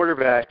one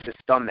quarterback that's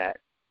done that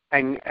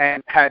and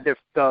had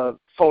the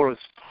photos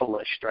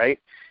published, right?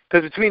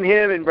 Because between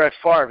him and Brett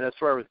Favre,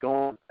 that's where I was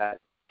going with that.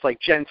 It's like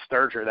Jen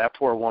Sturger, that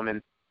poor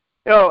woman.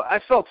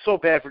 I felt so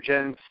bad for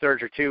Jen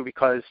Sturger, too,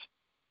 because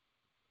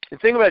the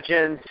thing about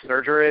Jen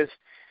Sturger is,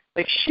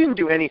 like, she didn't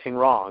do anything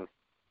wrong.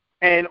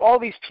 And all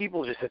these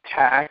people just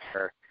attack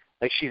her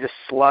like she's a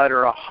slut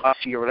or a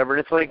hussy or whatever.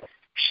 And it's like,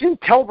 she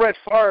didn't tell Brett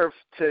Favre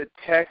to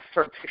text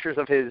her pictures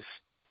of his,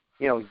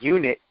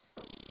 unit.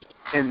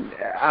 And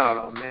I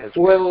don't know, man.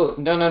 Well,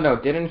 no.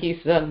 Didn't he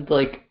send,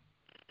 like,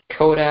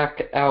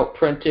 Kodak out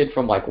printed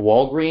from, like,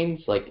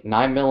 Walgreens, like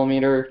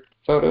 9mm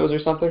photos or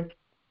something?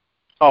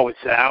 Oh, it's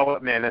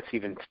that? Man, that's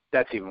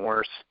even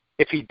worse.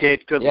 If he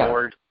did, good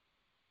Lord.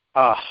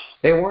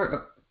 They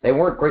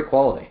weren't great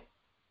quality.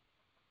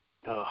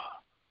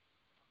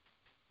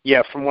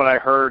 Yeah, from what I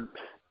heard,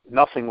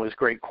 nothing was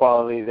great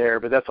quality there,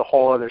 but that's a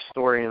whole other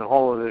story and a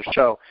whole other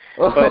show.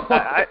 But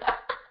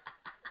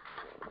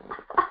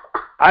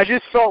I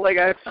just felt like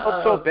I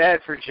felt so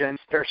bad for Jen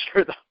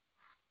Sturger, though.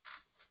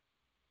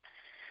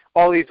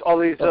 All these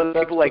other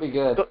people, like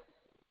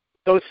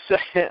those.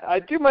 I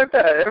do my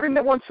best every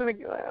once in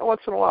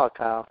a while,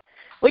 Kyle.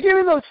 Like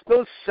even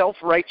those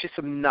self-righteous,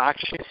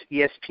 obnoxious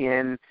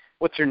ESPN.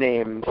 What's her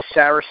name?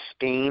 Sarah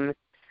Spain,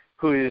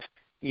 who's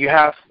you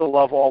have to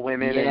love all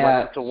women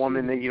unless it's a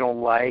woman that you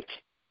don't like.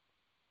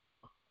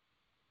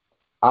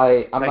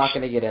 I'm not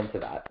going to get into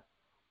that.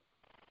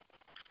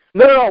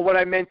 No. What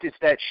I meant is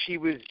that she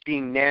was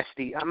being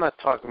nasty. I'm not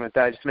talking about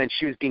that. I just meant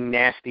she was being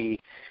nasty.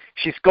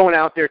 She's going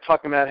out there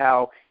talking about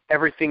how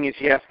everything is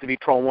you have to be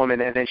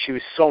pro-woman, and then she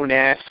was so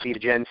nasty to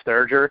Jen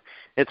Sturger.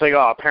 It's like,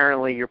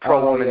 apparently you're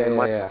pro-woman.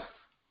 Yeah.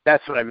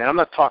 That's what I meant. I'm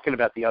not talking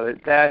about the other.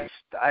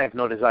 I have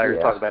no desire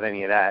to talk about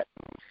any of that.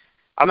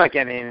 I'm not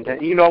getting into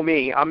it. You know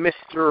me. I'm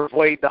Mr.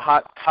 Avoid the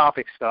hot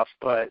topic stuff.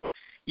 But,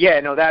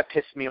 that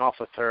pissed me off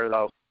with her,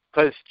 though.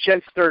 Because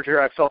Jen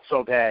Sturger, I felt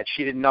so bad.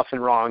 She did nothing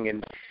wrong,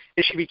 and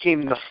she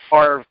became the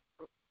Favre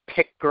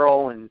pick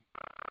girl. And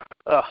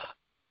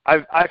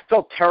I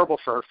felt terrible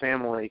for her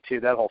family, too.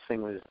 That whole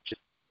thing was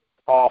just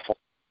awful.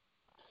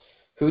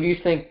 Who do you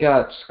think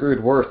got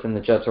screwed worse in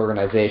the Jets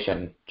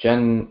organization?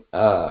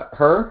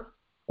 Her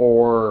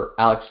or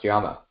Alex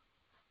Giammo?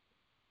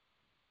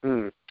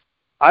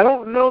 I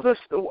don't know this.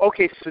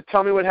 Okay, so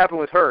tell me what happened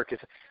with her,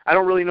 because I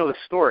don't really know the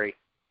story.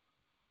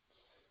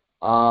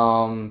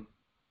 Alex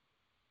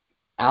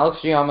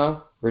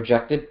Giammo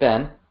rejected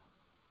Ben,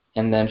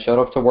 and then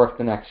showed up to work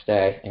the next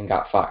day and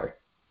got fired.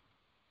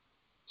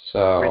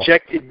 So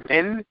rejected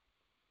Ben?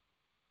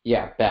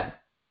 Yeah, Ben.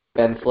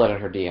 Ben slid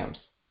in her DMs.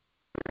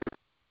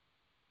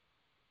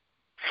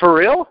 For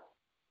real?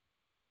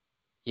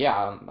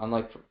 Yeah, I'm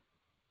like,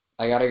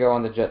 I gotta go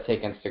on the Jet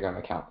Take Instagram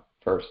account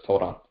first.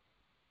 Hold on.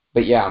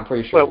 But yeah, I'm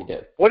pretty sure he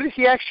did. What did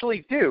he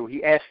actually do?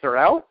 He asked her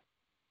out?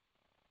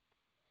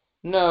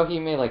 No, he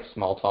made like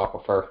small talk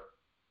with her.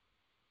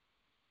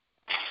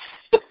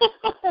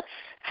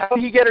 How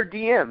did he get her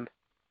DM?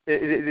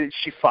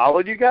 She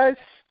followed you guys?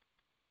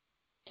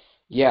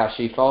 Yeah,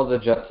 she followed the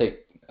Jet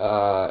Take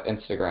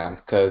Instagram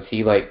because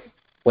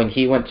when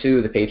he went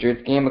to the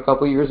Patriots game a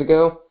couple years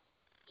ago,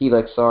 he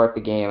saw her at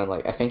the game and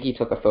I think he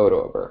took a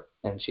photo of her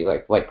and she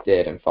liked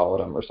it and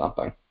followed him or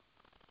something.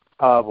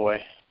 Oh boy.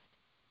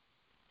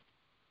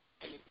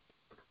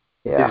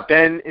 Yeah.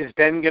 Is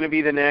Ben going to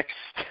be the next?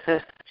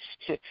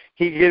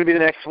 He's going to be the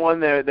next one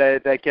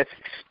that gets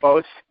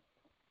exposed.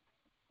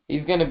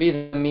 He's going to be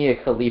the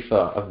Mia Khalifa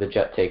of the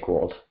Jet Take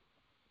world.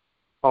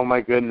 Oh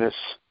my goodness.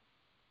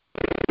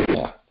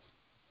 Yeah.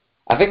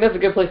 I think that's a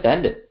good place to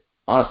end it.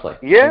 Honestly.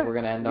 Yeah. I think we're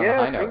going to end on a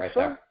high note right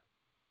there.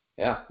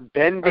 Yeah.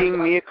 Ben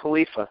being Mia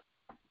Khalifa.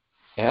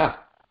 Yeah.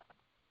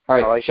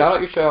 All right. Shout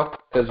out your show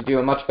because you do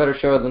a much better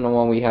show than the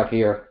one we have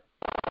here.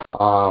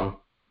 So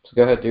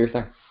go ahead, do your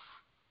thing.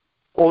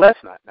 Well,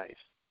 that's not nice.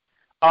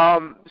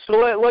 So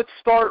let's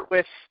start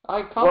with.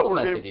 I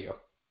complimented you.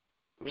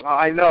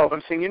 I know.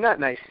 I'm saying you're not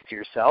nice to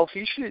yourself.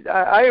 You should.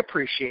 I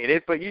appreciate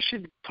it, but you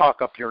should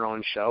talk up your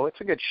own show. It's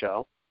a good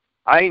show.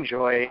 I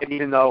enjoy it,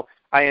 even though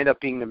I end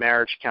up being the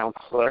marriage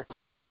counselor.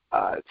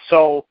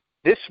 So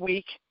this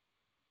week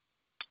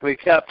we've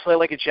got Play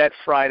Like a Jet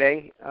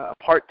Friday,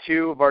 part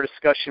 2 of our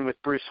discussion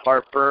with Bruce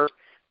Harper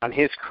on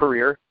his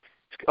career.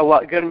 It's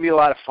going to be a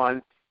lot of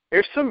fun.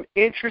 there's some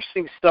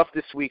interesting stuff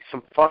this week,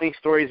 some funny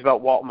stories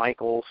about Walt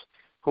Michaels,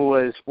 who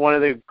was one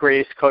of the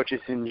greatest coaches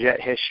in Jet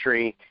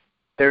history.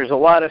 There's a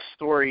lot of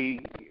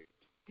story.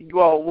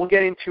 Well, we'll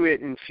get into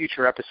it in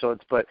future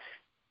episodes, but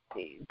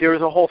there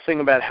was a whole thing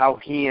about how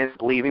he ended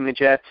up leaving the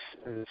Jets,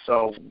 and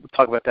so we'll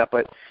talk about that.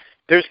 But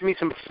there's going to be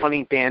some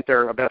funny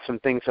banter about some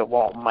things that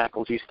Walt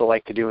Michaels used to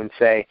like to do and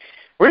say.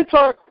 We're going to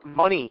talk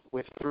money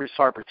with Bruce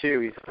Harper, too.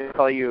 He's going to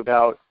tell you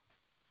about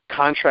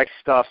contract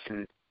stuff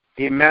and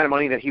the amount of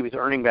money that he was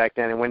earning back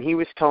then. And when he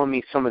was telling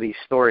me some of these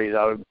stories,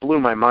 it blew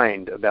my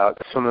mind about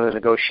some of the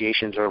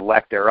negotiations or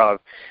lack thereof.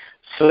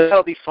 So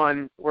that'll be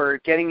fun. We're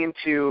getting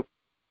into,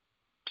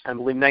 I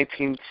believe,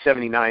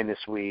 1979 this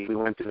week. We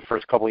went through the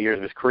first couple of years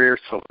of his career.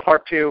 So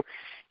part 2,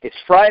 it's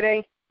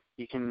Friday.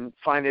 You can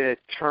find it at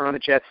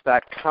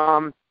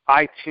turnonthejets.com,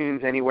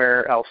 iTunes,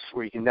 anywhere else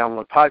where you can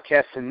download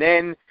podcasts. And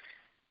then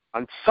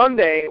on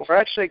Sunday, or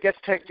actually I guess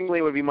technically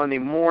it would be Monday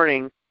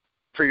morning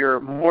for your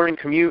morning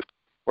commute,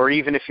 or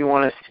even if you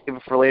want to save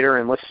it for later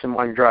and listen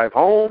on your drive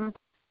home,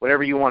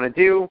 whatever you want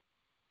to do,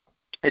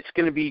 it's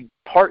going to be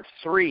part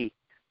 3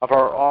 of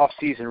our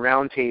off-season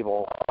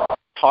roundtable,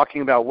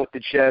 talking about what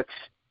the Jets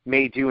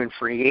may do in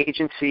free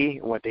agency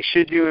and what they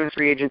should do in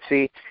free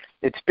agency.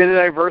 It's been a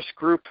diverse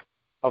group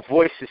of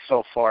voices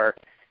so far.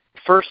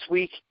 First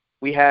week,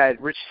 we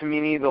had Rich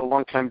Cimini, the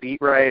longtime beat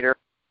writer,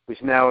 who's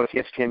now with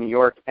ESPN New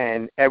York,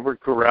 and Edward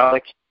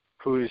Gorelick,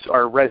 who's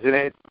our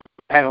resident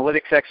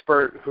analytics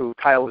expert, who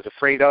Kyle is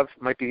afraid of.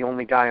 Might be the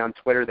only guy on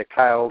Twitter that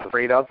Kyle's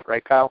afraid of,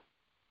 right, Kyle?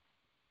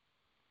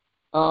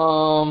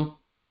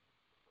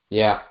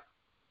 Yeah.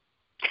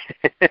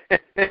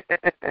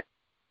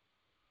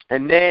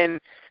 And then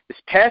this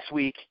past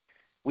week,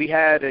 we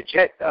had a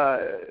Jets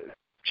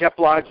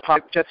Blog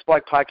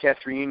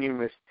podcast reunion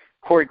with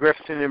Corey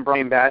Griffin and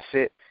Brian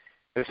Bassett.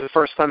 It was the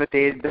first time that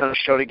they had done a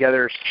show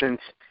together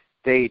since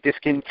they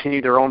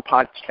discontinued their own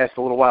podcast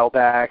a little while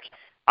back.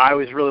 I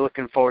was really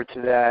looking forward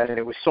to that, and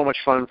it was so much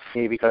fun for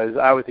me because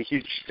I was a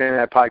huge fan of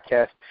that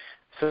podcast.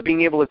 So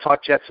being able to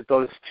talk Jets with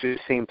those two at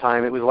the same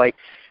time, it was like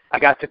I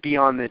got to be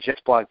on the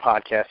Jets Blog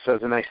podcast, so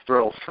it was a nice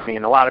thrill for me,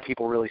 and a lot of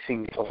people really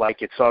seemed to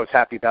like it, so I was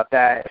happy about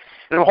that.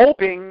 And I'm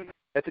hoping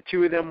that the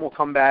two of them will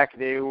come back.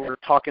 They were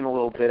talking a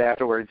little bit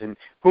afterwards, and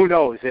who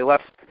knows, they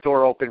left the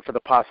door open for the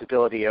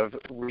possibility of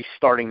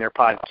restarting their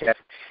podcast.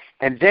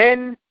 And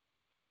then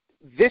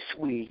this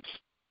week,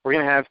 we're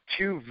going to have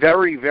 2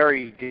 very,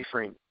 very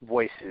different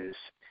voices.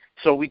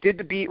 So we did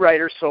the beat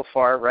writers so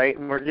far, right?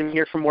 And we're going to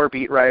hear from more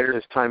beat writers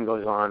as time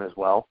goes on as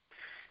well.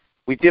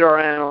 We did our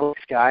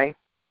analytics guy.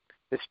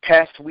 This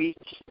past week,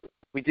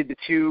 we did the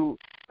 2,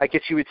 I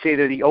guess you would say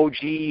they're the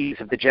OGs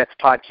of the Jets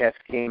podcast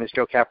game, as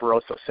Joe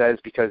Caparoso says,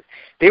 because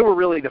they were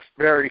really the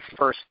very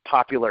first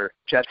popular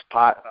Jets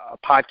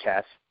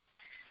podcast.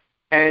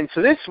 And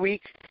so this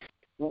week,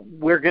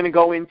 we're going to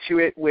go into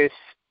it with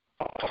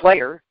a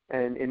player,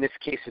 and in this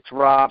case it's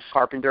Rob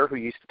Carpenter, who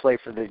used to play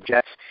for the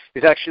Jets.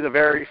 He's actually the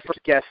very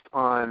first guest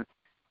on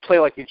Play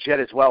Like a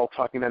Jet as well,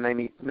 talking about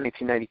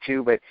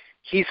 1992, but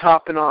he's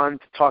hopping on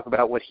to talk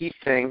about what he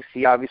thinks.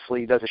 He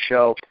obviously does a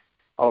show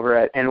over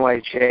at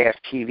NYJF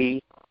TV,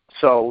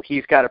 so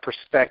he's got a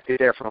perspective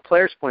there from a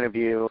player's point of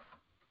view.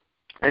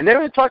 And then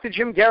we're going to talk to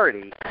Jim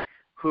Garrity,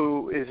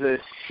 who is a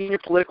senior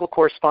political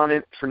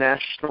correspondent for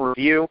National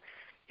Review.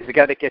 He's a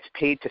guy that gets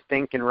paid to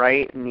think and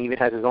write, and even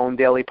has his own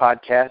daily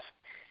podcast.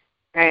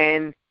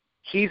 And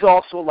he's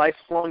also a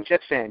lifelong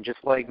Jets fan, just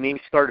like me,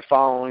 started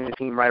following the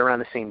team right around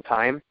the same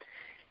time.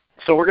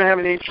 So we're going to have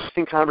an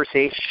interesting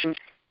conversation.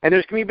 And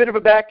there's going to be a bit of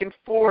a back and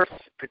forth,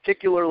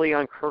 particularly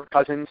on Kirk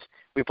Cousins.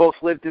 We both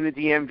lived in the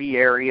DMV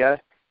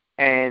area,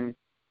 and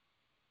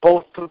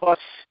both of us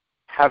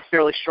have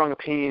fairly strong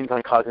opinions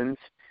on Cousins.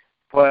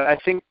 But I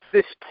think at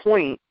this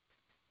point,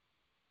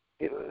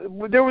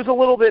 there was a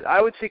little bit,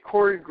 I would say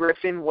Corey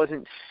Griffin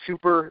wasn't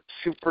super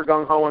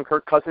gung-ho on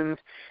Kirk Cousins.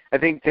 I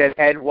think that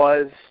Ed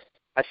was.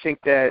 I think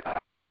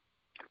that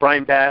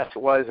Brian Bass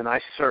was, and I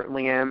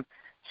certainly am.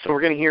 So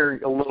we're going to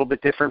hear a little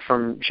bit different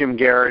from Jim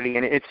Garrity,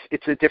 and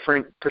it's a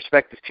different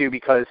perspective too,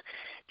 because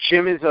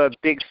Jim is a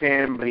big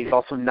fan, but he's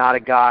also not a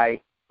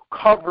guy who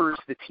covers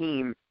the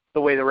team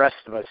the way the rest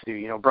of us do.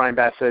 You know, Brian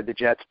Bass said the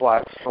Jets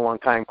blog for a long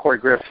time. Corey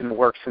Griffin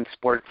works in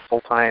sports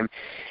full time.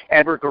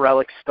 Edward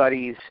Gorelick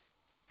studies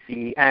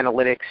the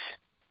analytics.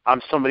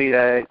 I'm somebody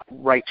that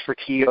writes for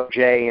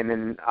TOJ, and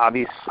then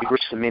obviously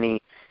Rich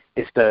Cimini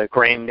is the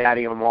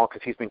granddaddy of them all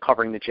because he's been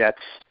covering the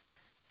Jets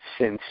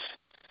since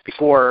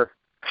before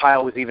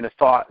Kyle was even a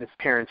thought in his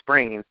parents'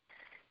 brain.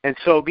 And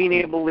so being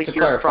able to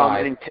hear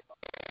from...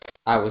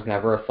 I was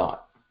never a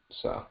thought,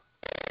 so...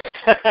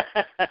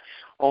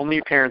 Only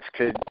your parents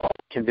could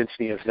convince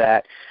me of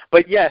that.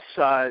 But yes,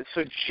 so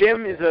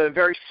Jim is a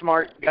very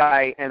smart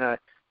guy and a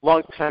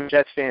longtime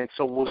Jets fan,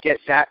 so we'll get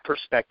that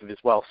perspective as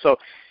well. So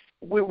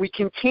we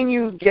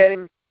continue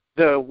getting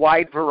the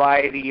wide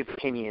variety of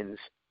opinions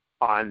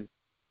on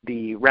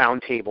the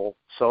round table.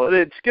 So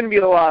it's going to be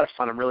a lot of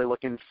fun. I'm really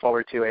looking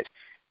forward to it.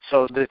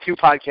 So the 2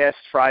 podcasts,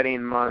 Friday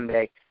and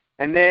Monday.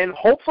 And then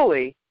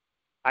hopefully,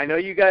 I know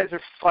you guys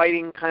are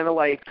fighting kind of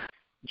like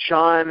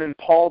John and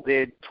Paul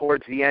did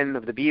towards the end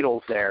of the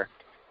Beatles there.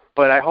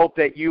 But I hope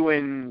that you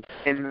and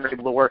Ken are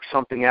able to work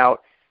something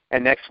out.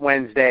 And next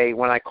Wednesday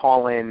when I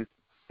call in,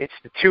 it's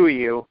the two of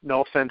you.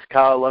 No offense,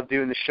 Kyle. I love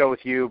doing the show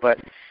with you, but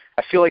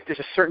I feel like there's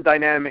a certain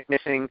dynamic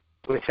missing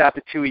without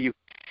the two of you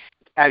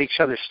at each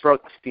other's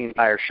throats the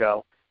entire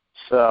show.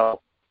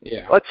 So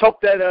yeah, let's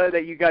hope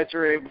that you guys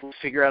are able to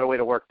figure out a way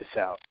to work this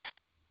out.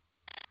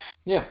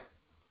 Yeah,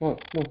 we'll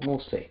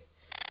see.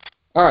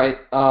 All right,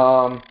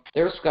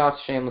 there's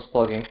Scott's shameless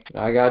plugging.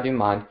 I gotta do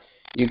mine.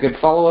 You could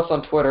follow us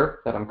on Twitter,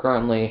 that I'm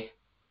currently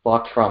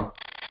blocked from,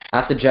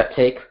 at the Jet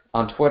Take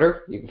on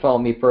Twitter. You can follow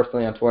me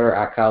personally on Twitter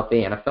at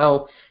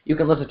KyleTheNFL. You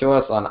can listen to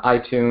us on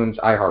iTunes,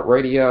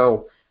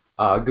 iHeartRadio,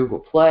 Google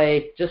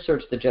Play. Just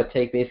search the Jet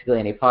Take, basically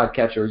any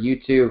podcatcher or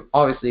YouTube.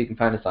 Obviously, you can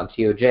find us on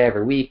TOJ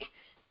every week.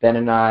 Ben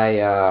and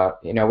I,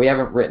 we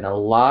haven't written a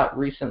lot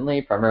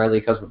recently, primarily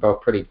because we're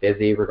both pretty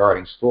busy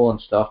regarding school and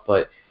stuff,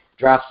 but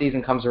draft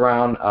season comes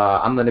around.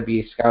 I'm going to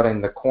be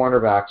scouting the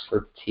cornerbacks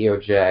for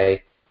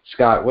TOJ.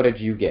 Scott, what did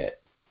you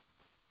get?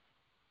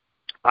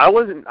 I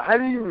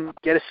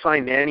didn't get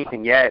assigned to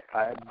anything yet.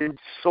 I've been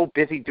so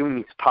busy doing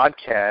these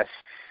podcasts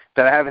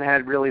that I haven't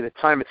had really the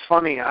time. It's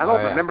funny, I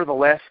don't remember the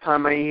last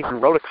time I even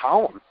wrote a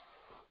column.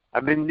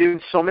 I've been doing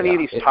so many of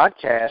these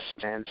podcasts,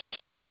 man.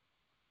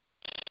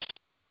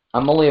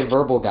 I'm only a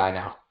verbal guy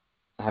now.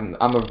 I'm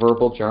a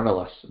verbal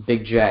journalist,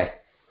 Big J.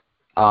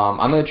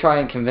 I'm going to try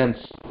and convince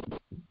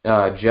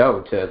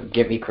Joe to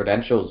get me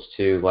credentials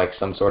to like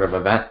some sort of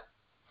event.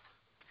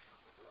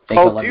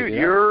 Dude,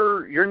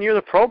 you're near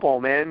the Pro Bowl,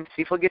 man.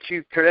 See if he'll get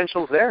you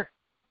credentials there.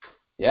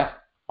 Yeah,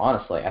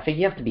 honestly. I think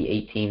you have to be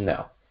 18,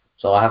 though.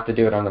 So I'll have to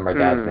do it under my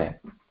dad's name.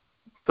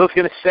 So I was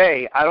going to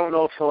say, I don't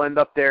know if he'll end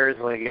up there as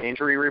like an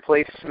injury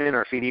replacement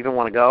or if he'd even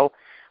want to go.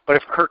 But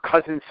if Kirk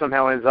Cousins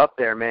somehow ends up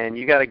there, man,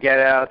 you got to get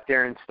out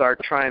there and start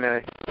trying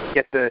to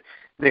get the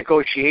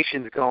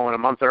negotiations going a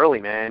month early,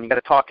 man. You got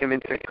to talk him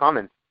into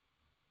coming.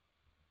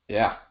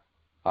 Yeah,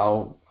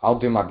 I'll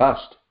do my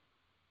best.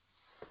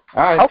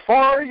 All right. How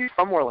far are you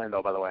from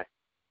Orlando, by the way?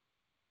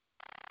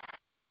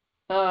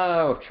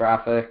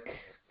 Traffic,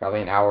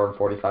 probably an hour and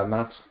 45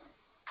 minutes.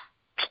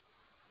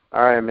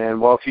 All right, man.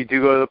 Well, if you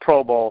do go to the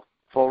Pro Bowl,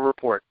 full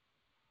report.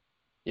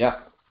 Yeah,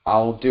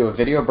 I'll do a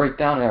video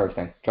breakdown and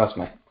everything. Trust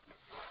me.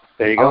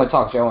 There you go. I'm going to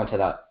talk Joe into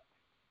that.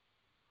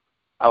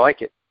 I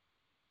like it.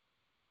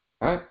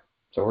 All right,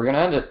 so we're going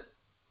to end it.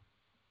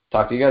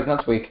 Talk to you guys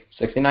next week.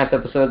 69th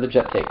episode of the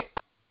Jet Take.